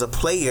 as a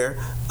player,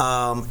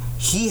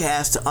 he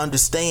has to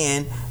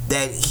understand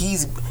that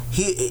he's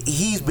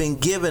been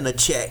given a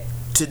check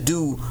to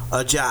do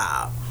a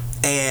job,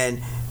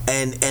 and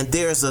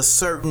there's a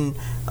certain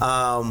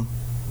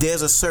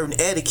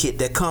etiquette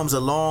that comes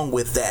along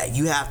with that.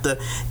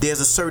 There's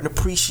a certain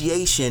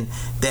appreciation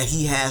that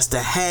he has to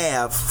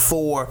have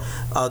for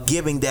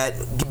being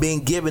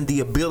given the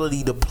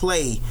ability to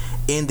play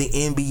in the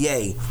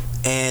NBA.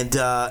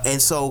 And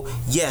so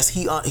yes,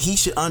 he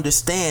should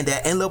understand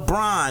that, and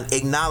LeBron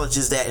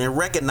acknowledges that and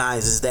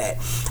recognizes that.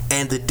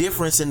 And the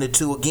difference in the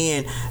two,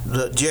 again,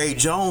 Jerry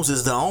Jones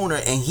is the owner,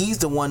 and he's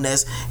the one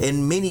that's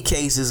in many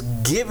cases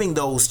giving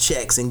those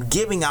checks and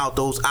giving out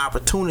those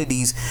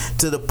opportunities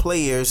to the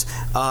players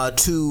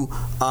to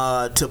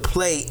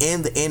play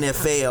in the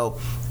NFL.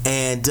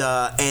 And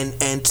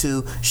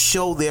to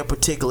show their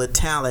particular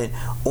talent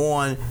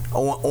on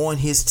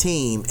his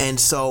team. And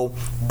so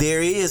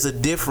there is a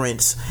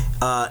difference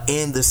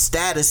in the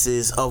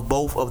statuses of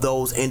both of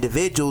those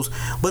individuals,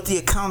 but the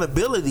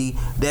accountability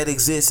that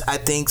exists, I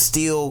think,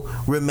 still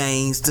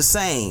remains the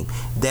same.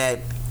 That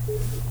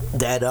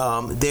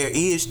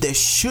there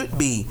should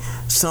be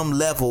some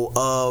level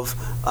of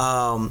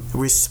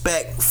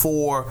respect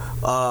for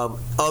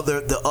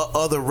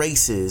other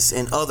races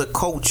and other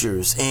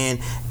cultures and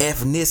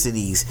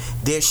ethnicities.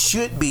 There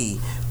should be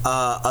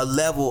a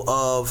level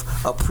of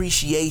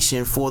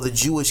appreciation for the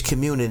Jewish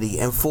community,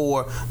 and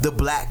for the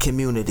black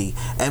community,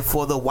 and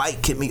for the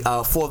white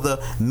for the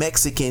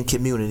Mexican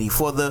community,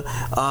 for the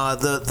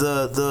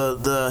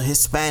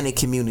Hispanic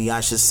community,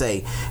 I should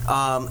say,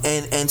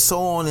 and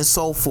so on and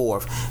so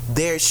forth.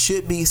 There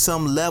should be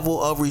some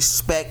level of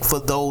respect for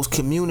those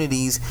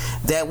communities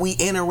that we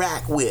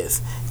interact with,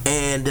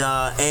 and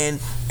that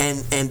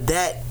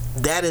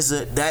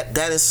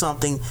is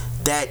something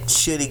that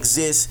should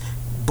exist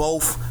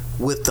both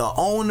with the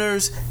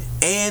owners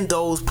and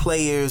those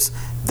players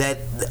that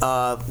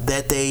are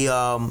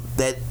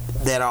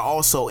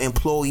also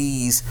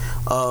employees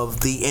of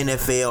the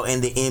NFL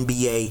and the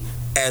NBA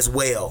as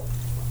well.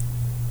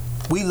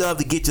 We love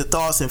to get your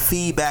thoughts and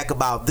feedback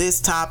about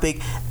this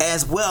topic,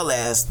 as well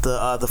as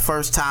the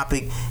first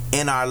topic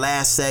in our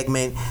last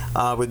segment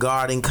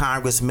regarding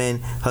Congressman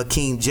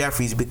Hakeem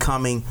Jeffries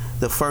becoming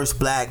the first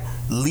black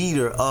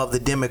leader of the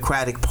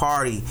Democratic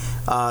Party.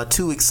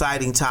 Two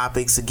exciting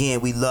topics.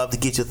 Again, we love to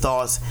get your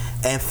thoughts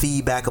and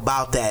feedback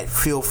about that.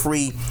 Feel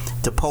free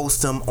to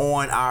post them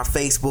on our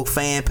Facebook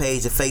fan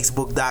page at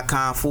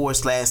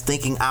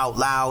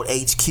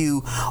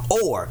facebook.com/thinkingoutloudhq,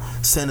 or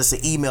send us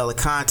an email at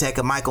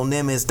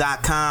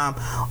contact@michaelnimmons.com,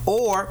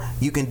 or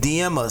you can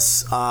DM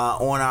us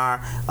on our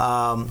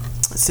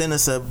send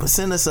us a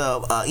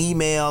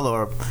email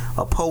or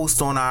a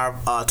post on our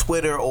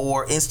Twitter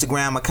or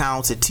Instagram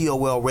accounts at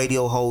TOL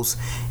Radio Host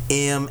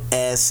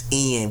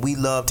MSN. We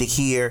love to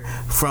hear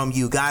from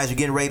you guys. We're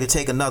getting ready to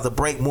take another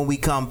break. When we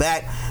come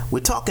back, we're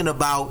talking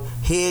about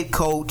head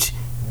coach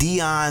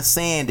Deion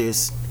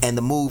Sanders and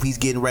the move he's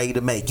getting ready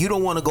to make. You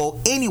don't want to go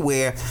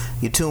anywhere.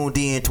 You're tuned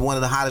in to one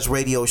of the hottest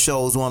radio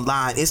shows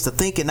online. It's the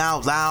Thinking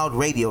Out Loud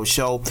radio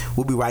show.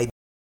 We'll be right back.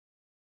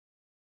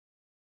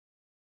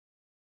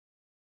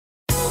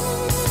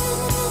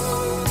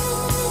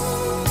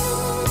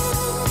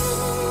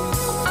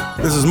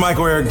 This is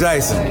Michael Eric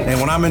Dyson,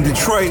 and when I'm in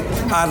Detroit,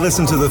 I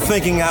listen to the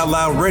Thinking Out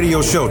Loud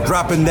radio show,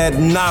 dropping that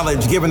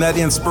knowledge, giving that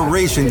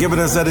inspiration, giving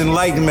us that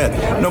enlightenment.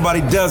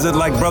 Nobody does it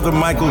like Brother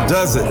Michael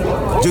does it.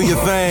 Do your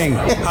thing.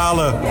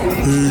 Holla.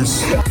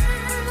 Peace.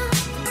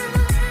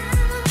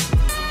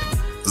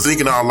 The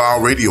Thinking Out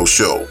Loud radio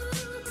show,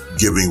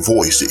 giving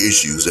voice to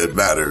issues that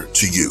matter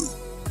to you.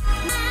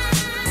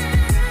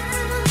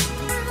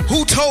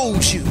 Who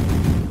told you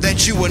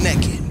that you were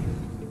naked?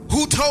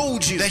 Who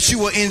told you that you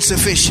were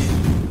insufficient?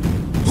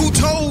 Who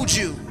told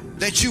you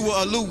that you were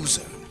a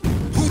loser?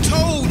 Who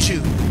told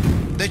you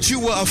that you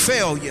were a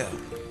failure?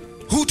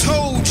 Who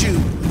told you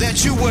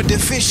that you were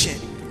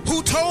deficient?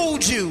 Who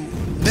told you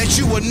that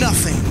you were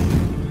nothing?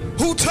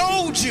 Who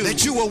told you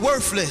that you were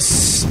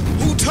worthless?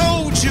 Who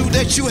told you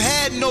that you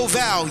had no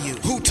value?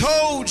 Who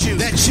told you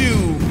that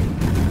you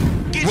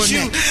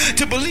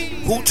to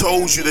believe? Who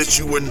Told You That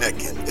You Were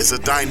Naked? It's a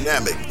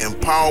dynamic,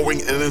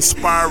 empowering, and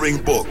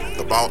inspiring book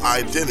about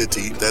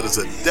identity that is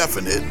a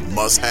definite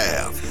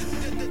must-have.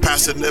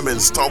 Pastor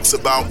Nimmons talks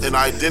about an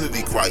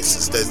identity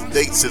crisis that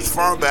dates as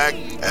far back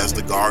as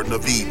the Garden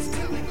of Eden.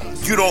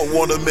 You don't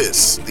want to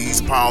miss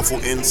these powerful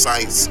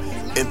insights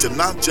into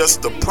not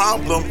just the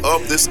problem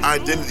of this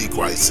identity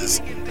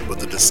crisis, but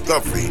the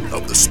discovery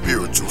of the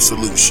spiritual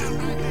solution.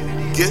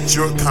 Get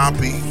your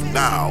copy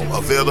now,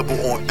 available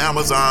on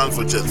Amazon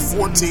for just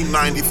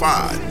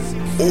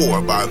 $14.95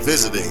 or by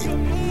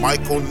visiting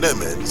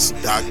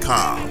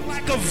michaelnimmons.com.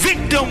 Like a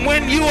victim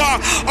when you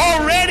are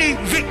already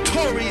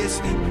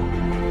victorious.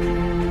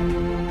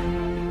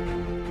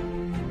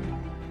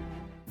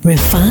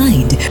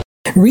 Refined,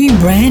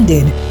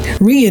 rebranded,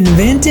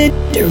 reinvented,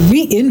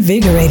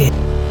 reinvigorated,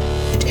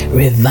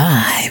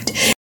 revived.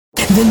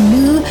 The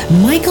new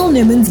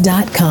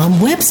michaelnimmons.com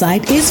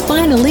website is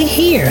finally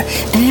here,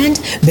 and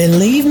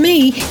believe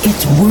me,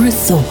 it's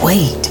worth the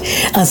wait.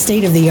 A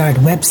state-of-the-art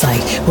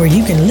website where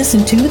you can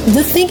listen to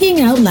the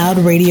Thinking Out Loud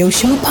radio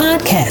show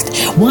podcast,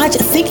 watch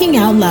Thinking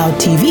Out Loud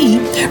TV,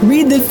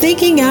 read the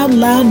Thinking Out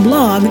Loud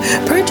blog,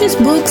 purchase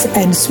books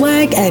and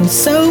swag, and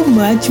so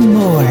much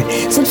more.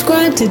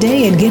 Subscribe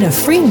today and get a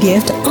free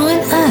gift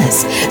on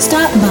us.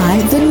 Stop by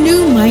the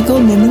new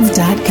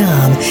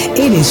michaelnimmons.com.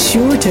 It is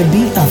sure to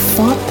be a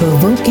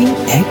thought-provoking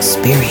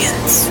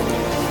experience.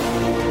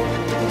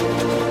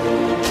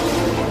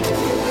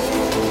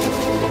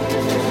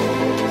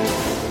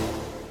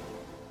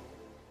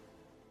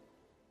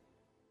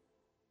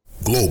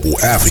 Global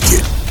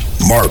advocate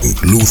Martin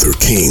Luther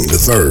King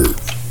III.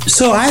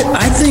 So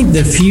I think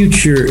the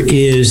future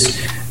is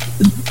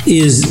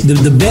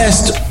the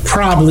best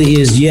probably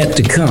is yet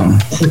to come,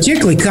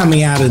 particularly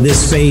coming out of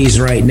this phase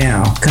right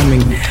now,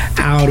 coming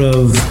out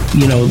of,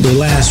 the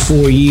last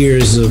 4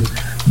 years of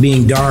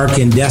being dark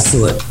and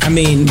desolate. I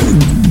mean,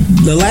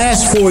 the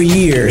last 4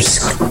 years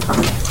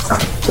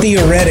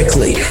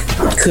theoretically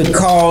have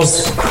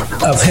caused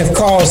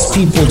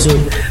people to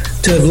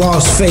have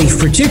lost faith,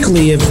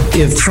 particularly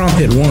if Trump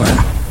had won.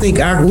 I think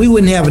we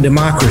wouldn't have a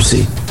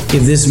democracy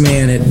if this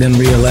man had been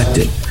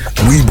reelected.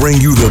 We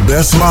bring you the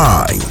best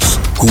minds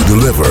who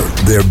deliver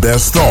their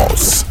best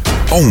thoughts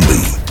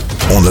only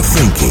on the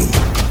Thinking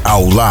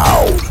Out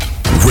Loud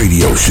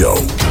radio show.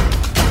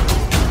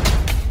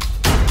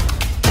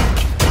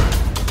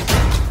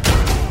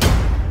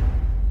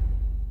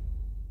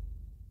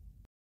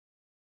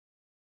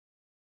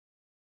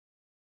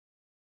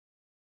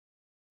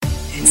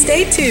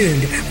 Stay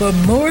tuned for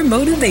more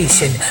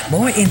motivation,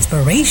 more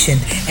inspiration,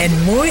 and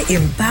more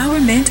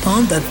empowerment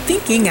on the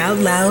Thinking Out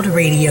Loud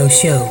radio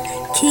show.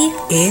 Keep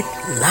it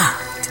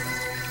locked.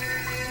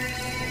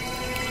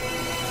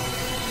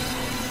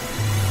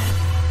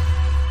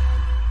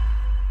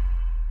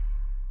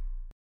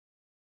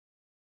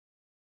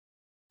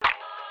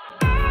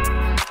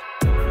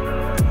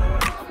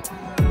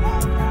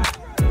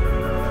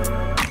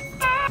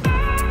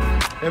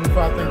 Heavenly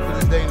Father, thank you for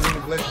this day and many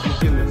blessings you've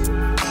given us.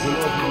 Dear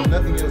Lord, if we do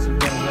nothing else, we've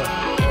done enough.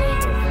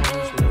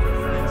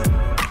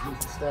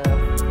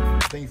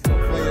 Thank you for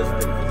our players,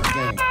 thank you for this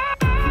game.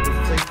 Keep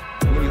us safe,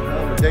 any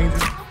harm or danger.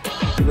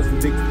 Give us the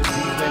victory. In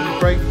Jesus' name we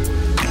pray.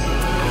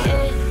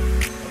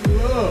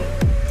 Love.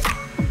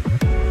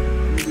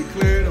 I'm going to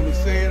declare it, I'm going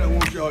to say it, I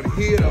want y'all to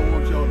hear it, I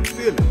want y'all to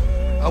feel it.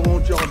 I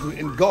want y'all to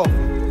engulf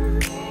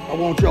it. I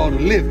want y'all to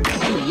live it.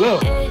 I'm in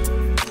love. I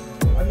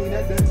mean,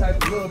 that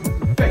type of love is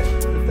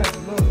perfection. That type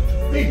of love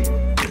that you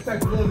feel. That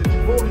type of love that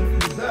you want and you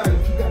desire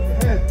that you got to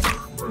have.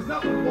 It's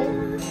not what you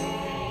want.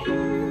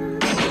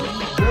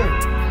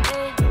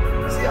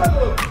 See, I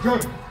love the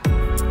journey.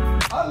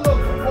 I love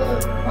the whole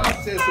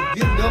process of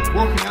getting up,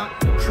 working out,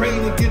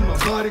 training, getting my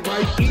body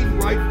right, eating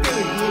right,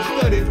 feeling good,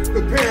 studying,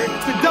 preparing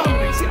to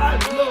dominate. See, I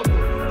love the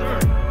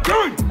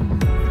journey.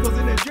 Because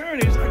in that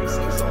journey, it's like a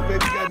seesaw,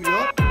 baby. You got me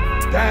up,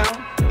 down,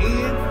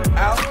 in,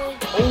 out,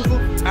 over,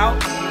 out,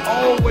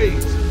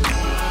 always.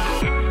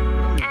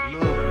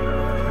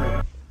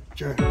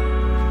 Journey.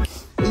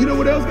 You know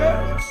what else,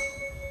 guys?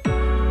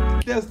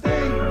 There's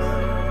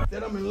things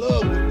that I'm in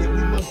love with that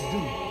we must do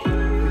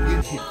to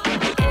get here.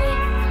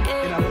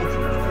 And I want you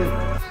to feel it.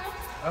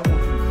 I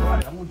want you to try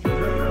it. I want you to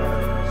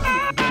recognize it. See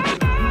it.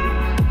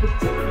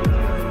 Particularly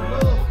because you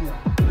love him.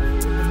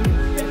 And he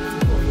expects you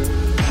from it.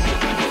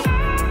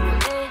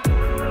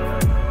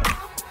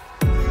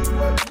 See,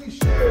 what we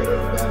shared,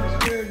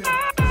 everybody shared and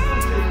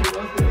associated with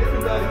us, that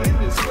everybody in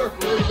this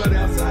circle, everybody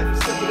outside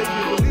this circle, they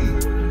can believe.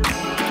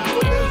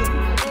 But there's a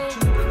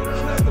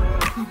plethora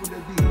of people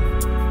that did.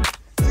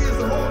 See,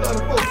 there's a whole lot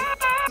of folks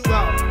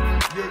throughout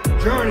your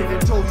journey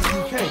that told you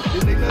you can't.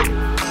 Didn't they know you?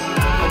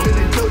 Or did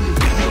they tell you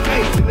you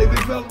ain't? Didn't they,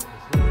 big fella?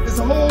 There's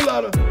a whole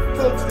lot of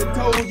folks that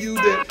told you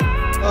that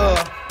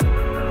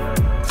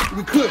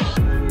we couldn't.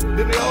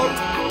 Then they all,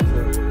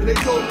 and they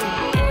told me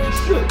you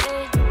should.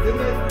 Didn't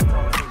they?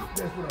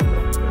 That's what I'm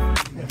talking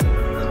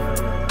about.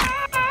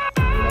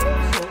 But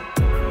also,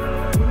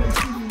 when they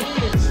see you win,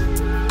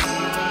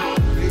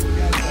 they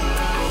got that.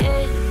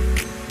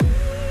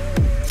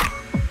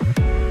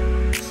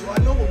 So I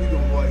know what we're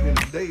gonna go out here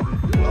today to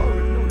do. I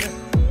already know that.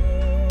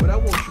 But I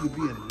want you to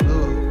be in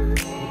love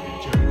with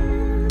your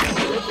journey. That's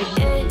what we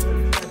do.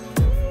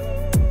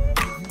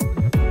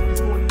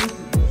 It's more intimate.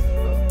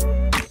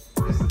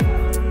 It's a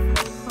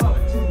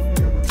solitude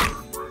here with you.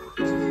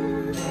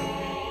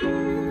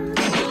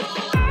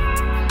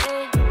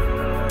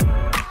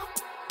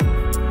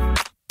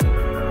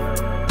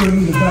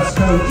 Bringing the best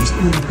coach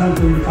in the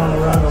country in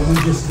Colorado, we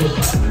just did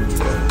that.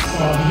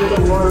 You're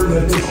going to learn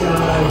that this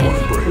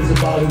guy is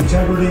about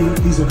integrity,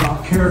 he's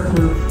about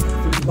character,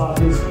 it's about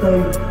his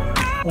faith,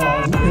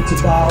 it's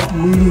about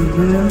leading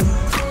men.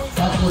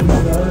 That's what he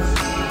does.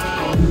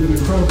 He's an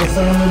incredible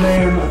family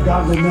man. I've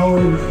gotten to know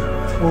him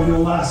over the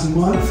last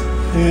month,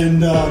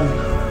 and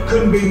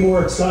couldn't be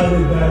more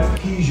excited that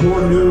he's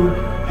your new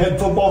head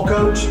football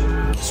coach.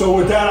 So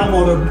with that, I'm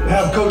going to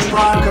have Coach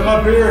Prime come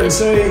up here and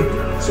say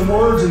some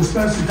words and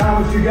spend some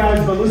time with you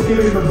guys, but let's give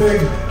him a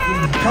big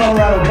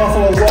Colorado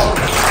Buffalo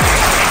welcome.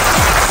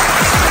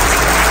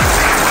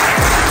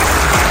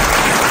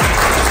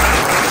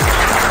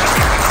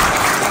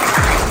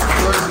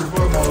 First and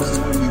foremost, it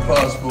wouldn't be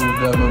possible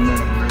without my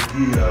man Rick.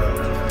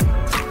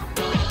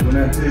 When I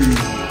tell you,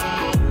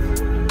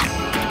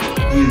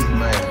 he is the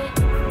man,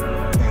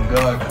 and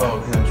God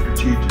called him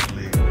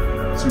strategically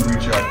to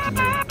reach out to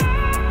me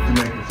to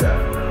make this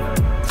happen.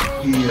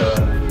 He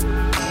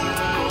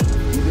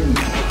didn't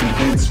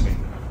convince me.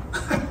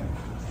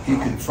 He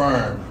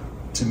confirmed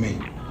to me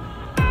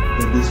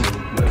that this was the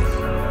place.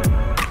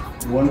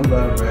 It wasn't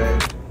about a bag.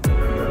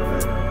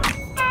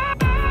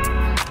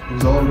 It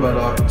was all about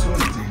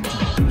opportunity to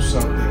do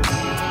something that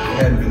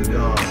hadn't been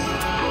done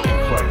in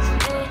quite some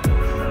time.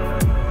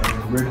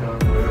 And Rick, I'm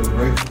forever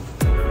grateful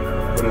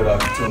for that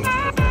opportunity.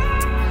 I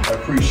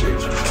appreciate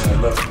you. I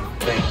love you.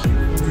 Thank you.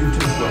 You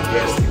too for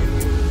investing in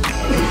me. I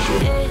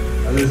appreciate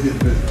it. Now let's get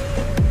busy.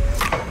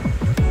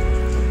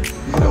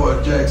 You know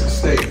what, Jackson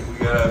State,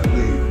 we gotta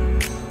believe.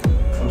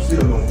 I'm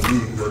still gonna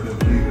believe because I've been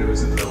believing ever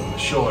since I was a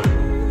shorty.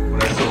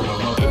 When I told my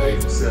mother at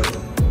age 7, I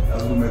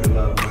was gonna make a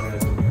lot of money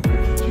as a rich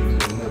and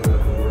cheap, so I'll never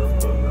have to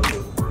work for another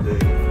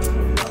day of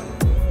my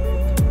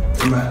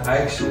life. And my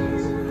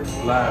actions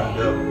lined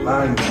up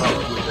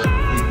with that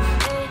belief.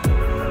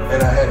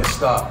 And I had to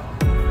stop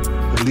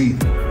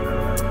believing.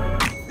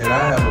 And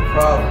I have a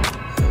problem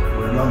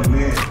with young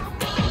men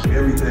with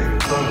everything in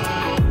front of them.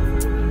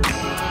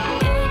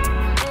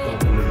 Don't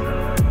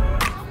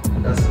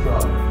believe. That's the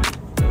problem.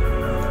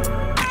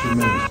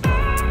 Tremendous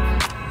problem.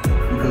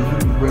 Because you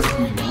can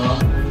rescue your mom,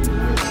 you can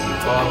rescue your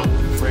father,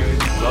 your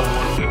friends, your loved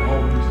ones, your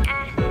homies,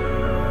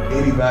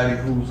 anybody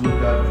who's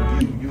looked out for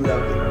you. You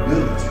have the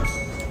ability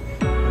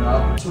and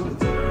opportunity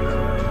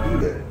to do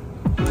that.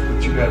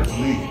 But you gotta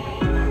believe.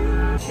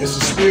 It's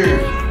a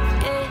spirit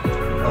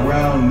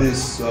around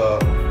this team,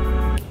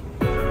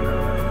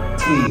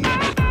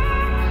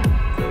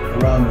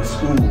 around the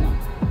school,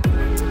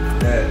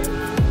 that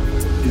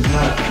is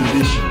not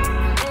traditional.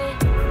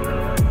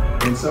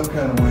 In some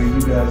kind of way,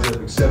 you guys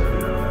have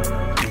accepted it,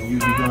 and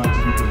you've begun to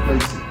be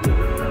complacent with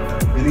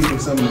it. And even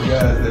some of the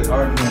guys that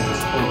aren't here that's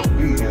supposed to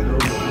be here,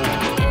 those are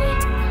not.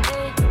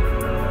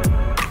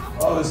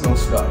 All this don't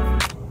stop.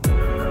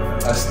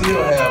 I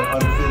still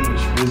have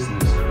unfinished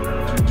business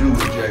to do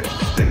with Jackson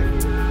State,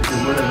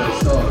 because whatever I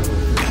saw is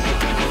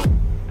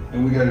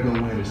and we gotta go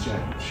win this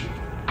championship.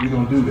 We're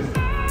gonna do that.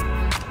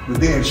 But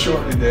then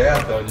shortly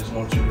thereafter, I just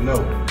want you to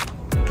know,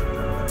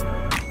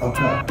 I'm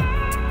coming.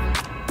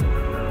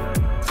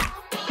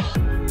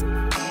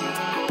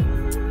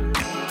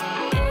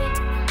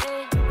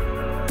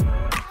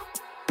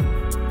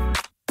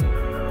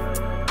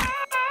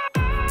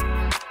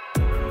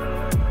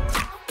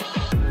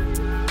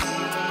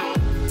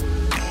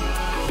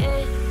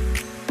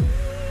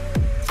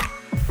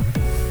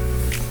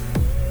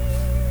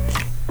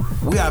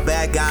 We are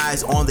back,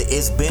 guys, on the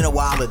It's Been a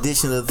While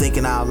edition of the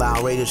Thinking Out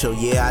Loud radio show.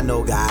 Yeah, I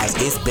know, guys,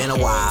 it's been a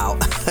while.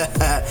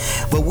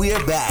 But we're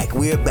back.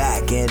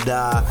 And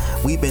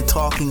we've been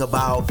talking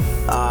about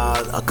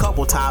a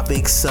couple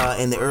topics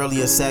in the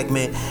earlier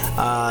segment.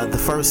 The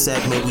first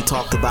segment, we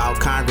talked about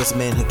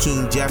Congressman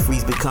Hakeem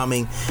Jeffries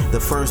becoming the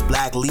first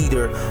black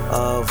leader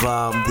of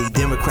the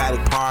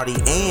Democratic Party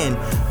and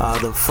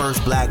the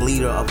first black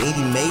leader of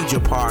any major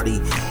party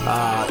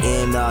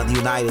in the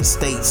United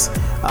States.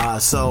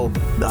 So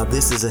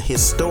this is a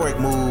historic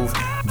move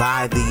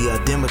by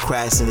the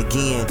Democrats, and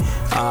again,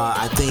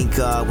 I think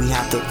we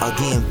have to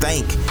again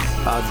thank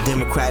the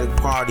Democratic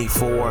Party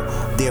for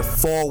their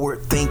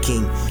forward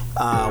thinking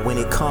when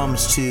it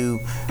comes to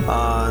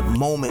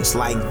moments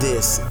like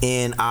this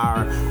in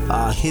our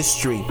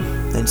history.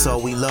 And so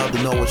we love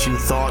to know what you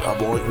thought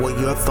about, what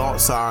your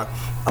thoughts are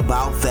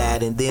about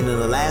that. And then in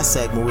the last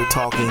segment, we're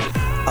talking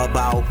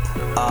about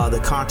the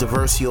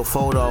controversial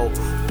photo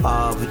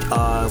of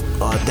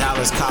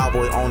Dallas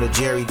Cowboy owner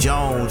Jerry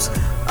Jones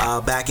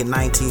back in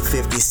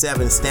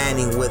 1957,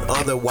 standing with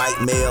other white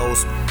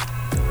males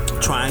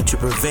trying to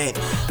prevent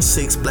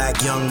 6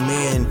 black young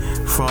men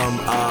from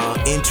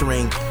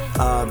entering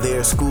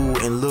their school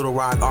in Little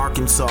Rock,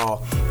 Arkansas.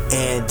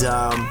 And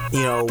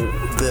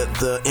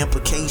the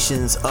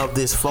implications of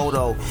this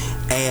photo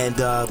and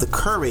the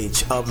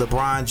courage of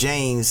LeBron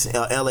James,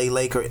 LA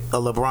Laker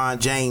LeBron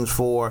James,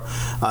 for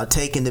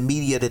taking the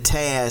media to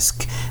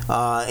task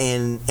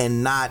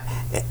and not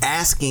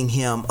asking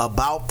him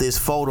about this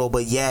photo,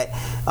 but yet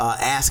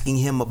asking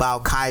him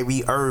about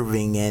Kyrie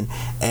Irving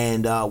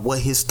and what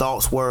his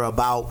thoughts were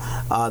about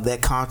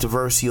that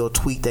controversial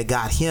tweet that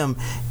got him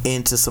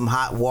into some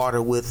hot water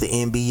with the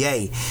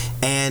NBA.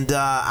 And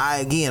I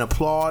again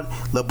applaud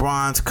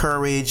LeBron's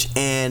courage,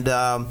 and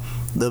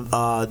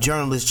the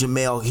journalist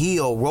Jemele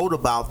Hill wrote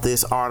about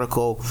this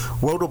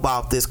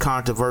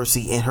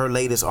controversy in her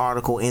latest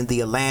article in The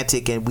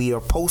Atlantic, and we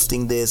are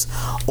posting this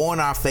on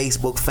our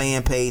Facebook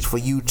fan page for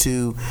you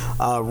to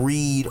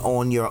read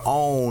on your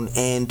own,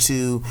 and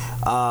to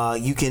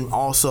you can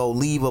also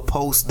leave a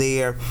post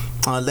there.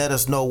 Let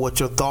us know what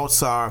your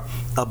thoughts are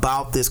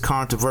about this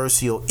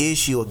controversial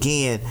issue.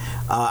 Again,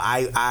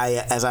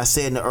 I as I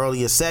said in the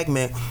earlier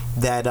segment,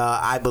 that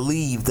I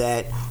believe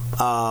that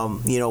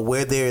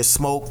where there is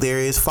smoke, there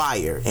is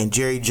fire, and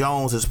Jerry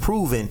Jones has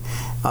proven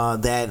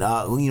that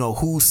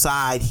whose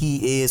side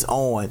he is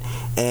on,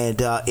 and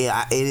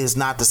it is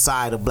not the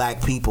side of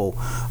black people.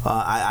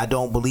 I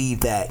don't believe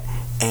that,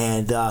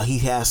 and he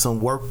has some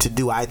work to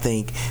do, I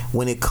think,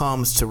 when it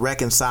comes to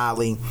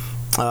reconciling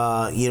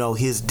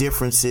his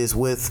differences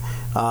with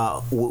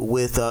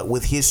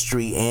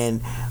history,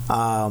 and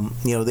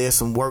there's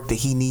some work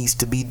that needs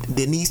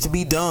to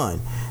be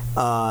done,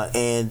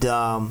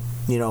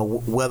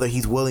 whether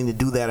he's willing to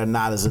do that or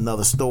not is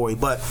another story.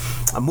 But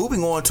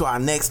moving on to our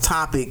next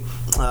topic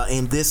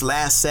in this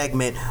last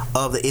segment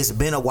of the It's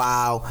Been a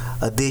While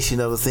edition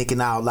of the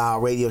Thinking Out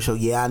Loud radio show.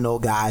 Yeah, I know,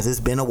 guys, it's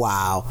been a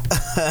while.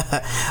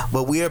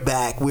 But we're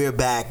back,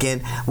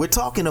 and we're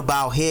talking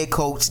about head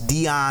coach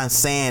Deion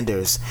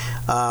Sanders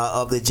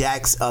of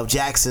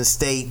Jackson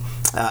State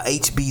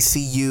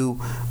HBCU,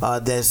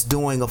 that's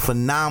doing a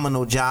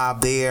phenomenal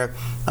job there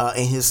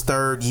in his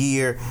third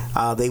year.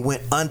 They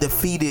went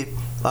undefeated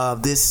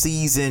this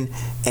season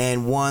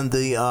and won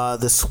the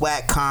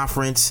SWAC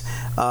conference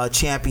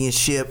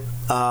championship.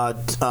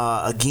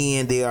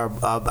 Again, they are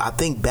I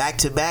think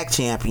back-to-back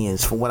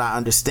champions from what I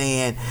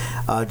understand.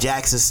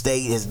 Jackson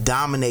State has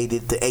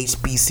dominated the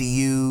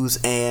HBCUs,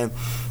 and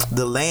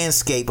the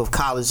landscape of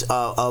college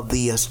of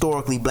the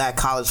historically black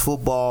college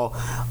football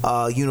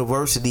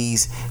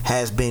universities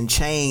has been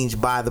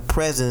changed by the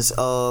presence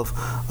of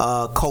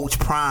Coach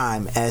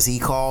Prime, as he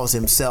calls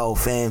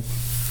himself.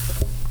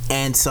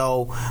 And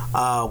so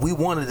we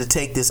wanted to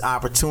take this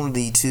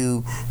opportunity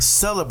to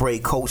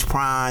celebrate Coach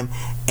Prime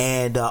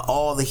and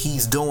all that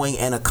he's doing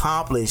and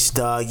accomplished.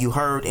 You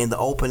heard in the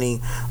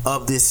opening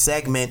of this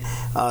segment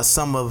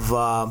some of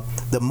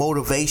the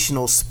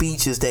motivational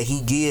speeches that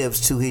he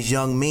gives to his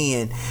young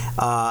men,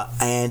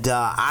 and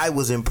I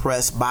was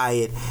impressed by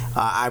it.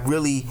 I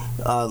really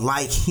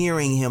like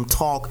hearing him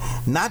talk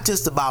not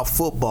just about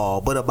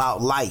football, but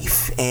about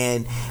life.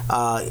 And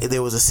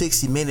there was a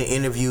 60-minute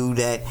interview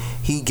that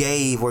he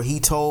gave where he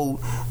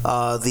told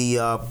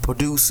the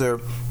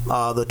producer,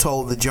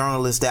 told the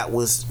journalist that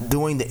was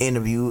doing the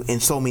interview in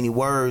so many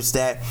words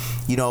that,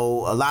 a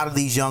lot of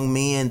these young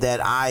men that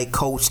I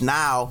coach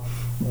now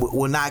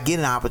will not get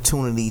an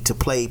opportunity to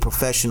play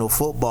professional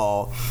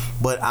football,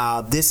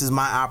 but this is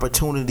my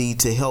opportunity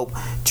to help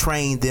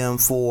train them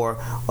for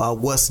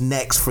what's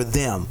next for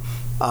them.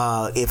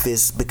 If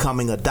it's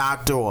becoming a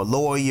doctor or a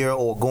lawyer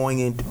or going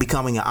into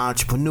becoming an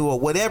entrepreneur,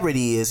 whatever it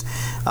is,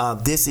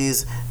 this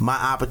is my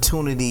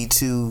opportunity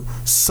to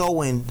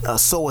sow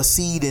a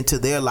seed into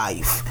their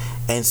life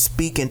and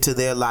speak into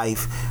their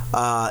life.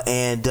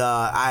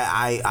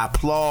 I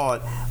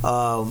applaud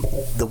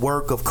the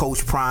work of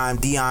Coach Prime,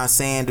 Deion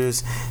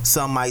Sanders.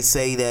 Some might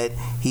say that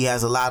he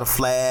has a lot of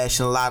flash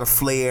and a lot of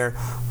flair,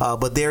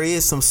 but there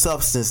is some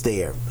substance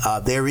there.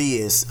 There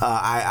is.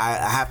 I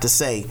have to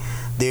say,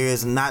 there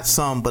is not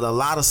some, but a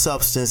lot of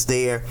substance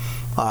there.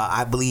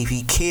 I believe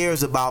he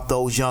cares about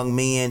those young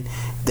men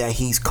that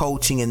he's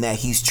coaching and that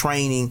he's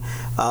training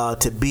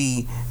to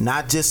be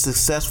not just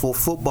successful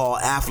football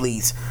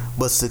athletes,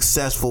 but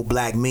successful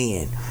black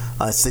men,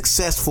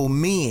 successful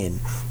men.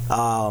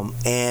 I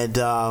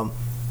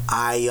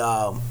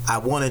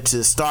wanted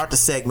to start the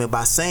segment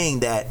by saying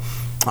that,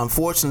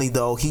 unfortunately,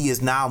 though, he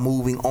is now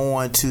moving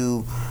on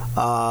to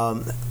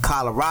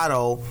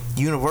Colorado,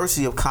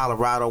 University of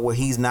Colorado, where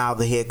he's now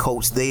the head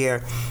coach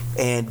there,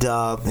 and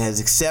has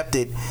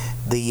accepted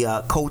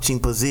the coaching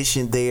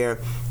position there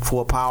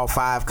for a Power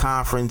 5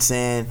 conference.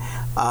 And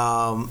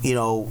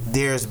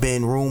there's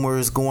been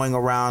rumors going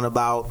around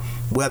about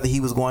whether he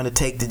was going to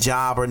take the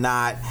job or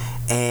not.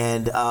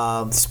 and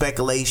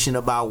speculation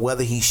about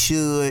whether he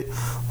should,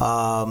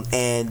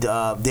 and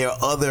there are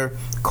other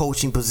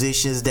coaching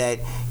positions that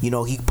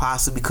he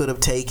possibly could have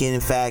taken.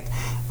 In fact,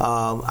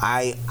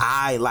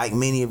 I like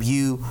many of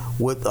you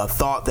would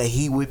thought that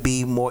he would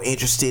be more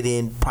interested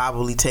in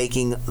probably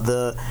taking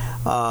the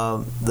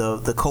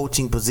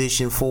coaching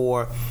position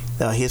for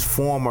his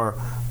former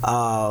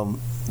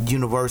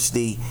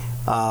university,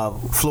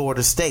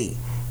 Florida State,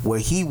 where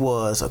he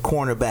was a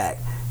cornerback.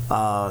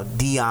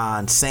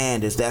 Deion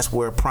Sanders, that's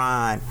where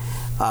prime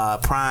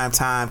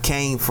time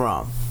came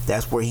from.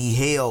 That's where he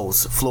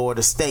hails,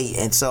 Florida State.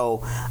 And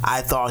so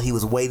I thought he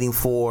was waiting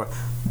for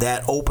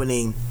that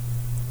opening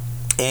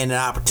and an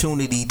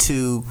opportunity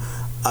to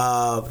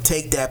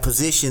take that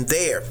position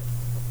there.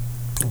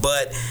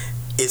 But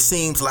it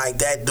seems like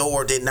that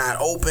door did not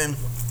open,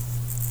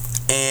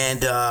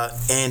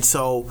 and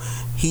so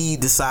he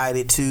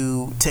decided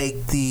to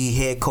take the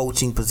head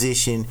coaching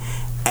position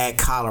at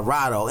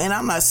Colorado. And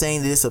I'm not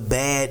saying that it's a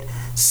bad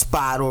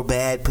spot or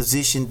bad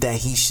position that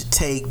he should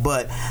take,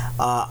 but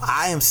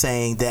I am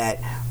saying that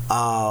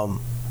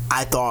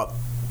I thought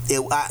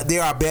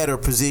there are better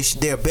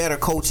positions, there are better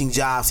coaching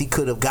jobs he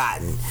could have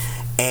gotten.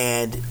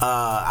 And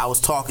I was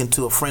talking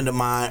to a friend of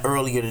mine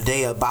earlier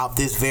today about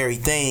this very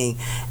thing,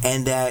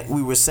 and that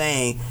we were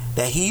saying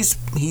that he's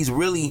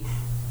really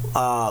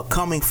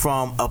coming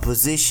from a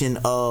position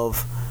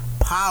of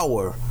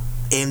power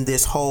in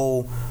this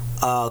whole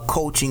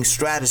coaching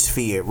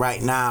stratosphere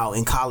right now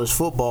in college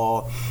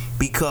football,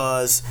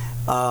 because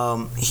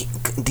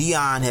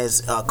Deion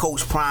has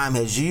Coach Prime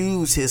has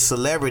used his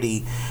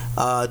celebrity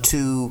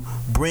to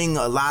bring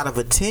a lot of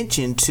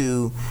attention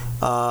to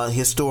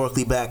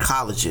historically black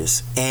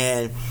colleges,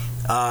 and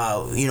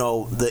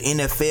the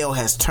NFL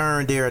has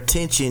turned their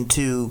attention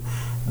to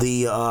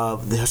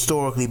the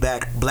historically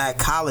black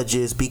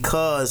colleges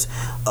because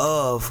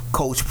of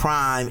Coach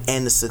Prime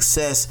and the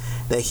success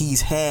that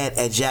he's had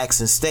at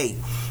Jackson State.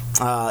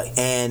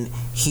 And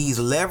he's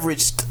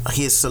leveraged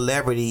his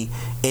celebrity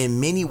in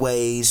many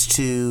ways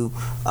to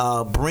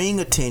bring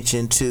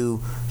attention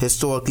to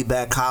historically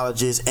black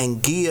colleges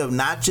and give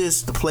not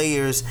just the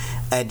players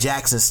at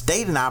Jackson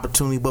State an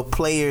opportunity, but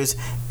players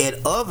at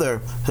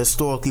other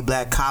historically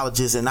black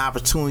colleges an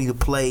opportunity to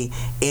play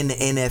in the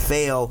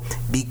NFL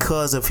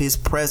because of his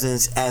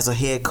presence as a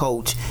head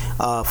coach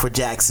for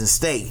Jackson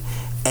State.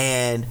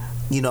 And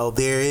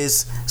there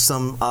is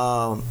some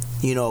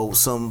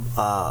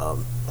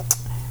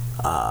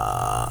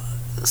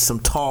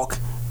talk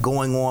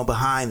going on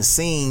behind the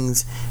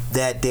scenes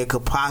that there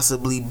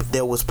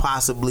was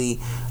possibly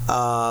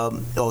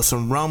or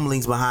some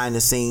rumblings behind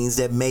the scenes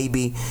that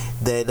maybe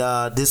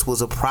that this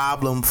was a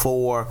problem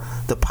for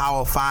the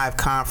Power 5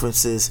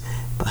 conferences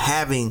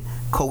having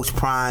Coach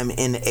Prime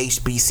in the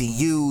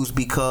HBCUs,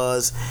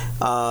 because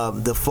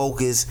the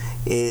focus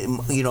is,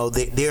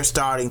 they're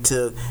starting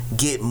to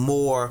get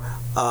more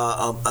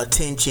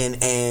attention,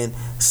 and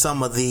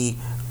some of the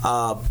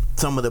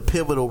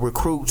pivotal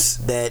recruits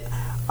that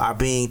are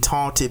being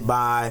taunted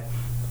by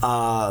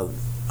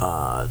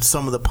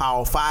some of the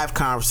Power 5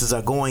 conferences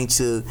are going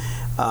to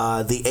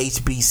the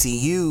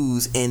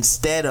HBCUs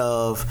instead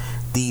of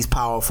these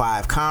Power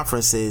 5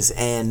 conferences.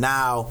 And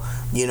now,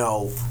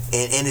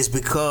 and it's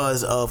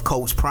because of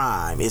Coach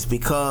Prime. It's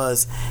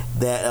because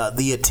that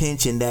the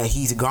attention that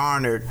he's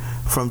garnered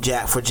for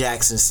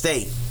Jackson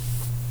State.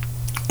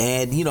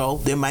 And,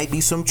 there might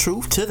be some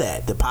truth to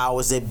that. The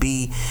powers that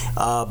be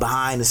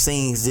behind the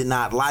scenes did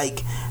not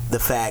like the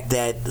fact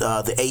that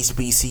the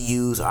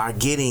HBCUs are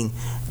getting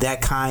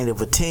that kind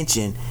of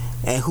attention.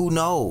 And who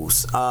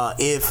knows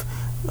if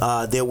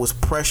there was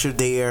pressure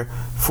there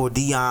for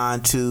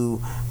Deion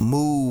to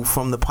move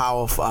from the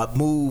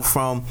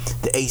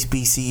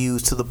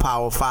HBCUs to the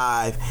Power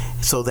 5,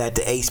 so that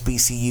the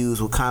HBCUs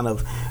would kind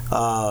of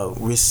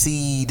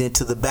recede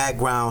into the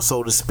background,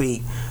 so to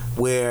speak,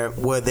 where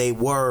they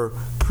were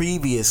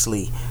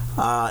previously.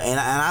 I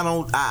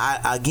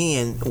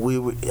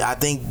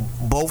think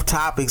both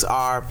topics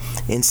are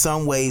in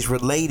some ways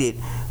related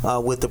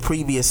with the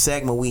previous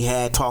segment we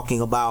had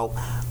talking about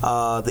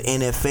the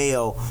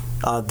NFL.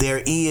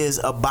 There is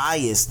a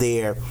bias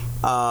there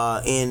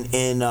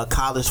in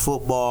college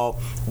football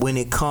when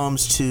it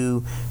comes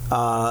to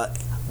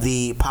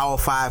the Power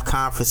 5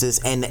 conferences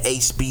and the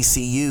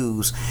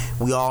HBCUs.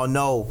 We all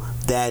know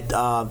that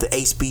the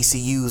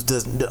HBCUs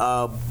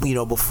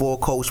before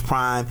Coach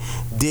Prime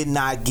did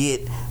not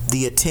get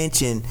the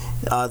attention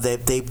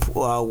that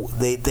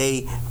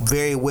they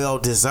very well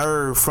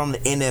deserve from the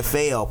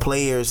NFL.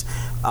 Players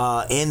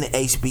in the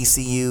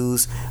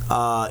HBCUs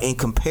in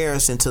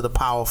comparison to the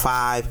Power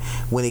 5,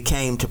 when it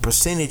came to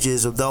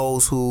percentages of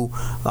those who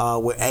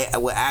were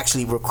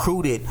actually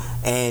recruited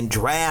and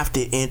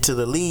drafted into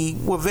the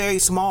league, were very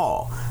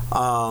small.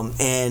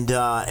 And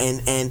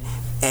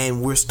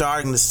and we're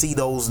starting to see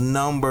those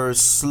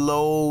numbers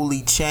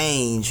slowly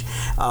change,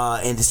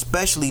 and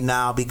especially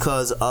now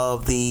because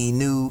of the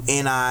new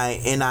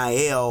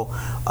NIL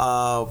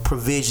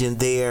provision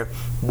there,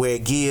 where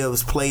it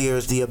gives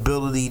players the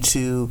ability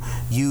to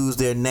use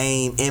their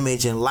name,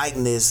 image, and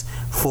likeness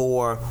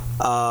for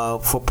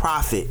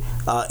profit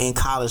in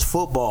college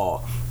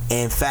football.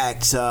 In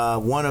fact,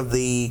 one of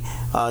the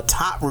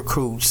top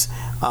recruits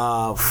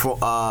for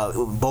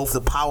both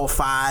the Power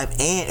 5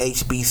 and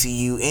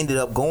HBCU ended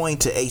up going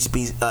to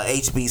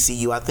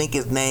HBCU. I think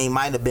his name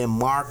might have been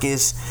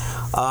Marcus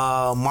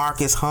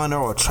Hunter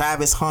or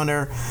Travis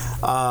Hunter,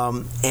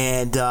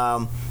 and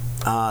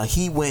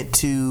he went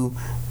to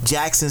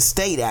Jackson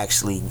State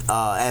actually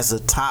as a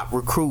top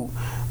recruit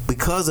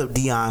because of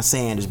Deion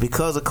Sanders,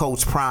 because of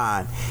Coach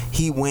Prime.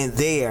 He went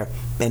there,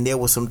 and there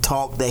was some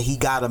talk that he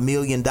got $1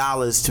 million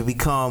to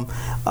become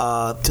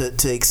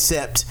to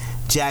accept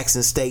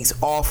Jackson State's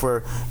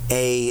offer.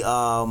 A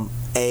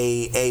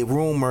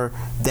rumor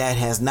that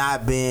has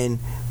not been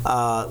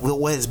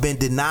has been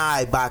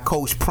denied by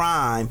Coach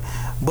Prime,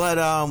 but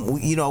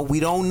we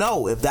don't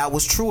know if that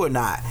was true or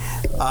not.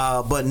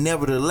 But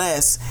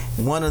nevertheless,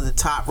 one of the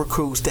top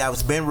recruits that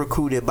has been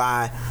recruited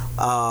by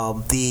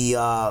the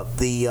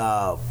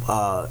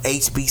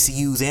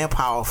HBCUs and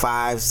Power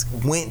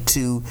 5s went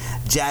to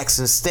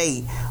Jackson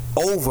State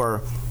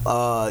over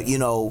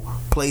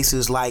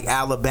places like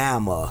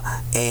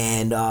Alabama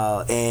and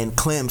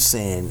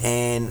Clemson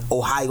and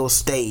Ohio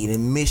State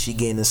and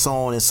Michigan and so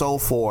on and so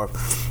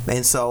forth.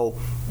 And so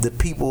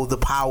the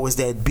powers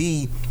that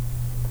be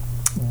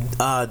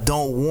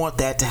don't want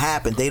that to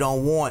happen. They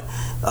don't want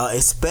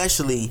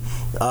especially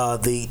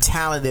the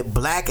talented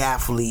black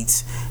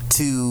athletes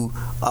to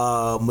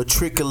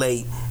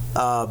matriculate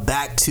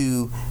back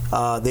to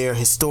their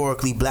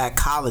historically black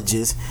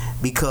colleges,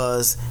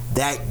 because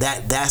that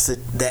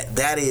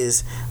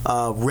is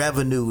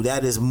revenue,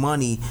 that is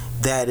money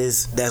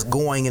that's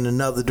going in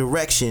another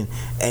direction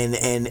and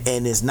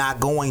is not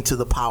going to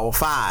the Power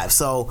 5.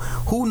 So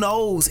who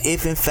knows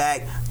if in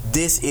fact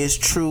this is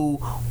true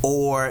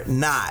or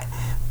not.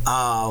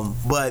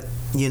 But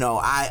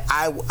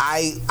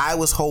I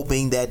was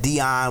hoping that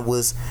Deion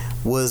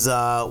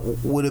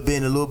would have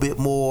been a little bit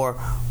more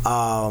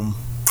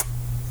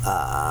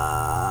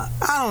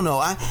I don't know.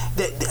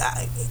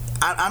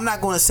 I'm not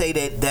going to say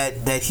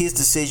that his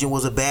decision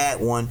was a bad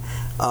one.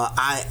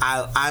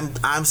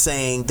 I'm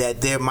saying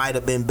that there might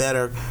have been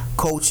better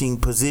coaching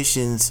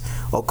positions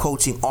or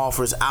coaching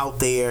offers out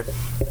there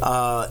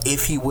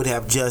if he would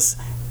have just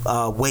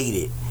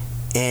waited.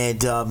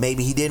 And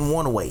maybe he didn't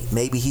want to wait.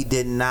 Maybe he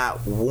did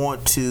not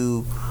want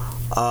to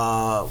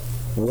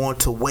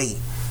wait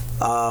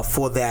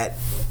for that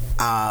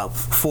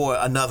for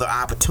another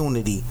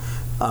opportunity.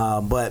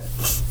 But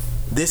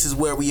this is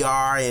where we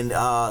are, and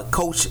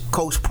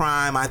Coach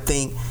Prime, I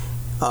think,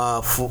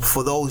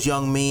 for those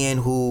young men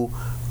who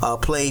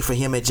played for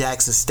him at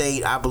Jackson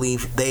State, I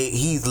believe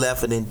he's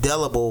left an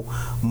indelible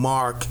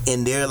mark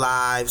in their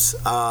lives,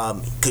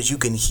 because you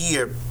can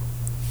hear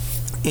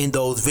in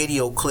those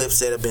video clips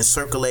that have been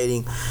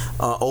circulating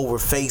over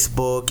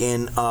Facebook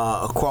and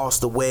across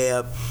the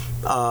web,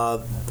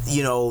 the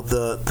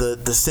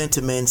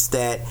sentiments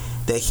that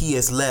he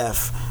has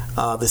left.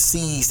 The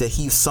seeds that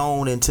he's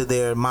sown into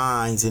their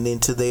minds and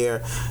into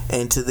them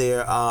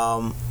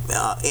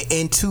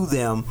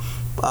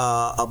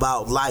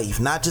about life,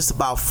 not just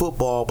about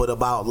football, but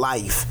about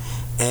life.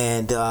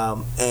 And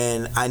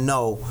I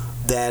know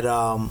that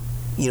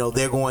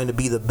they're going to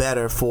be the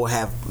better for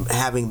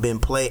having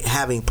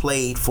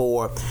played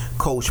for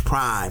Coach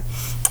Prime,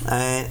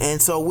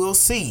 and so we'll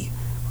see,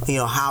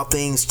 how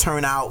things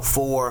turn out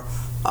for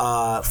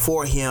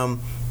him.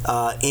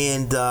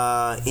 In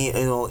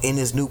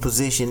his new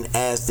position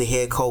as the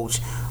head coach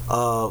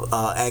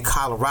at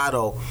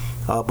Colorado,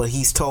 but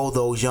he's told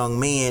those young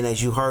men,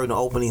 as you heard in the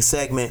opening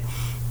segment,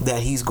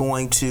 that he's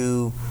going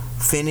to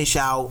finish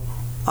out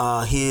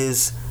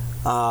his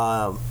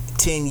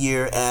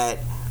tenure at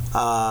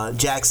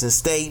Jackson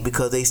State,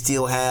 because they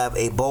still have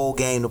a bowl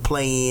game to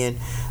play in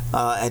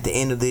at the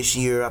end of this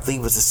year. I think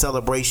it was the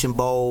Celebration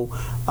Bowl,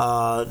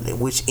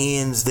 which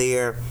ends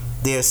their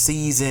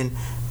season.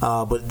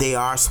 But they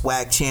are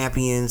SWAC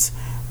champions,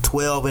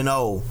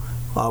 12-0.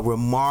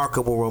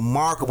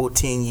 Remarkable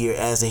tenure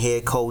as a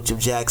head coach of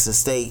Jackson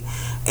State.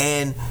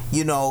 And,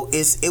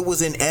 it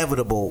was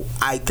inevitable,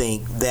 I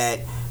think,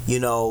 that,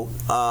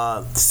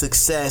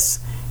 success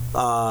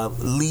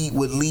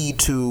would lead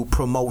to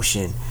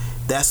promotion.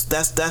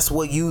 That's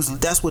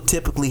what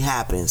typically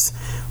happens.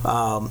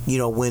 When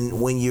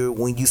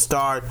you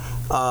start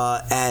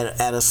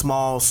at a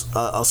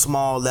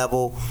small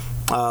level,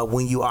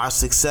 when you are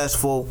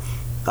successful.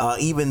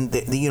 Even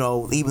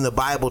the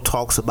Bible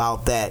talks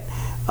about that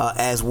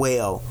as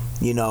well.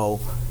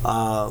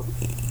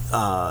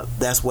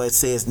 That's what it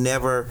says.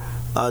 Never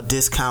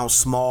discount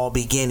small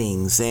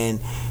beginnings. And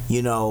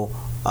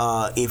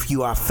if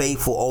you are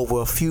faithful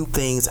over a few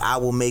things, I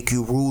will make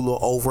you ruler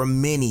over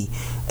many.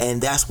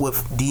 And that's what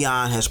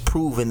Deion has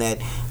proven, that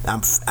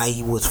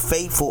he was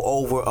faithful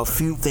over a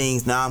few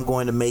things. Now I'm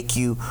going to make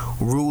you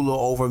ruler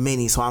over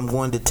many. So I'm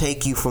going to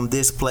take you from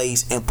this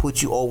place and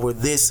put you over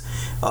this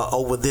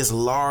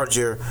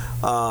larger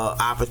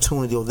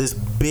opportunity, or this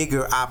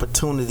bigger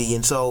opportunity.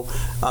 And so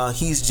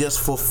he's just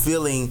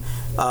fulfilling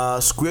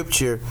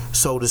scripture,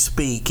 so to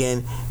speak,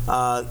 and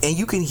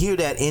you can hear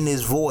that in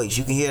his voice.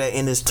 You can hear that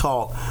in his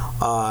talk.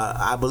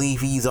 I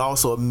believe he's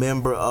also a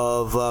member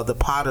of the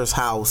Potter's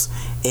House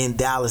in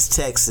Dallas,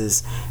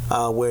 Texas,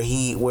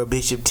 where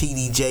Bishop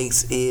T.D.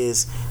 Jakes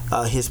is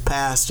his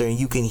pastor, and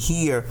you can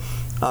hear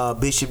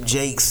Bishop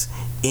Jakes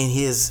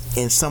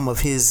in some of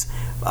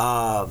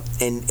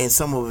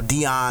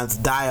Deion's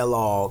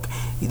dialogue,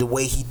 the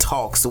way he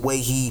talks, the way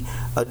he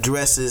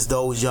addresses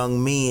those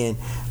young men.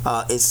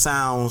 It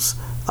sounds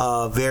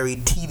very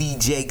T.D.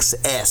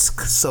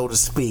 Jakes-esque, so to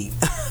speak.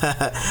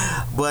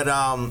 But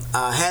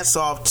hats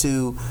off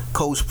to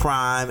Coach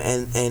Prime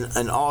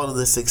and all of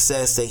the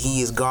success that he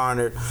has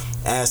garnered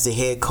as the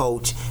head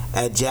coach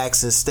at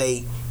Jackson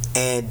State,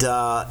 and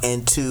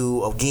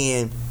to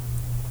again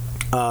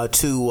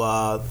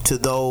to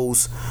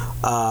those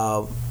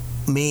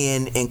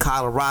men in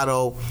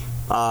Colorado.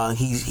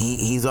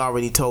 He's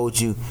already told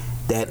you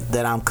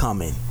that I'm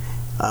coming.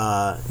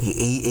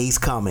 He's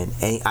coming,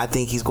 and I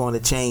think he's going to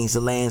change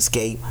the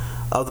landscape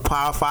of the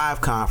Power 5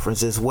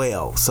 conference as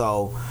well.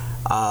 So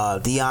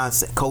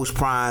Coach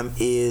Prime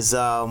is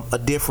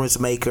a difference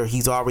maker.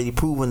 He's already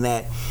proven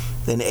that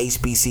in the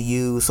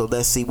HBCU. So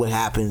let's see what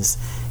happens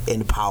in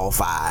the Power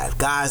 5.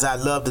 Guys, I'd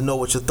love to know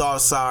what your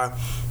thoughts are,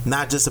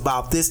 not just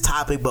about this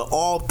topic, but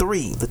all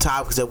three, the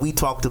topics that we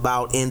talked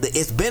about in the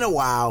It's Been a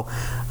While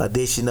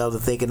edition of the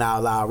Thinking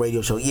Out Loud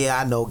radio show. Yeah,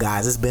 I know,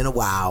 guys, it's been a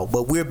while,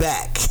 but we're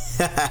back.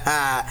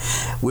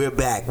 We're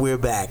back,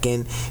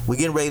 and we're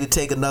getting ready to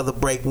take another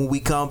break. When we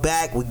come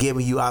back, we're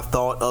giving you our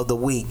thought of the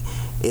week.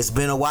 It's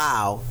been a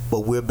while,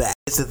 but we're back.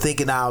 It's the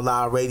Thinking Out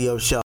Loud radio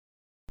show.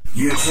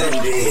 You're tuned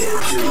in to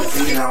the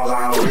Thinking Out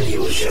Loud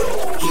radio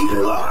show. Keep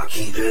it locked,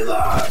 keep it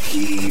locked,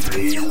 keep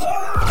it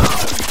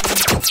locked.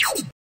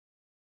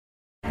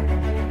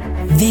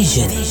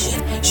 Vision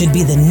should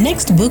be the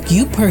next book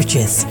you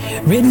purchase.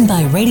 Written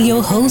by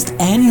radio host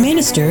and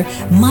minister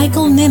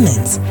Michael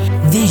Nimmons.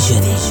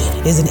 Vision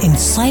is an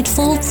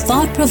insightful,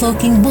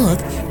 thought-provoking book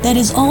that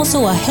is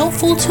also a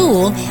helpful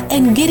tool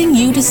in getting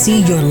you to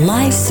see your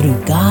life through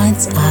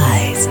God's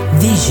eyes.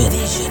 Vision.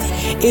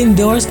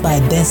 Endorsed by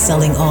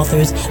best-selling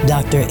authors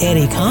Dr.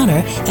 Eddie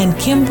Connor and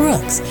Kim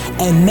Brooks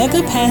and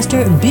mega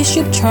pastor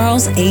Bishop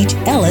Charles H.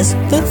 Ellis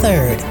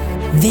III.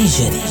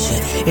 Vision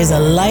is a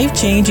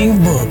life-changing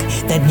book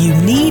that you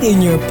need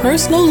in your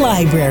personal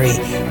library.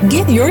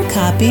 Get your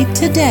copy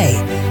today.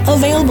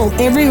 Available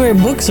everywhere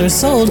books are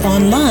sold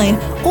online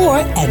or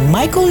at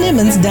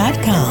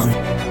michaelnimmons.com.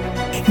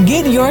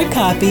 Get your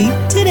copy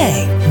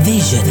today.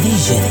 Vision.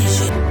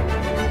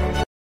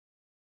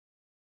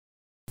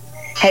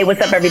 Hey,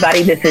 what's up,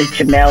 everybody? This is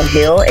Jamel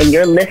Hill, and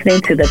you're listening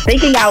to the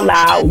Thinking Out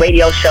Loud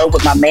radio show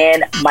with my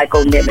man,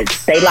 Michael Nimmons.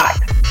 Stay live.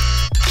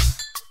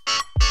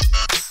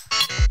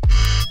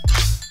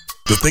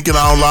 The Thinking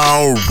Out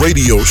Loud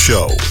radio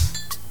show,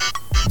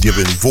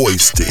 giving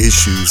voice to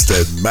issues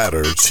that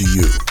matter to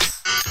you.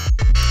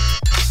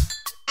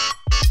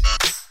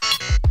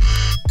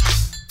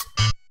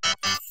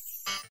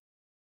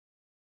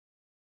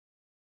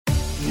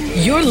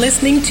 You're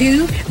listening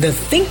to the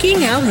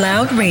Thinking Out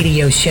Loud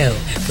radio show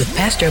with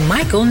Pastor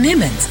Michael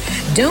Nimmons.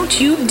 Don't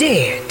you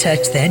dare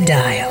touch that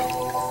dial.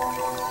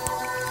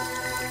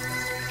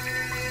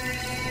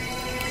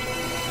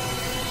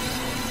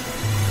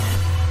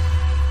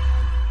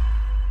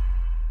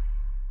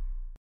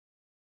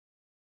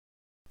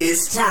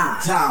 It's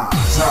time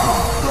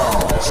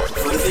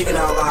for the Thinking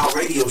Out Loud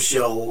radio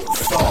show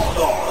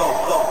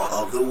thought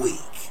of the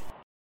week.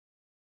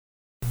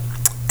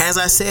 As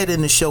I said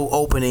in the show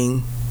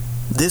opening,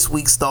 this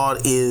week's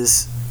thought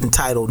is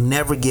entitled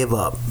Never Give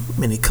Up,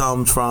 and it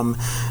comes from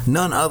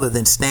none other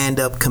than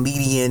stand-up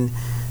comedian,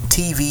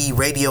 TV,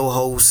 radio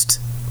host,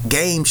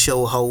 game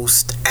show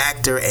host,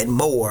 actor, and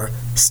more,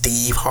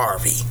 Steve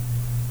Harvey.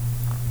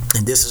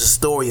 And this is a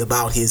story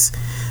about his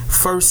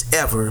first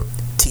ever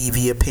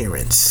TV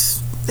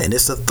appearance, and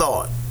it's a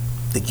thought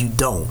that you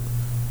don't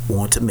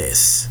want to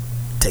miss.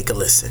 Take a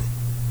listen.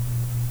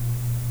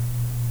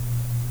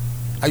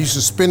 I used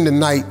to spend the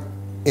night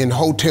in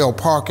hotel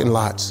parking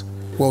lots.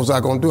 What was I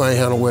gonna do? I ain't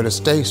had nowhere to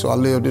stay, so I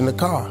lived in the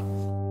car.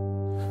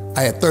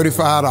 I had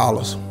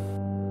 $35.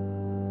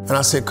 And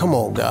I said, come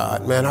on,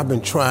 God, man, I've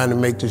been trying to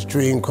make this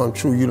dream come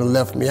true. You done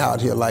left me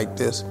out here like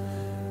this.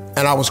 And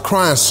I was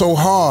crying so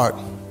hard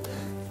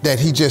that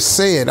he just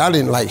said, I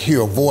didn't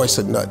hear a voice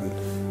or nothing,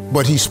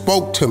 but he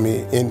spoke to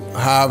me, and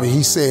however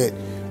he said,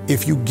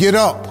 if you get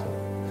up,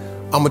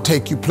 I'm gonna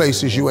take you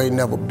places you ain't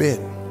never been.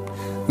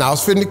 Now I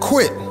was finna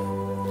quit.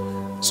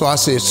 So I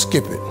said,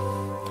 skip it.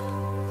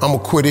 I'm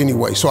gonna quit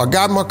anyway. So I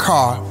got in my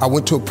car, I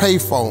went to a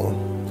payphone,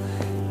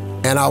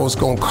 and I was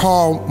gonna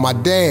call my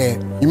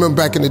dad. You remember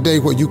back in the day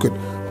where you could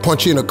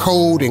punch in a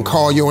code and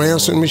call your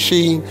answering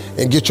machine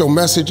and get your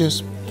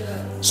messages?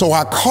 So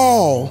I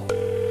called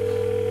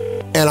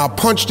and I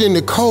punched in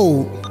the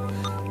code,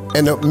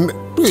 and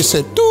he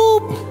said,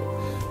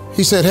 doop.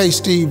 He said, hey,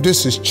 Steve,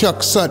 this is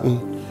Chuck Sutton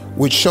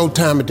with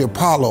Showtime at the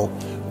Apollo.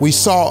 We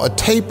saw a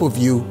tape of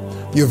you.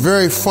 You're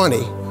very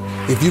funny.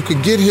 If you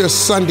could get here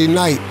Sunday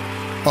night,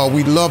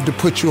 we'd love to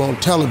put you on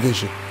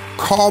television.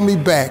 Call me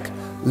back.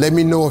 Let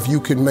me know if you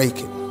can make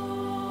it.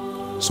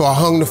 So I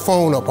hung the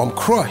phone up. I'm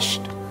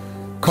crushed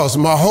because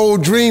my whole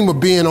dream of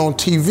being on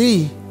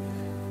TV,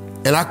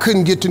 and I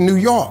couldn't get to New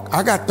York.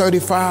 I got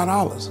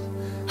 $35.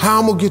 How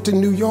I'm gonna get to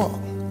New York?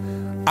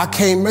 I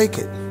can't make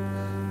it.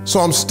 So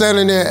I'm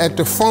standing there at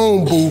the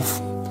phone booth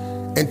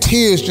and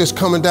tears just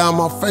coming down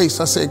my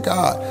face. I said,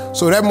 God,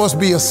 so that must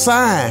be a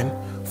sign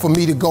for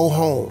me to go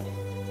home.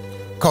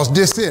 Cause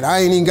this it, I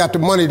ain't even got the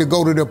money to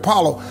go to the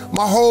Apollo.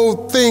 My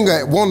whole thing,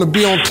 I wanted to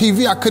be on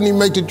TV, I couldn't even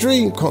make the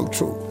dream come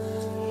true.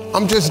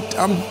 This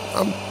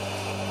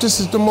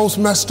is the most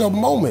messed up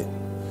moment.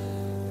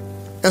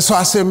 And so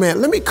I said,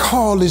 man, let me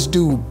call this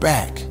dude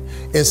back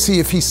and see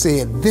if he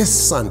said this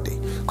Sunday.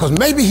 Because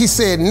maybe he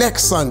said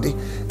next Sunday,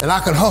 and I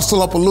can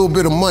hustle up a little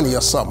bit of money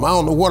or something. I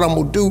don't know what I'm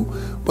gonna do,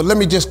 but let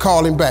me just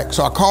call him back.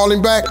 So I called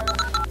him back.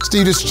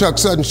 Steve, this is Chuck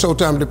Sutton,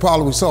 Showtime at the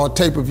Apollo. We saw a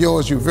tape of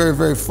yours. You're very,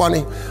 very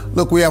funny.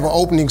 Look, we have an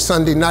opening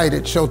Sunday night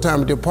at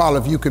Showtime at the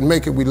Apollo. If you can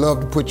make it, we'd love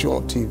to put you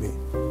on TV.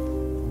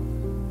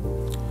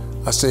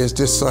 I said, it's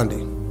this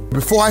Sunday.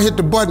 Before I hit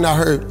the button, I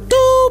heard,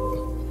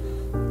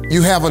 doop,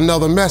 you have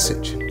another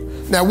message.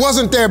 Now, it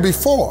wasn't there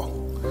before.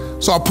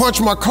 So I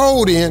punched my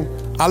code in.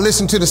 I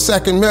listened to the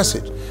second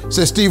message. It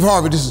said, Steve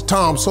Harvey, this is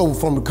Tom Sobel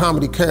from the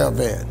Comedy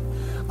Caravan.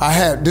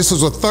 This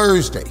was a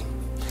Thursday.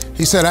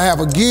 He said, I have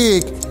a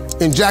gig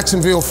in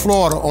Jacksonville,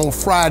 Florida on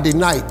Friday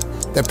night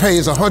that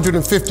pays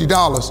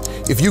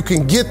 $150. If you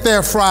can get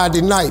there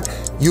Friday night,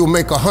 you'll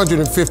make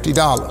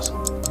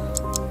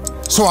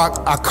 $150. So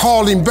I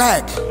called him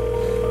back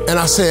and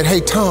I said, hey,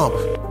 Tom,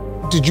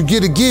 did you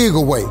get a gig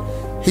away?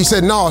 He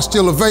said, no, it's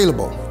still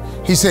available.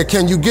 He said,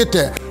 can you get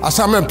there? I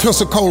said, I'm in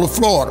Pensacola,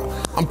 Florida.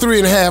 I'm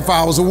 3.5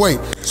 hours away.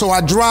 So I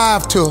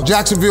drive to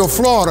Jacksonville,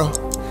 Florida,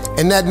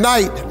 and that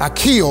night I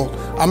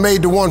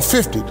made the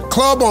 150. The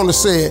club owner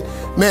said,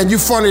 man, you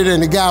funnier than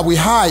the guy we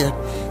hired.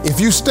 If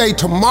you stay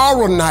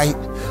tomorrow night,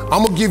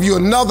 I'm gonna give you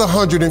another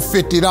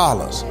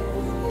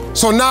 $150.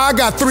 So now I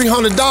got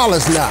 $300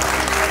 now.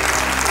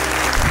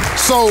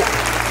 So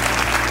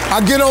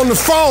I get on the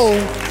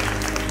phone,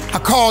 I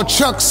call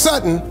Chuck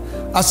Sutton.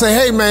 I say,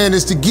 hey man,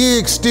 is the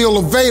gig still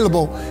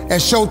available at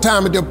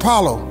Showtime at the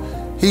Apollo?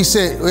 He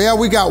said, yeah,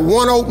 we got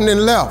one opening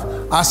left.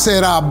 I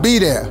said, I'll be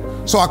there.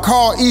 So I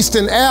called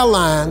Eastern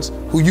Airlines,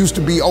 who used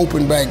to be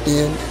open back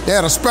then. They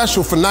had a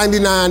special for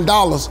 $99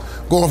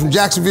 going from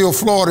Jacksonville,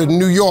 Florida to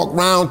New York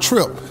round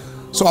trip.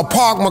 So I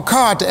parked my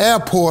car at the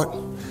airport.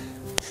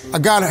 I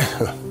got it.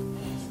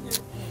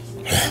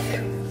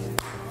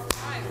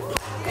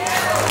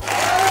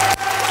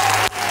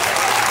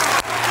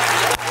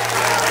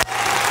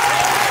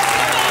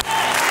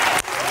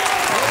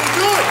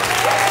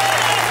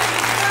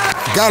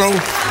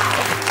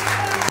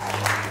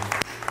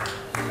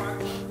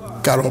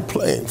 Got on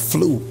plane,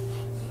 flew.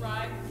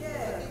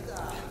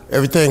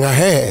 Everything I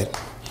had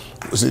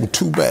was in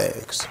 2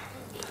 bags.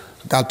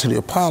 Got to the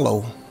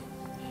Apollo.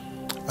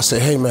 I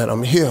said, hey man,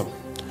 I'm here.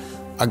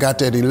 I got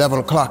there at 11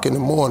 o'clock in the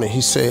morning.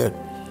 He said,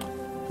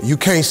 you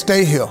can't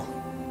stay here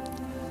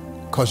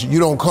because you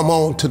don't come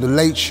on to the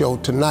late show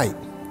tonight.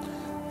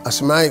 I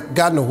said, man, I ain't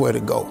got nowhere to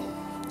go.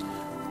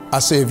 I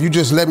said, if you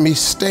just let me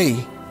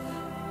stay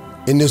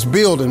in this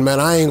building, man,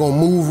 I ain't gonna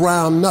move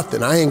around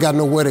nothing. I ain't got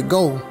nowhere to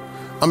go.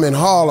 I'm in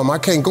Harlem, I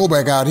can't go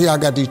back out here. I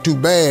got these 2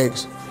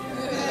 bags.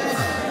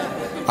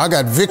 I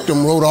got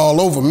victim wrote all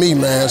over me,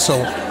 man.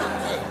 So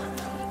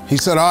he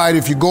said, all right,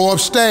 if you go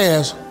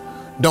upstairs,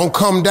 don't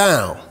come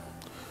down.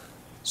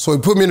 So he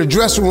put me in the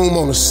dressing room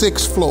on the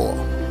 6th floor.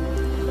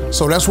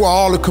 So that's where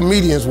all the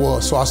comedians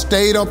was. So I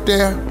stayed up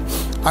there.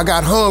 I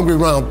got hungry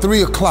around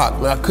 3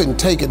 o'clock, man. I couldn't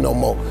take it no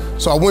more.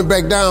 So I went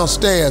back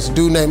downstairs, a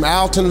dude named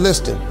Alton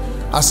Liston.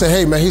 I said,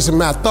 hey man, he said,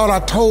 man, I thought I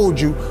told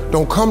you,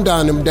 don't come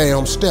down them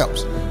damn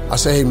steps. I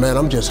said, hey man,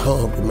 I'm just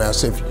hungry, man. I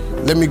said,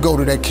 let me go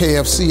to that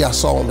KFC I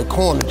saw on the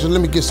corner. Just let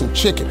me get some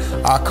chicken.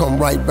 I'll come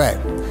right back.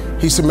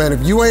 He said, man,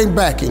 if you ain't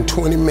back in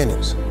 20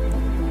 minutes,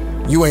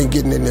 you ain't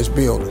getting in this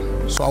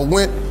building. So I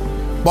went,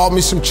 bought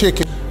me some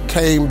chicken,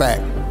 came back.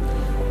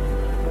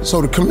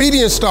 So the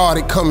comedians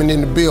started coming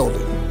in the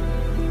building.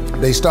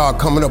 They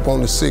started coming up on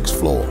the 6th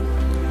floor.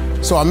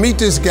 So I meet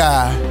this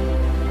guy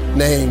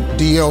named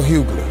D.L.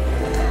 Hughley.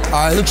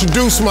 I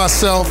introduced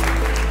myself,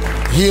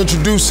 he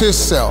introduced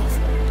himself.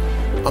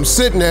 I'm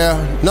sitting there,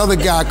 another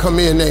guy come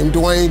in named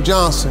Dwayne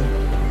Johnson.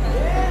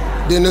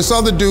 Then this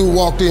other dude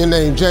walked in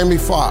named Jamie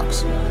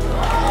Foxx.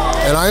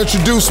 And I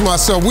introduced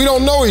myself. We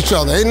don't know each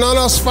other, ain't none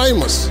of us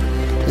famous.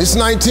 It's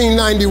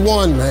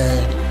 1991,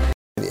 man.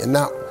 And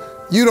now,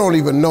 you don't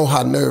even know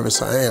how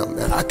nervous I am,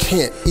 man. I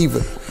can't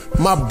even,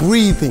 my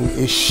breathing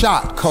is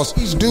shot because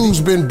these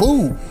dudes been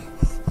booed.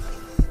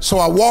 So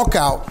I walk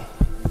out,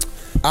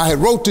 I had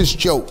wrote this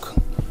joke.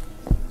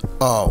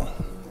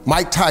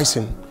 Mike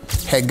Tyson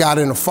had got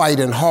in a fight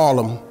in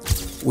Harlem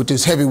with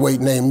this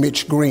heavyweight named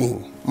Mitch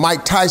Green.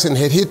 Mike Tyson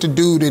had hit the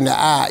dude in the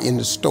eye in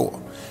the store.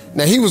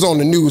 Now, he was on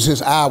the news,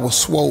 his eye was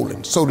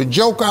swollen. So the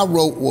joke I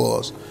wrote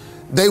was,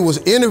 they was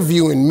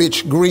interviewing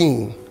Mitch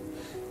Green,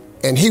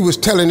 and he was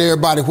telling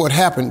everybody what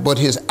happened, but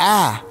his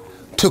eye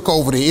took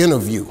over the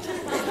interview.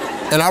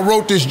 And I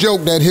wrote this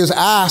joke that his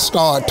eye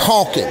started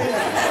talking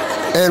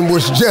and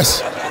was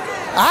just,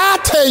 I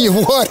tell you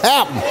what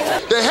happened.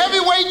 The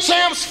heavyweight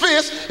champ's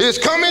fist is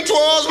coming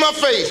towards my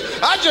face.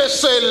 I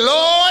just said,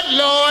 Lord,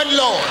 Lord,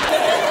 Lord.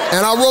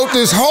 And I wrote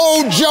this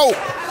whole joke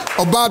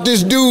about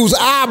this dude's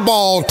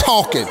eyeball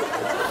talking.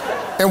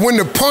 And when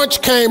the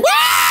punch came,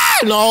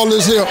 and all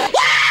this here,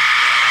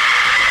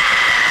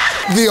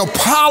 the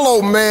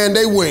Apollo, man,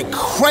 they went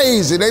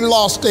crazy. They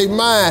lost their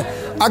mind.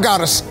 I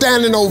got a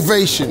standing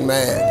ovation,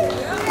 man.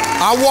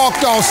 I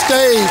walked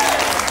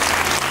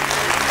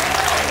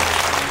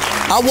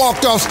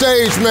off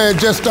stage, man,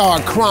 just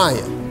started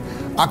crying.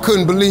 I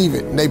couldn't believe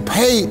it. And they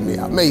paid me.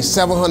 I made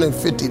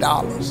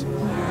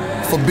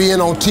 $750 for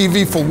being on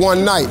TV for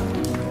one night.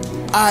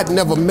 I'd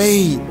never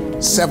made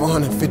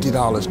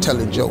 $750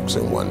 telling jokes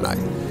in one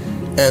night.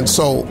 And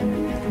so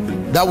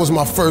that was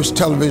my first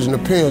television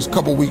appearance. A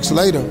couple weeks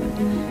later,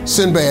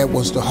 Sinbad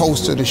was the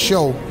host of the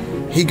show.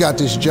 He got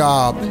this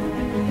job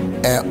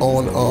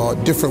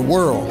on Different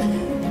World.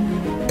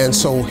 And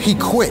so he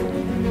quit.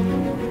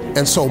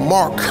 And so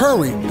Mark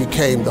Curry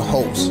became the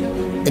host.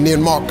 And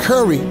then Mark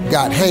Curry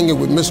got hanging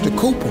with Mr.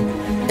 Cooper,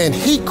 and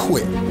he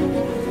quit.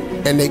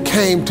 And they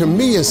came to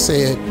me and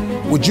said,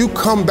 would you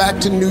come back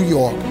to New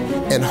York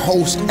and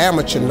host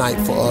Amateur Night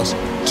for us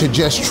to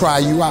just try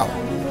you out?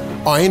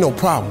 Oh, ain't no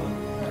problem.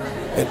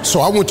 And so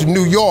I went to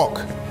New York,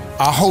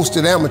 I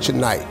hosted Amateur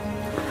Night,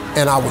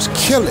 and I was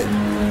killing.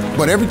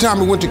 But every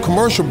time we went to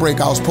commercial break,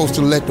 I was supposed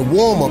to let the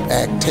warm-up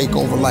act take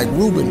over like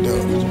Ruben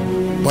does.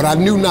 But I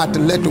knew not to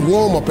let the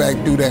warm-up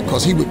act do that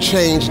because he would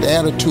change the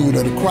attitude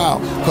of the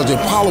crowd, because the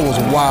Apollo was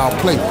a wild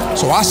place.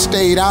 So I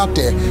stayed out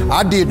there.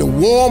 I did the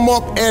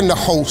warm-up and the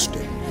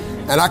hosting.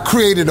 And I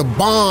created a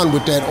bond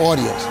with that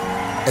audience.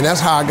 And that's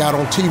how I got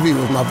on TV. It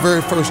was my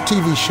very first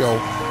TV show.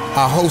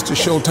 I hosted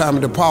Showtime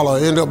at the Apollo.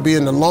 I ended up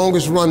being the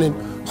longest running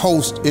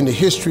host in the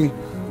history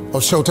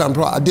of Showtime at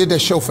the Apollo. I did that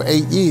show for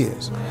 8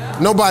 years.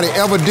 Nobody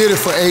ever did it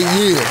for 8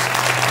 years.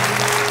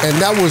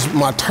 And that was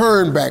my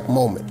turn back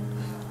moment.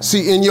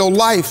 See, in your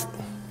life,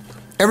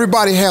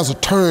 everybody has a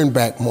turn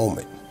back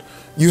moment.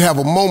 You have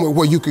a moment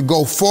where you could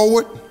go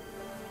forward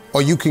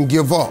or you can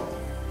give up.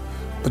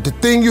 But the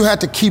thing you have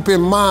to keep in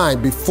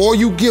mind before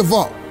you give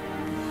up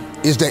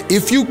is that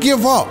if you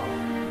give up,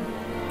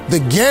 the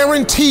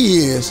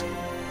guarantee is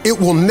it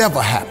will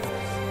never happen.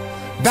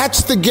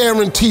 That's the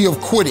guarantee of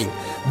quitting,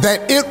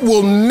 that it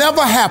will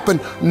never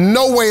happen,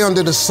 no way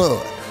under the sun.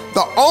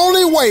 The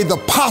only way the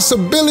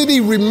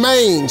possibility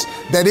remains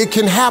that it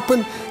can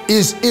happen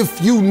is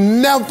if you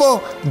never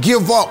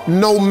give up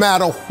no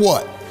matter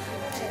what.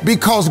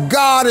 Because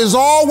God is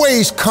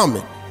always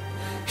coming.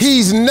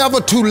 He's never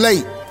too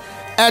late.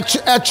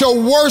 At your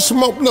worst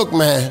moment, look,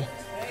 man,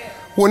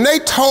 when they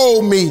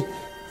told me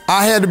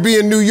I had to be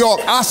in New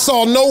York, I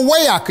saw no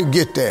way I could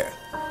get there.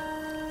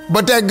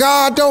 But that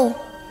God, though,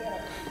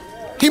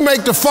 he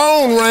make the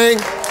phone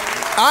ring.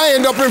 I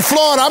end up in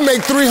Florida, I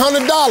make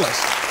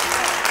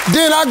 $300.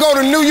 Then I go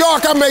to New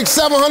York, I make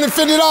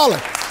 $750.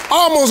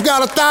 Almost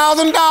got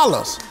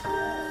 $1,000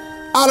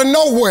 out of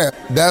nowhere.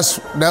 That's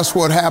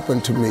what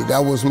happened to me. That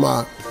was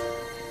my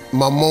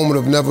moment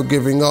of never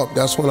giving up.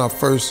 That's when I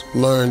first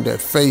learned that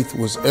faith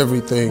was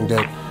everything,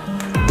 that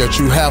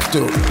you have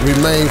to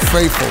remain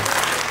faithful.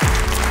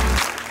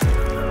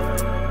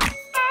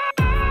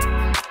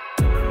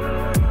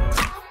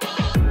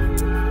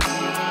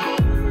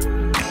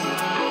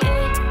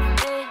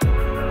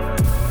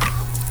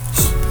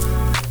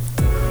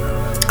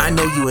 I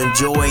know you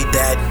enjoyed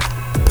that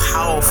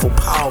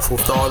powerful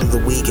thought of the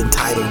week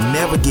entitled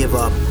Never Give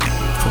Up,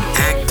 from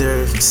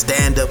actor,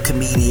 stand-up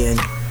comedian,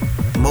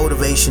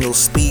 motivational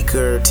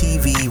speaker,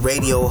 TV,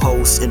 radio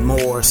host, and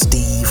more,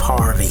 Steve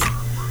Harvey.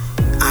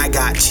 I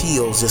got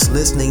chills just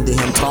listening to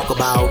him talk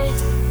about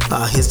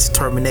his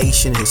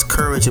determination, his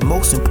courage, and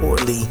most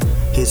importantly,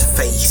 his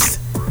faith.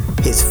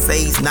 His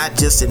faith not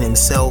just in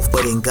himself,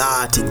 but in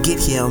God to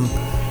get him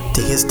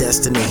to his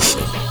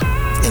destination.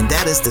 And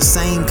that is the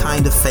same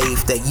kind of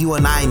faith that you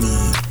and I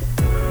need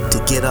to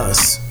get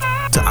us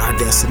to our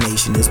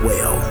destination as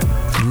well.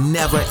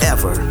 Never,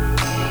 ever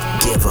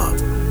give up.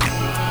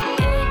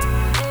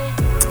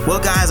 Well,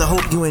 guys, I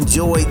hope you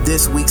enjoyed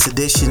this week's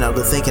edition of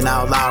the Thinking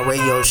Out Loud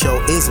radio show.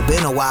 It's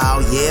been a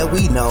while. Yeah,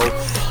 we know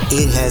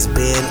it has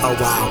been a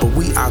while, but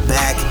we are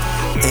back,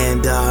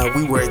 and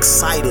we were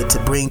excited to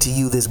bring to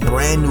you this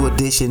brand new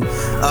edition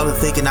of the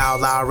Thinking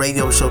Out Loud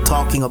radio show,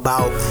 talking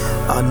about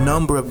a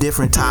number of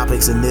different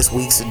topics in this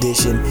week's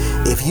edition.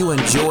 If you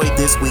enjoyed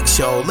this week's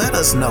show, let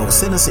us know.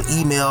 Send us an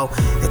email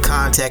at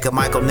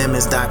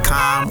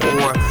contact@michaelnimmons.com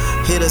or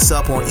hit us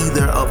up on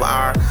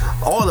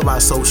all of our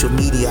social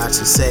media, I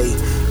should say,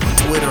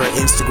 Twitter or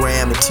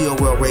Instagram at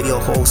TOL Radio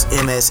Host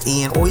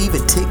MSN, or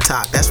even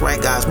TikTok. That's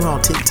right, guys. We're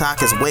on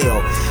TikTok as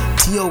well.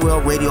 TOL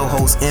Radio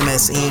Host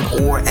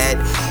MSN, or at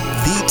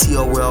the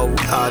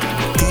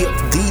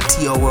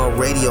TOL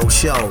Radio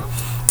Show.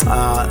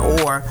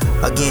 Or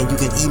again, you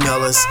can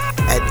email us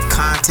at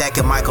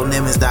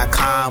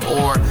contact@michaelnimmons.com,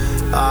 or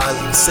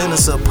send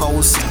us a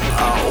post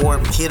or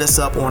hit us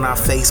up on our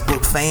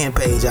Facebook fan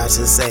page, I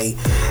should say,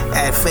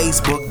 at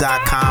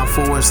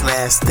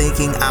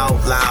facebook.com/Thinking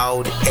Out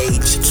Loud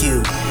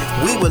HQ.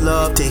 We would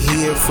love to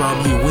hear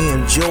from you. We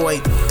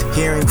enjoy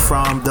hearing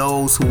from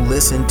those who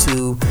listen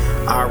to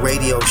our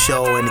radio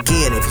show. And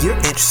again, if you're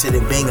interested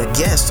in being a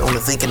guest on the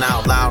Thinking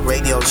Out Loud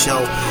radio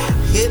show,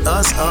 hit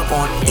us up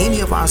on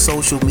any of our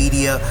social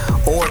media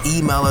or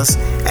email us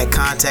at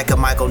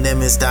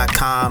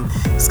contact@michaelnimmons.com.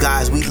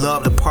 Guys, we'd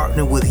love to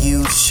partner with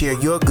you, share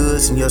your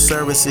goods and your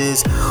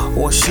services,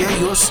 or share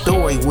your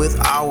story with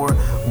our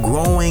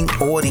growing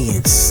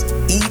audience.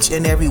 Each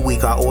and every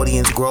week our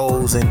audience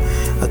grows, and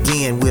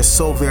again, we're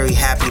so very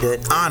happy and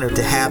honored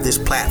to have this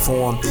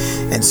platform,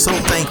 and so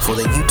thankful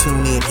that you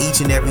tune in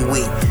each and every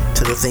week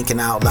to the Thinking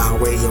Out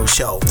Loud radio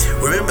show.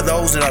 Remember,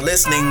 those that are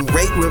listening,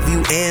 rate,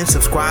 review, and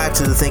subscribe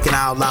to the Thinking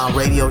Out Loud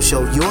radio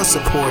show. Your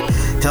support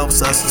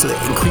helps us to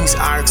increase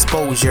our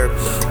exposure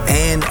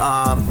and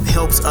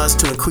helps us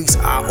to increase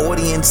our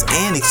audience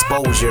and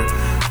exposure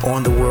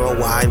on the World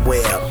Wide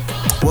Web.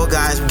 Well,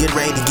 guys, we're getting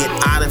ready to get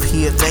out of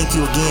here. Thank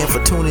you again for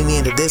tuning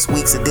in to this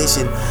week's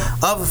edition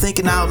of the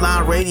Thinking Out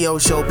Loud radio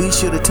show. Be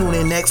sure to tune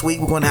in next week.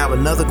 We're going to have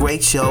another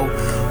great show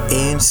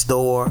in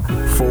store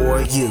for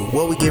you.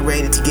 Well, we get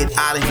ready to get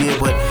out of here,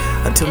 but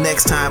until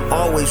next time,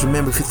 always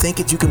remember, if you think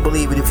it, you can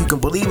believe it. If you can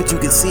believe it, you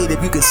can see it.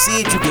 If you can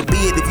see it, you can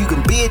be it. If you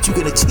can be it, you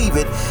can achieve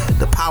it.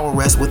 The power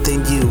rests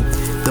within you.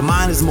 The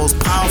mind is the most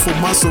powerful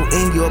muscle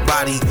in your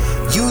body.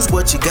 Use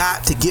what you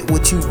got to get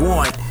what you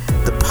want.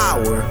 The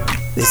power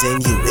is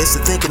in you. It's the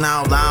Thinking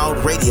Out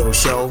Loud radio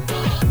show.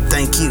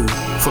 Thank you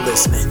for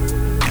listening.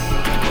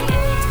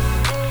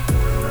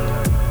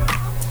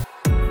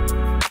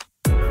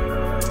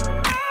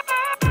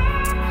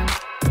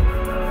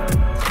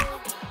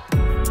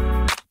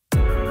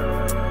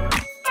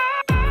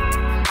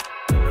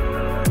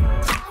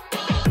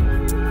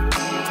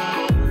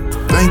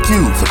 Thank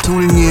you for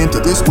tuning in to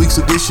this week's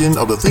edition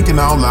of the Thinking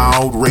Out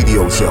Loud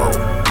radio show.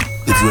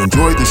 If you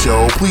enjoyed the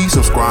show, please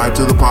subscribe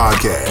to the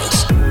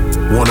podcast.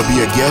 Want to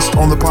be a guest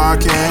on the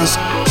podcast?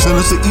 Send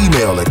us an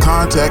email at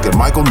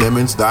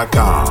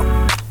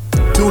contact@michaelnimmons.com.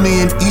 Tune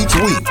in each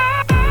week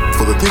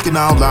for the Thinking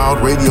Out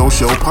Loud radio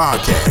show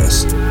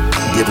podcast,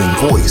 giving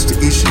voice to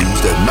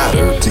issues that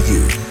matter to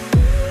you.